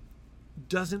Palomides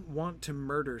doesn't want to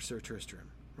murder Sir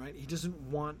Tristram, right? He doesn't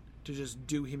want to just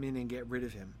do him in and get rid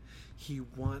of him. He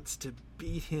wants to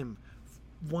beat him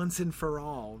once and for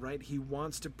all, right? He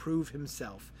wants to prove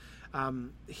himself.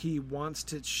 He wants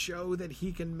to show that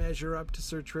he can measure up to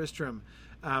Sir Tristram,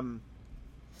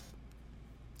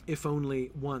 if only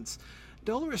once.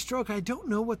 Dolorous Stroke, I don't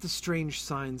know what the strange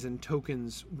signs and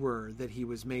tokens were that he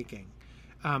was making.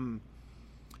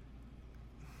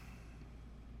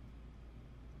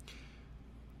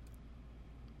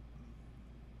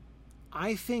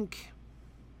 I think...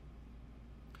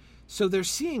 So they're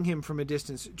seeing him from a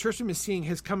distance. Tristram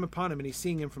has come upon him, and he's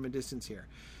seeing him from a distance here.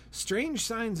 Strange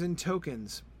signs and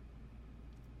tokens.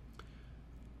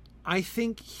 I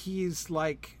think he's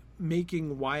like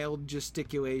making wild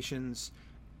gesticulations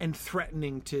and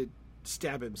threatening to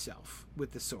stab himself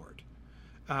with the sword.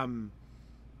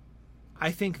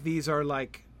 I think these are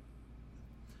like...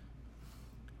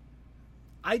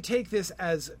 I take this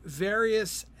as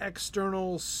various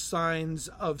external signs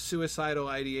of suicidal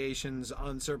ideations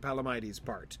on Sir Palomides'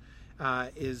 part,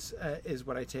 is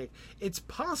what I take. It's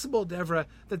possible, Devra,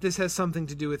 that this has something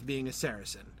to do with being a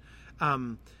Saracen,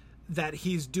 that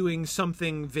he's doing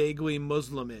something vaguely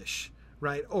Muslimish,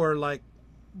 right? Or like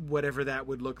whatever that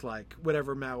would look like,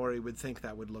 whatever Mallory would think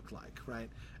that would look like, right?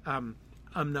 I'm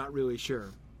not really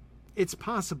sure. It's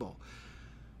possible.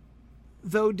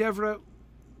 Though, Devra,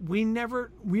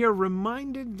 we are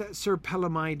reminded that Sir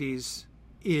Palomides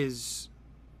is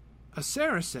a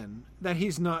Saracen, that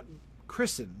he's not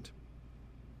christened.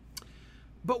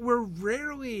 But we're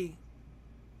rarely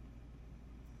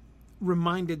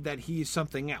reminded that he's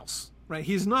something else, right?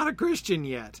 He's not a Christian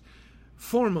yet,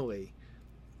 formally,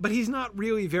 but he's not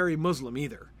really very Muslim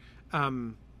either.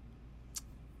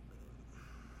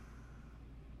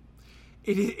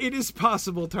 it is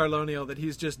possible, Tarloniel, that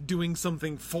he's just doing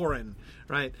something foreign,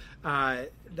 right?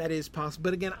 That is possible.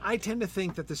 But again, I tend to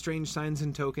think that the strange signs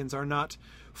and tokens are not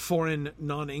foreign,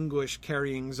 non-English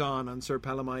carryings on Sir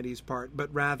Palomides' part,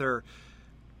 but rather,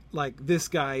 like, this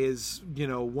guy is,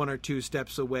 one or two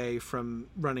steps away from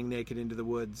running naked into the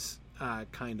woods,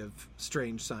 kind of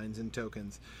strange signs and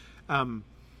tokens.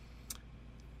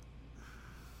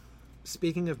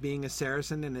 Speaking of being a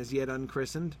Saracen and as yet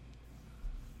unchristened,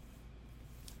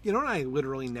 you know what I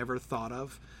literally never thought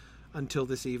of until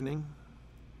this evening?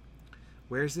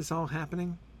 Where is this all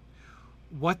happening?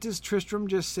 What does Tristram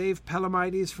just save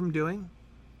Palomides from doing?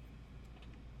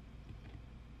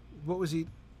 What was he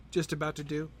just about to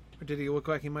do? Or did he look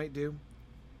like he might do?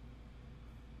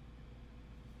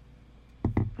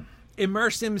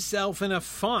 Immerse himself in a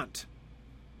font.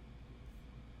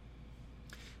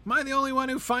 Am I the only one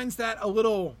who finds that a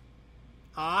little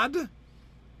odd?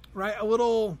 Right? A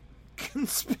little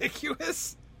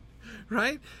conspicuous?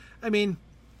 Right? I mean,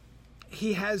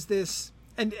 he has this...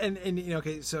 And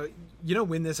okay, so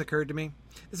when this occurred to me?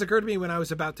 This occurred to me when I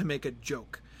was about to make a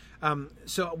joke.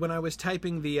 So when I was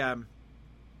typing the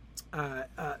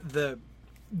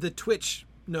Twitch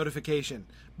notification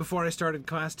before I started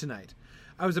class tonight,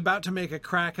 I was about to make a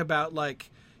crack about,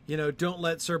 like, don't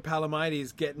let Sir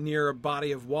Palomides get near a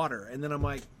body of water. And then I'm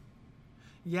like,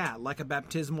 yeah, like a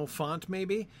baptismal font,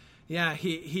 maybe? Yeah,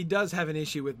 he does have an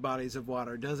issue with bodies of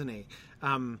water, doesn't he?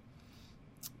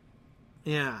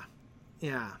 Yeah.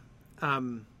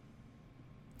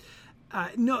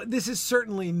 No, this is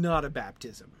certainly not a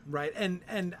baptism, right?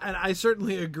 And I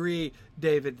certainly agree,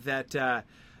 David, that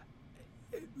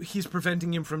he's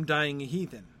preventing him from dying a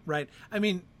heathen, right? I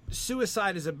mean,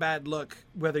 suicide is a bad look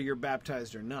whether you're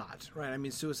baptized or not, right? I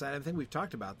mean, suicide, I think we've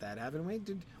talked about that, haven't we?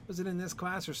 Was it in this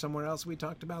class or somewhere else we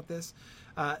talked about this?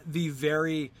 The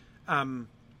very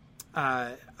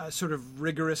sort of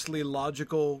rigorously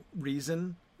logical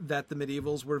reason that the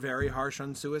medievals were very harsh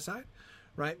on suicide,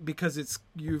 right? Because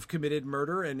you've committed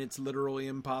murder and it's literally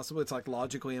impossible. It's like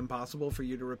logically impossible for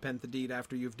you to repent the deed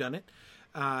after you've done it.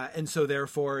 And so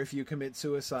therefore, if you commit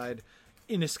suicide,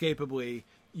 inescapably,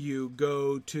 you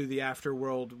go to the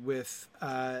afterworld with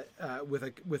a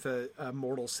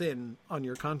mortal sin on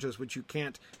your conscience, which you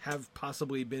can't have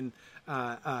possibly been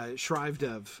shrived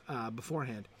of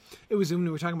beforehand. It was when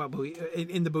we were talking about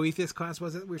in the Boethius class,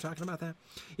 was it? We were talking about that.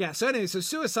 Yeah. So anyway, so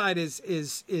suicide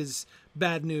is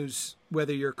bad news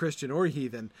whether you're Christian or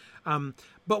heathen.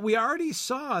 But we already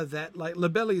saw that, like, La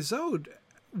Belle Isoud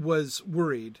was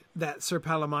worried that Sir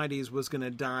Palomides was going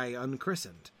to die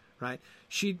unchristened. Right?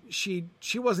 She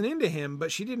wasn't into him,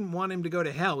 but she didn't want him to go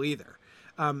to hell either.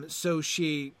 So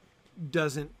she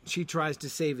tries to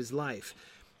save his life.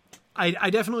 I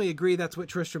definitely agree that's what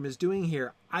Tristram is doing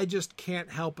here. I just can't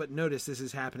help but notice this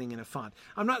is happening in a font.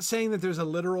 I'm not saying that there's a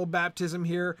literal baptism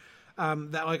here,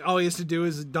 that, like, all he has to do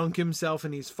is dunk himself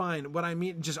and he's fine. What I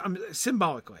mean,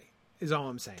 symbolically is all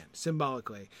I'm saying.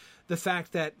 Symbolically. The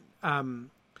fact that,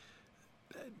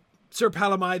 Sir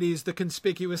Palomides, the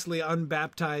conspicuously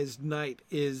unbaptized knight,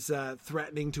 is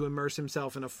threatening to immerse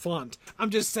himself in a font. I'm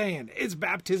just saying, it's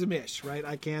baptism-ish, right?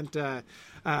 I can't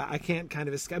kind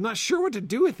of escape. I'm not sure what to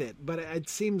do with it, but it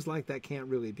seems like that can't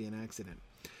really be an accident.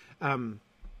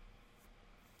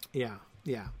 Yeah.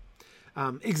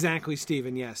 Exactly,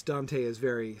 Stephen. Yes, Dante is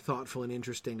very thoughtful and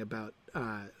interesting about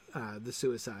the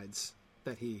suicides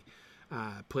that he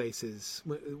places,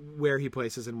 where he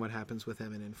places, and what happens with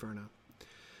them in Inferno.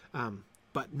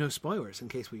 But no spoilers in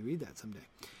case we read that someday.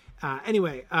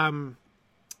 Anyway,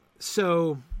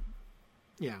 so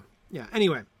yeah.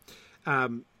 Anyway,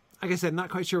 like I said, not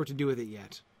quite sure what to do with it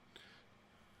yet.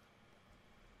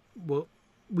 Well,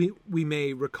 we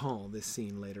may recall this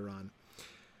scene later on.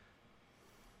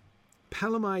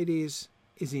 Palomides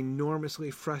is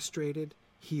enormously frustrated.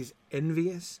 He's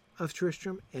envious of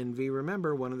Tristram. Envy,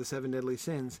 remember, one of the 7 deadly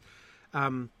sins.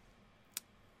 But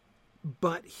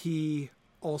he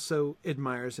also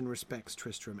admires and respects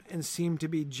Tristram and seemed to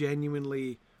be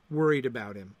genuinely worried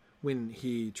about him when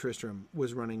Tristram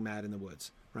was running mad in the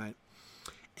woods, right?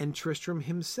 And Tristram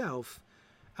himself,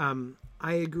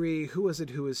 I agree, who was it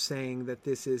who was saying that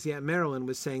this is, Marilyn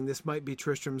was saying this might be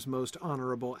Tristram's most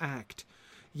honorable act.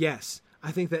 Yes,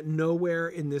 I think that nowhere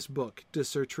in this book does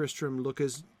Sir Tristram look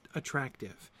as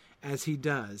attractive as he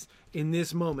does in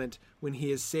this moment when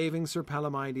he is saving Sir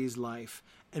Palomides' life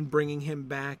and bringing him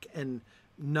back and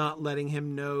not letting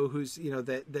him know who's,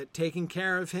 that taking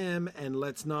care of him, and I'm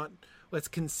going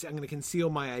to conceal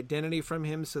my identity from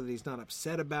him so that he's not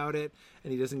upset about it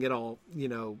and he doesn't get all,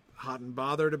 hot and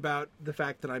bothered about the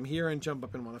fact that I'm here and jump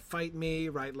up and want to fight me,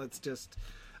 right? Let's just,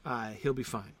 he'll be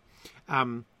fine.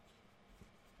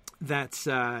 that's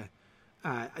I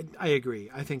agree.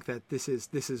 I think that this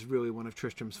is really one of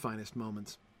Tristram's finest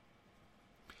moments.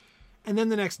 And then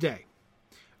the next day,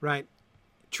 right?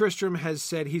 Tristram has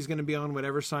said he's going to be on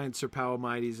whatever side Sir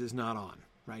Palomides is not on,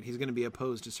 right? He's going to be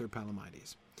opposed to Sir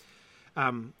Palomides.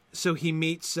 So he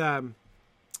meets...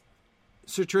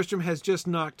 Sir Tristram has just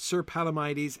knocked Sir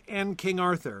Palomides and King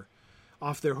Arthur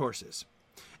off their horses.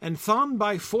 And thon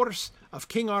by force of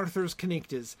King Arthur's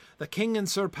connectes, the king and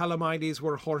Sir Palomides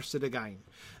were horsed again.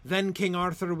 Then King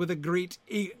Arthur, with a great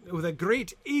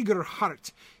eager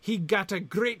heart, he gat a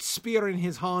great spear in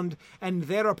his hand, and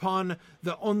thereupon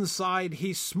the unside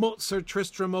he smote Sir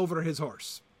Tristram over his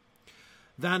horse.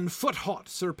 Then foot hot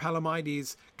Sir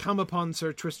Palomides come upon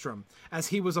Sir Tristram, as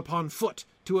he was upon foot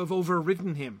to have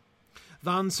overridden him.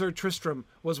 Then Sir Tristram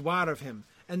was ware of him,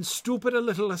 and stooped a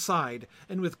little aside,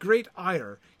 and with great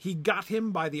ire he gat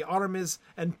him by the armes,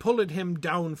 and pulled him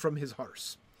down from his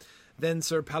horse. Then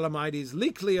Sir Palomides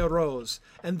leekly arose,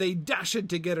 and they dashed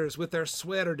together with their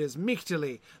sweardes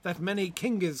mightily, that many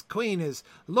kinges, queenes,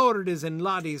 lordes, and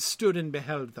laddies stood and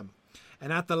beheld them.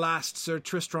 And at the last Sir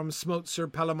Tristram smote Sir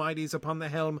Palomides upon the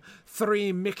helm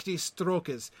 3 mighty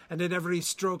strokes, and at every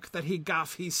stroke that he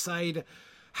gaf he sighed,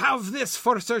 "Have this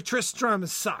for Sir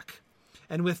Tristram's sack."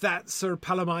 And with that Sir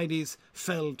Palomides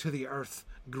fell to the earth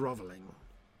grovelling.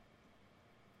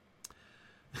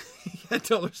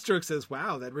 Stroke says,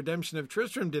 wow, that redemption of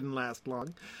Tristram didn't last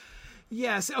long.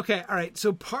 Yes, okay, all right.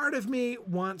 So part of me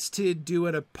wants to do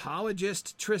an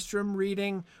apologist Tristram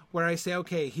reading where I say,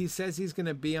 okay, he says he's going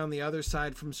to be on the other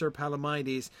side from Sir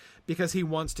Palomides because he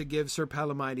wants to give Sir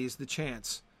Palomides the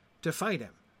chance to fight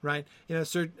him, right? You know,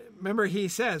 remember he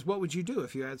says, what would you do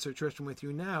if you had Sir Tristram with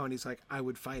you now? And he's like, I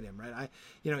would fight him, right?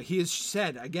 He has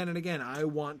said again and again, I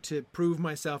want to prove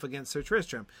myself against Sir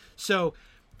Tristram. So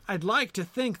I'd like to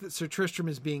think that Sir Tristram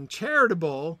is being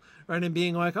charitable, right, and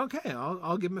being like, okay,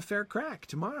 I'll give him a fair crack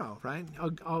tomorrow, right?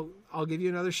 I'll give you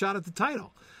another shot at the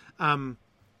title. But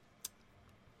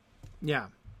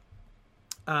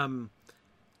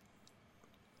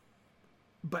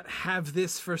have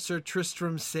this for Sir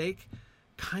Tristram's sake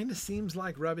kind of seems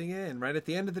like rubbing in, right? At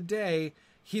the end of the day,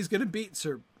 he's going to beat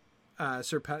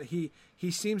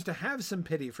he seems to have some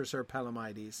pity for Sir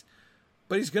Palomides,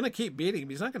 but he's going to keep beating him.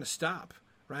 He's not going to stop.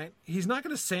 Right? He's not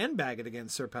going to sandbag it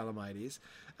against Sir Palomides.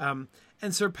 And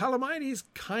Sir Palomides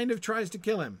kind of tries to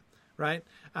kill him, right?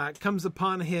 Comes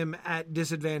upon him at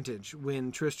disadvantage when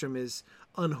Tristram is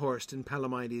unhorsed and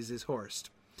Palomides is horsed.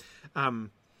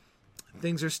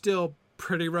 Things are still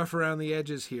pretty rough around the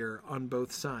edges here on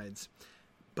both sides,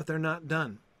 but they're not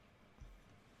done.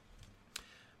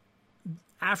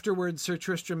 Afterwards, Sir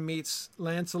Tristram meets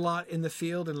Lancelot in the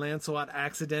field, and Lancelot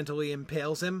accidentally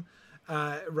impales him.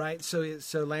 Right, so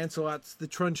the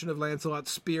truncheon of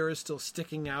Lancelot's spear is still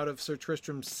sticking out of Sir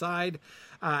Tristram's side,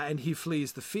 and he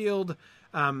flees the field,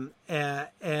 and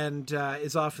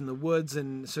is off in the woods,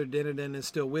 and Sir Dinadan is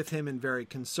still with him and very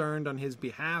concerned on his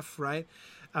behalf, right?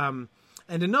 And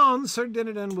anon Sir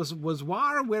Dinadan was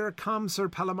where come Sir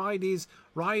Palomides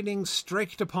riding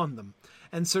straight upon them,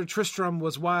 and Sir Tristram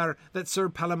was ware that Sir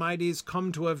Palomides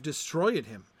come to have destroyed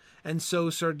him. And so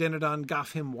Sir Dinadan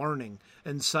gaf him warning,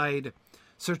 and sighed,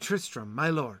 Sir Tristram, my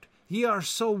lord, ye are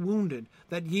so wounded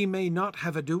that ye may not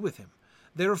have ado with him.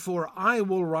 Therefore I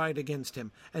will ride against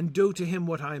him, and do to him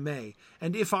what I may,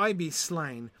 and if I be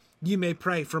slain, ye may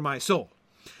pray for my soul.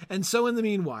 And so in the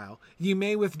meanwhile ye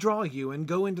may withdraw you, and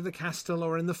go into the castle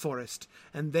or in the forest,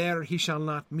 and there he shall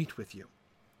not meet with you.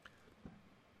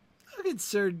 Look at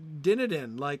Sir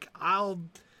Dinadan, like, I'll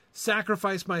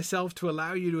sacrifice myself to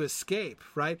allow you to escape,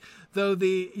 right? Though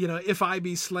if I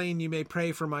be slain, you may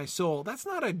pray for my soul. That's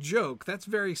not a joke. That's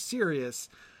very serious.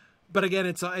 But again,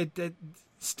 it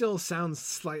still sounds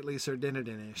slightly Sir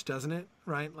Dinadan-ish, doesn't it?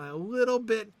 Right? Like a little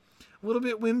bit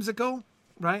whimsical,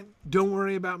 right? Don't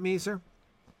worry about me, sir.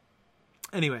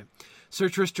 Anyway, Sir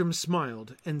Tristram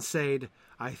smiled and said,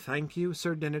 I thank you,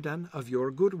 Sir Dinadan, of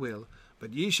your goodwill,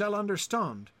 but ye shall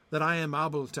understand that I am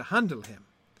able to handle him.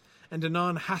 And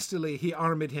anon hastily he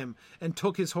armed him, and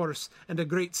took his horse, and a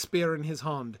great spear in his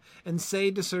hand, and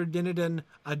said to Sir Dinadan,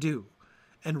 Adieu,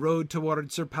 and rode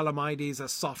toward Sir Palomides a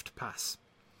soft pass.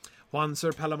 When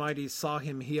Sir Palomides saw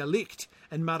him, he aleeked,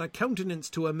 and made a countenance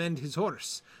to amend his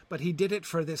horse, but he did it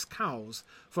for this cause,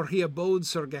 for he abode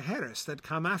Sir Gaheris that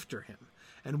come after him,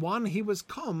 and when he was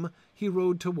come, he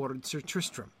rode toward Sir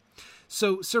Tristram.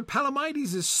 So Sir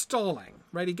Palomides is stalling,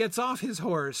 right? He gets off his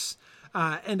horse,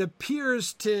 and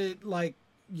appears to,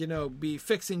 be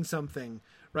fixing something,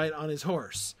 right, on his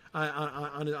horse,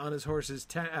 on his horse's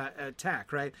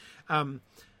tack, right?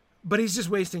 But he's just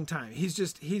wasting time. He's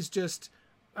just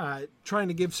trying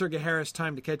to give Sir Gaheris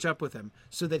time to catch up with him,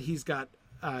 so that he's got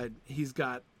a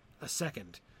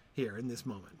second here in this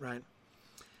moment, right?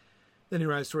 Then he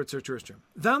rides towards Sir Tristram.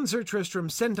 Then Sir Tristram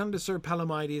sent unto Sir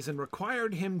Palomides and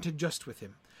required him to just with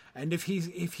him. And if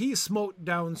he smote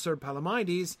down Sir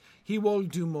Palomides, he will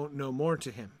do no more to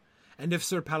him. And if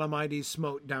Sir Palomides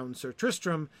smote down Sir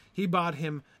Tristram, he bade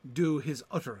him do his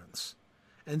utterance.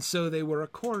 And so they were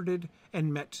accorded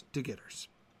and met togethers.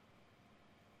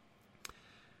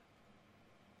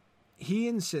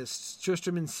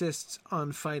 Tristram insists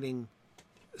on fighting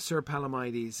Sir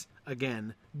Palomides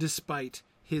again, despite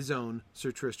his own,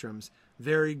 Sir Tristram's,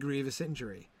 very grievous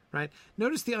injury, right?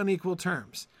 Notice the unequal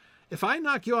terms. If I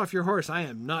knock you off your horse, I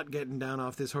am not getting down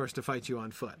off this horse to fight you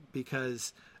on foot,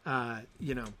 because, I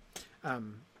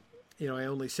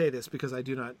only say this because I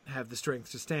do not have the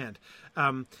strength to stand.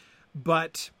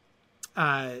 But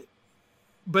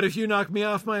if you knock me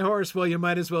off my horse, well, you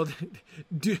might as well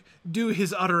do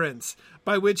his utterance,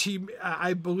 by which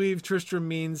I believe Tristram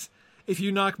means, if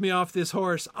you knock me off this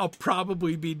horse, I'll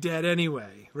probably be dead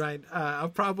anyway, right? I'll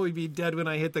probably be dead when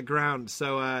I hit the ground.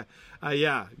 So,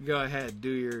 yeah, go ahead,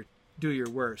 do your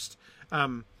worst.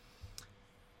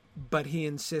 But he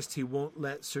insists he won't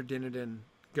let Sir Dinadan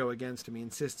go against him. He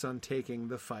insists on taking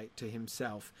the fight to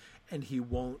himself, and he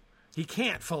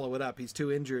can't follow it up. He's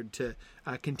too injured to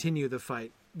continue the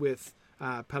fight with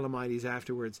Palomides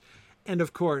afterwards. And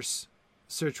of course,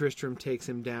 Sir Tristram takes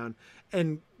him down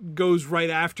and goes right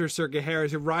after Sir Gaheris.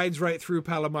 He rides right through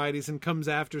Palomides and comes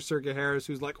after Sir Gaheris,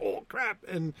 who's like, oh crap,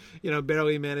 and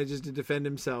barely manages to defend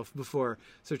himself before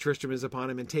Sir Tristram is upon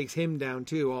him and takes him down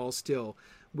too, all still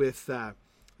with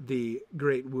the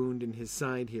great wound in his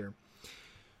side here.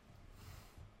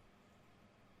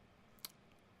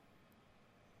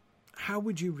 How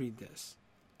would you read this?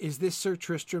 Is this Sir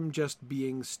Tristram just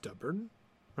being stubborn,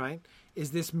 right?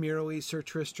 Is this merely Sir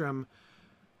Tristram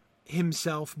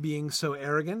himself being so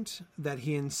arrogant that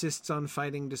he insists on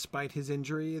fighting despite his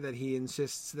injury, that he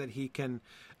insists that he can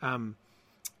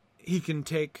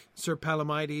take Sir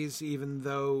Palomides even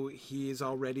though he has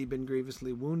already been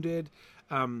grievously wounded?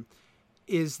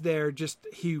 Is there just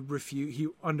he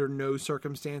under no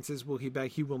circumstances will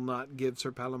he will not give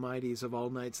Sir Palomides of all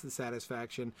knights the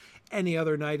satisfaction any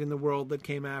other knight in the world that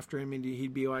came after him, and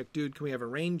he'd be like, dude, can we have a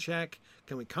rain check?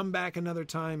 Can we come back another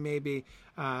time maybe?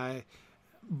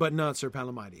 But not Sir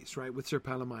Palomides, right? With Sir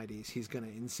Palomides, he's going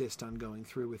to insist on going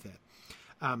through with it.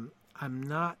 I'm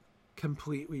not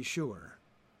completely sure,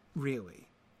 really,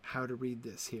 how to read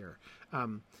this here.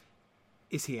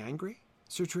 Is he angry,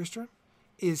 Sir Tristram?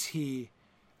 Is he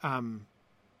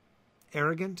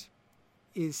arrogant?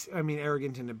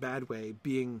 Arrogant in a bad way.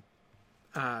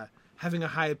 Having a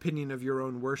high opinion of your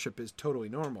own worship is totally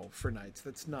normal for knights.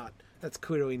 That's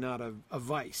clearly not a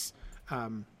vice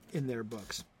in their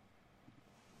books.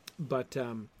 But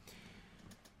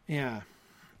I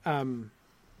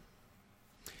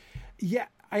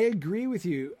agree with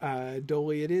you,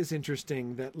 Dolly. It is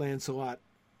interesting that Lancelot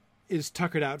is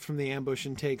tuckered out from the ambush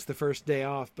and takes the first day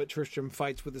off, but Tristram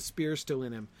fights with a spear still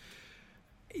in him.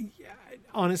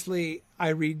 Honestly, I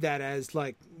read that as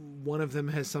like one of them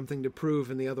has something to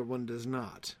prove and the other one does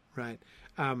not, right?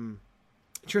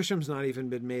 Tristram's not even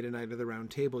been made a Knight of the Round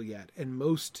Table yet, and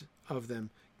most of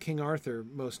them, King Arthur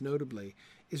most notably,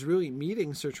 is really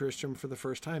meeting Sir Tristram for the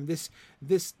first time.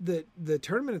 The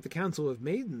tournament at the Council of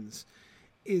Maidens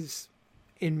is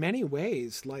in many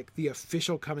ways like the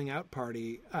official coming out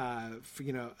party.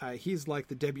 He's like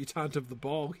the debutante of the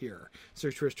ball here, Sir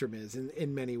Tristram is,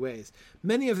 in many ways.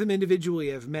 Many of them individually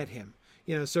have met him.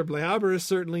 Sir Bleoberis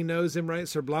certainly knows him, right?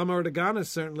 Sir Blamor de Gannis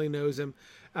certainly knows him.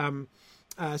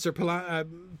 Sir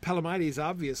Palomides,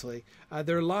 obviously.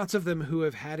 There are lots of them who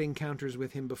have had encounters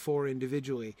with him before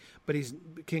individually, but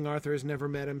King Arthur has never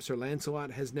met him. Sir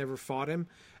Lancelot has never fought him.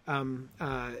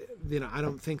 I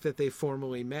don't think that they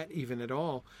formally met even at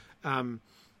all.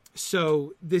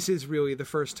 So this is really the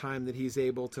first time that he's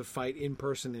able to fight in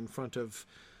person in front of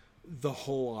the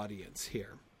whole audience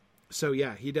here. So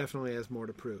yeah, he definitely has more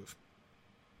to prove.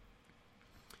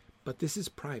 But this is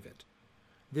private.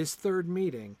 This third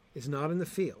meeting is not in the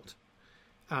field.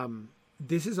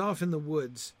 This is off in the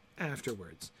woods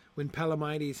afterwards, when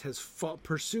Palomides has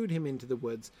pursued him into the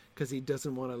woods because he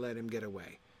doesn't want to let him get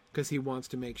away, because he wants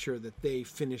to make sure that they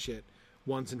finish it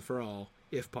once and for all,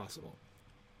 if possible.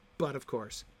 But, of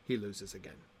course, he loses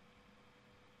again.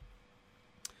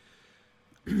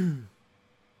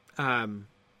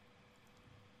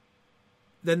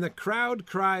 Then the crowd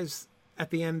cries at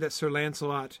the end that Sir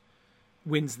Lancelot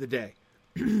wins the day.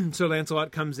 So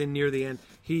Lancelot comes in near the end.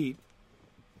 He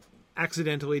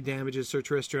accidentally damages Sir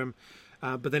Tristram.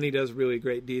 But then he does really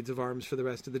great deeds of arms for the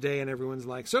rest of the day, and everyone's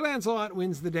like, Sir Lancelot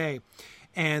wins the day.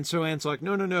 And Sir Lancelot,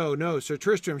 no, Sir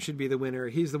Tristram should be the winner.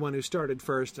 He's the one who started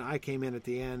first, and I came in at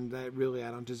the end. I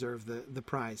don't deserve the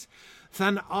prize.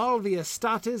 Then all the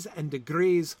estates and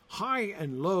degrees, high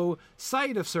and low,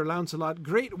 side of Sir Lancelot,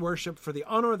 great worship for the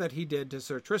honour that he did to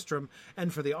Sir Tristram,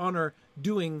 and for the honour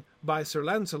doing by Sir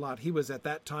Lancelot. He was at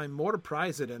that time more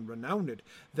prized and renowned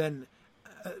than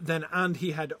and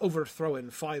he had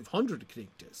overthrown 500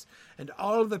 kingdoms, and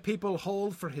all the people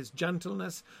hold for his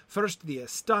gentleness, first the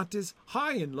estates,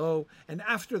 high and low, and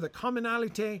after the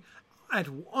commonalty, at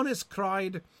honest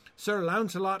cried, Sir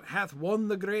Launcelot hath won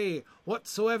the grey,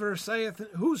 whosoever saith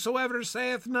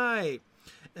nay.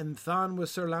 And than was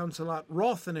Sir Launcelot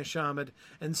wroth and ashamed,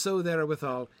 and so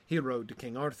therewithal he rode to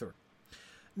King Arthur.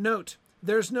 Note,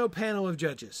 there's no panel of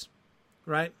judges,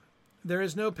 right? There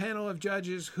is no panel of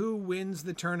judges. Who wins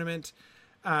the tournament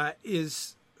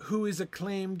is who is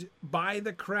acclaimed by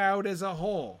the crowd as a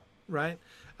whole, right?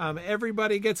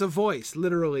 Everybody gets a voice,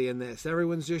 literally, in this.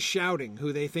 Everyone's just shouting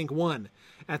who they think won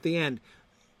at the end.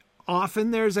 Often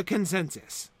there's a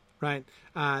consensus, right?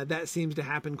 That seems to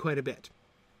happen quite a bit.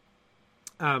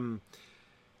 And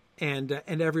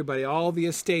everybody, all the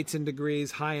estates and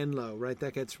degrees, high and low, right?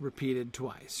 That gets repeated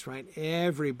twice, right?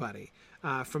 Everybody.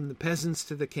 From the peasants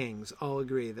to the kings, all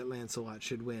agree that Lancelot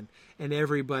should win. And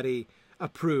everybody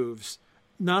approves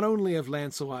not only of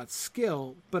Lancelot's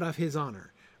skill, but of his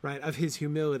honor, right? Of his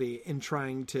humility in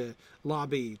trying to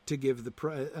lobby to give the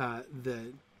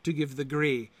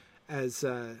gree, as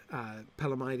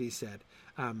Palomides said,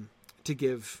 to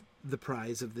give the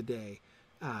prize of the day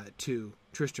to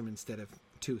Tristram instead of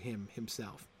to him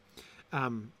himself.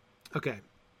 Okay.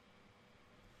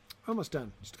 Almost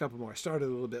done. Just a couple more. Started a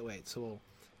little bit late, so we'll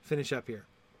finish up here.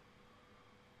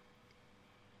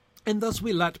 And thus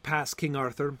we let pass King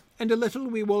Arthur, and a little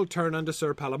we will turn unto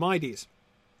Sir Palomides,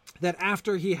 that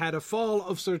after he had a fall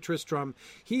of Sir Tristram,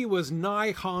 he was nigh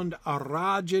hond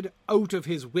arraged out of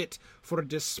his wit for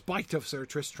despite of Sir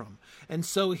Tristram, and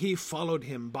so he followed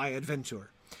him by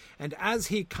adventure. And as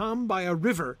he come by a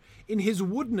river, in his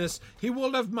woodness he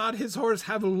would have made his horse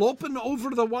have lopen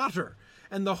over the water,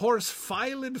 and the horse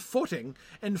filed footing,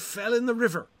 and fell in the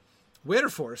river.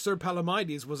 Wherefore Sir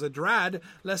Palomides was adrad,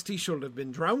 lest he should have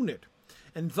been drowned.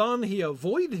 And then he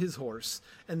avoided his horse,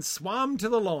 and swam to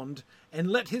the land,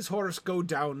 and let his horse go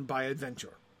down by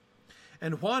adventure.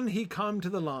 And when he come to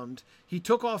the land, he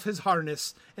took off his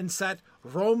harness, and sat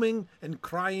roaming and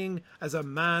crying as a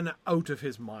man out of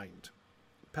his mind.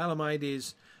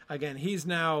 Palomides, again, he's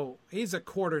a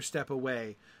quarter step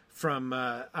away from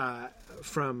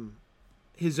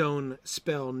his own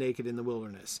spell naked in the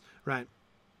wilderness, right?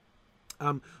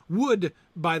 Wood,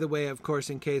 by the way, of course,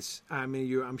 in case,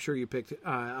 I'm sure you picked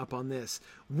up on this,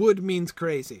 wood means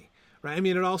crazy, right? I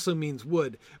mean, it also means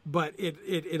wood, but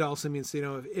it also means,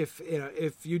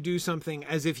 if you do something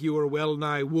as if you were well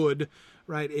nigh wood,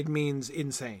 right, it means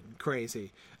insane,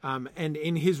 crazy. And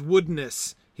in his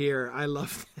woodness here, I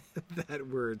love that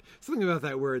word. Something about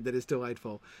that word that is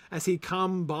delightful. As he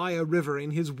come by a river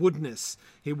in his woodness,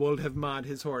 he would have made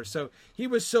his horse. So he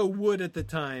was so wood at the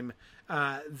time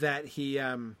that he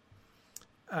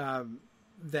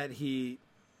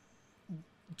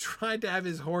tried to have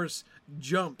his horse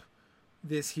jump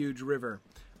this huge river,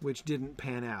 which didn't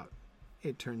pan out,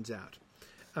 it turns out.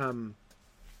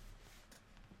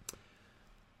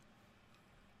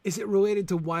 Is it related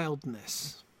to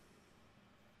wildness?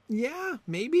 Yeah,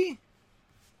 maybe,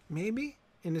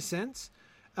 in a sense.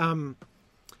 But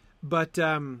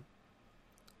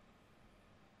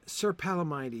Sir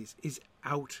Palomides is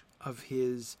out of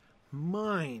his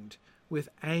mind with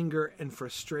anger and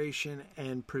frustration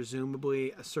and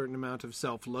presumably a certain amount of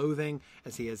self-loathing,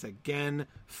 as he has again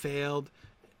failed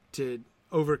to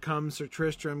overcome Sir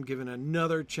Tristram, given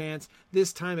another chance,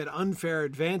 this time at unfair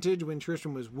advantage when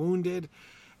Tristram was wounded,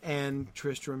 and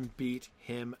Tristram beat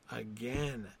him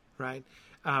again. Right?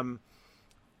 I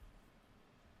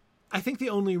think the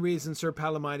only reason Sir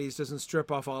Palomides doesn't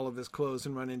strip off all of his clothes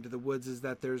and run into the woods is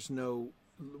that there's no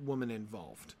woman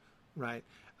involved, right?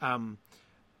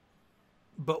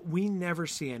 But we never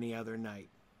see any other knight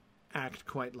act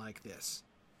quite like this,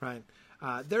 right?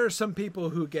 There are some people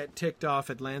who get ticked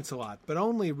off at Lancelot, but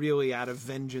only really out of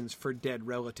vengeance for dead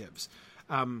relatives.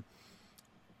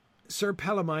 Sir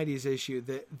Palomides' issue,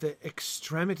 the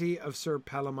extremity of Sir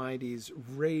Palomides'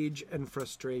 rage and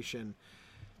frustration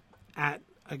at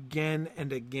again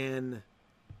and again,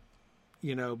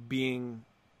 being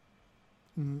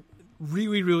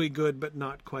really, really good, but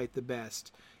not quite the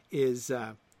best, is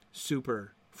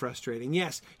super frustrating.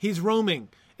 Yes, he's roaming.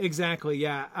 Exactly.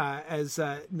 Yeah. As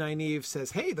Nynaeve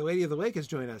says, "Hey, the Lady of the Lake has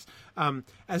joined us."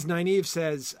 As Nynaeve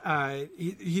says,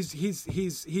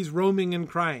 he's roaming and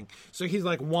crying. So he's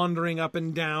like wandering up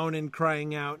and down and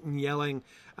crying out and yelling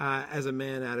as a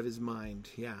man out of his mind.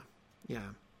 Yeah. Yeah.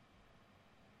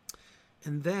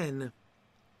 And then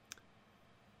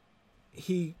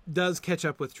he does catch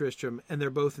up with Tristram, and they're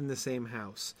both in the same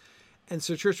house. And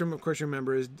Sir Tristram, of course,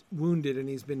 remember, is wounded, and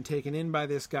he's been taken in by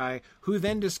this guy, who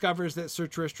then discovers that Sir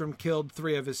Tristram killed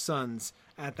 3 of his sons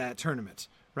at that tournament,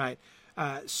 right?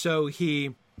 So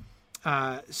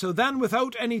then,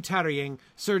 without any tarrying,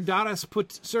 Sir Darras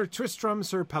put Sir Tristram,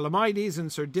 Sir Palomides, and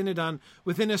Sir Dinadan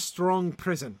within a strong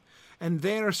prison, and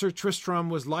there Sir Tristram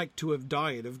was like to have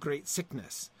died of great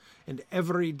sickness. And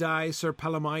every day Sir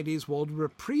Palomides would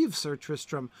reprieve Sir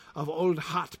Tristram of old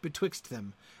hot betwixt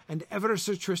them, and ever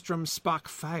Sir Tristram spak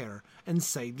fire, and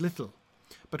said little.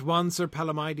 But when Sir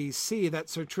Palomides see that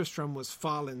Sir Tristram was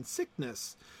fall in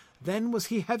sickness, then was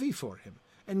he heavy for him,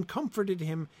 and comforted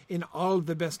him in all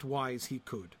the best wise he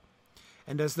could.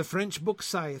 And as the French book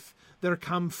saith, there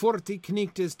come 40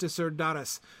 kneechtes to Sir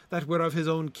Darras that were of his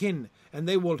own kin, and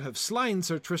they would have slain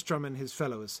Sir Tristram and his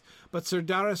fellows. But Sir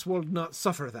Darras would not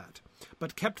suffer that,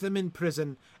 but kept them in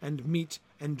prison, and meat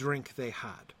and drink they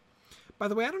had. By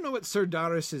the way, I don't know what Sir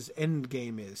Darras's end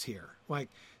game is here. Like,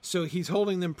 so he's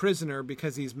holding them prisoner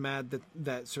because he's mad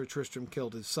that Sir Tristram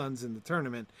killed his sons in the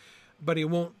tournament, but he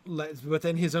won't let. But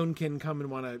then his own kin come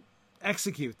and want to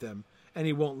execute them, and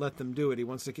he won't let them do it. He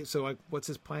wants to keep. So, like, what's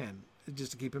his plan?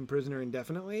 Just to keep him prisoner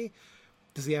indefinitely?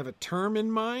 Does he have a term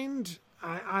in mind?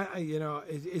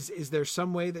 Is there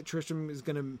some way that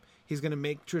he's gonna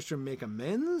make Tristram make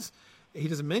amends? He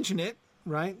doesn't mention it,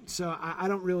 right? So I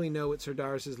don't really know what Sir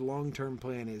Darras's long-term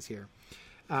plan is here.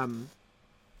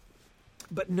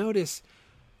 But notice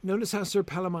how Sir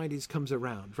Palomides comes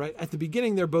around, right? At the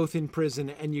beginning, they're both in prison,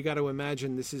 and you got to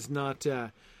imagine this is not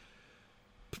Sir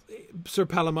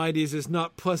Palomides is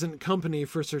not pleasant company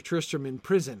for Sir Tristram in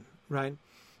prison, right?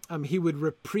 He would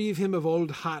reprieve him of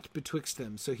old hot betwixt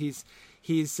them. So he's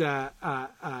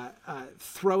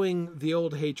throwing the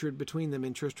old hatred between them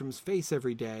in Tristram's face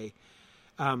every day.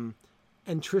 And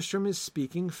Tristram is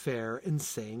speaking fair and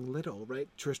saying little, right?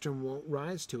 Tristram won't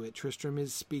rise to it. Tristram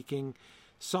is speaking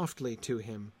softly to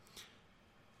him.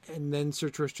 And then Sir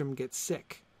Tristram gets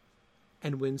sick.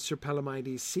 And when Sir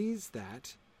Palomides sees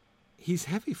that, he's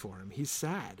heavy for him. He's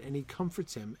sad, and he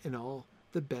comforts him in all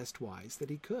the best wise that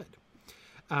he could.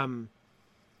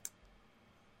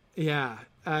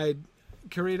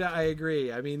 Karina, I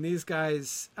agree. I mean, these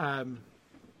guys, I'm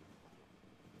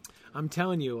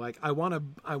telling you, like, I want a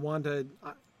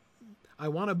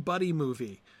buddy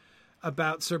movie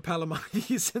about Sir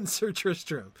Palomides and Sir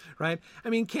Tristram, right? I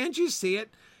mean, can't you see it?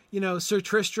 You know, Sir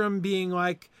Tristram being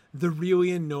like the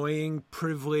really annoying,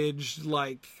 privileged,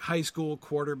 like high school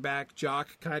quarterback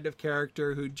jock kind of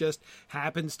character who just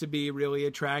happens to be really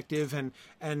attractive and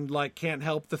like can't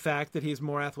help the fact that he's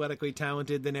more athletically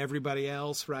talented than everybody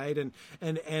else, right?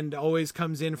 And always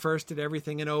comes in first at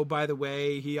everything. And oh, by the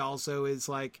way, he also is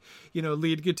like, you know,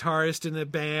 lead guitarist in a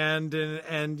band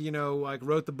and you know, like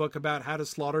wrote the book about how to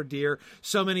slaughter deer,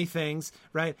 so many things,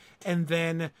 right? And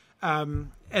then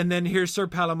here's Sir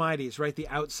Palomides, right? The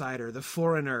outsider, the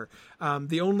foreigner,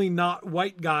 the only not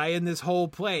white guy in this whole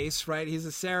place, right? He's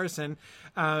a Saracen.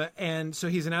 And so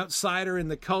he's an outsider in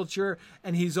the culture,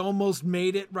 and he's almost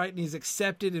made it, right? And he's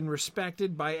accepted and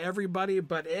respected by everybody,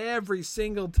 but every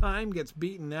single time gets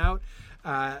beaten out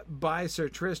by Sir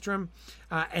Tristram.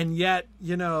 And yet,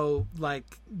 you know,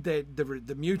 like the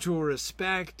mutual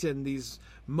respect and these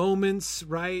moments,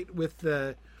 right? With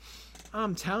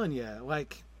I'm telling you,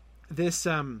 like, this,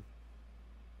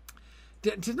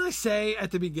 didn't I say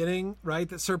at the beginning, right,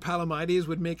 that Sir Palomides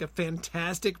would make a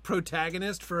fantastic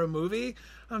protagonist for a movie?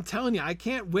 I'm telling you, I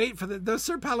can't wait for the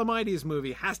Sir Palomides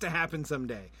movie. Has to happen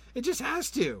someday. It just has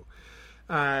to.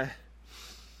 Yeah.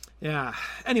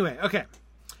 Anyway, okay.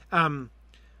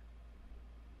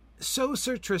 So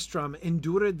Sir Tristram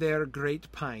endured there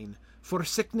great pine, for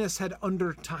sickness had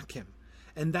undertook him,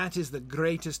 and that is the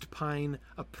greatest pine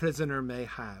a prisoner may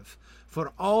have.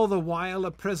 For all the while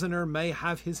a prisoner may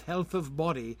have his health of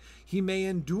body, he may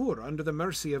endure under the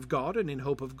mercy of God and in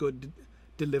hope of good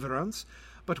deliverance.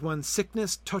 But when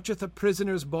sickness toucheth a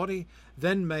prisoner's body,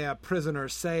 then may a prisoner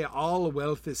say all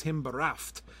wealth is him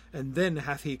bereft, and then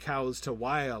hath he cause to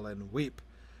wail and weep.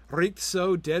 Right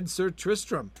so did Sir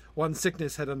Tristram, when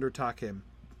sickness had undertook him.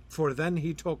 For then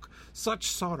he took such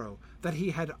sorrow that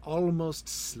he had almost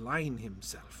slain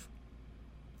himself.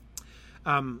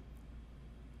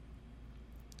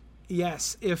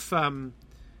 Yes, if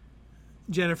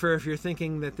Jennifer, if you're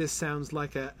thinking that this sounds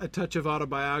like a touch of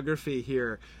autobiography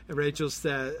here, Rachel's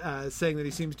saying that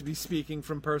he seems to be speaking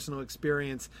from personal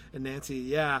experience. And Nancy,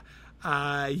 yeah.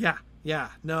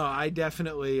 No, I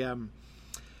definitely,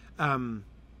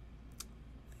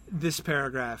 this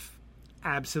paragraph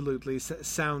absolutely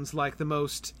sounds like the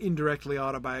most indirectly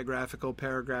autobiographical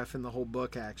paragraph in the whole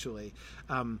book, actually.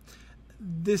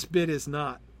 This bit is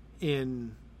not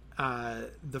in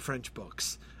the French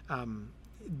books.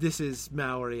 This is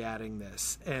Mallory adding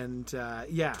this. And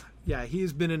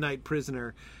he's been a night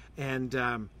prisoner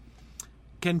and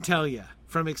can tell you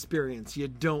from experience, you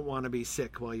don't want to be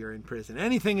sick while you're in prison.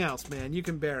 Anything else, man, you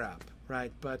can bear up,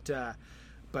 right? But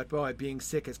boy, being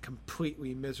sick is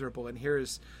completely miserable. And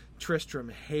here's Tristram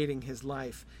hating his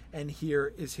life, and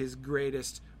here is his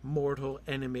greatest mortal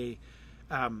enemy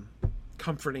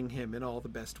comforting him in all the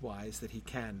best wise that he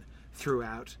can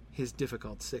throughout his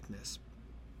difficult sickness.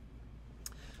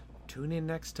 Tune in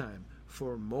next time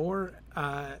for more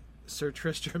Sir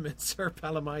Tristram and Sir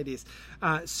Palomides.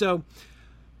 So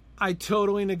I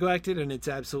totally neglected, and it's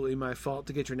absolutely my fault,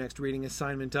 to get your next reading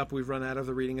assignment up. We've run out of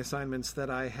the reading assignments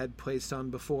that I had placed on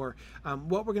before.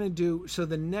 What we're going to do, so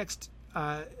the next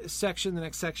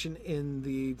section in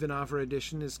the Vinavra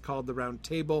edition is called the Round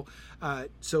Table.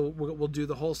 So we'll do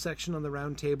the whole section on the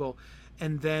Round Table.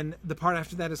 And then the part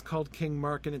after that is called King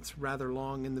Mark, and it's rather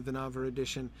long in the Vinavra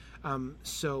edition.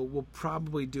 So we'll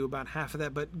probably do about half of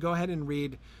that. But go ahead and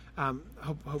read.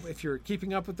 Hope if you're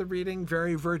keeping up with the reading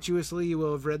very virtuously, you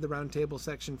will have read the Round Table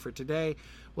section for today.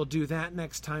 We'll do that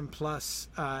next time, plus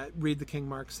read the King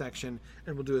Mark section,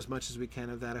 and we'll do as much as we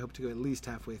can of that. I hope to go at least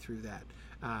halfway through that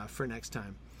for next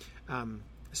time.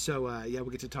 We'll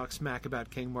get to talk smack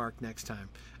about King Mark next time,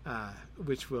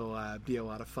 which will be a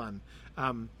lot of fun.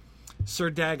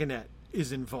 Sir Dagonet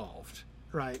is involved,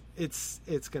 right? It's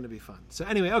going to be fun. So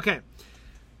anyway, okay.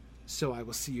 So I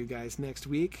will see you guys next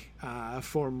week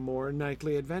for more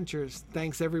nightly adventures.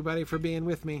 Thanks, everybody, for being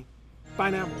with me.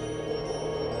 Bye now.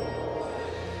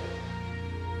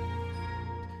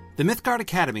 The Mythgard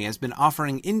Academy has been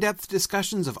offering in-depth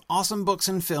discussions of awesome books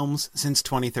and films since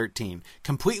 2013,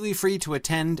 completely free to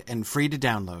attend and free to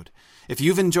download. If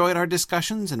you've enjoyed our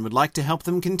discussions and would like to help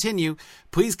them continue,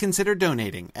 please consider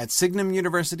donating at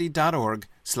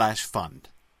signumuniversity.org/fund.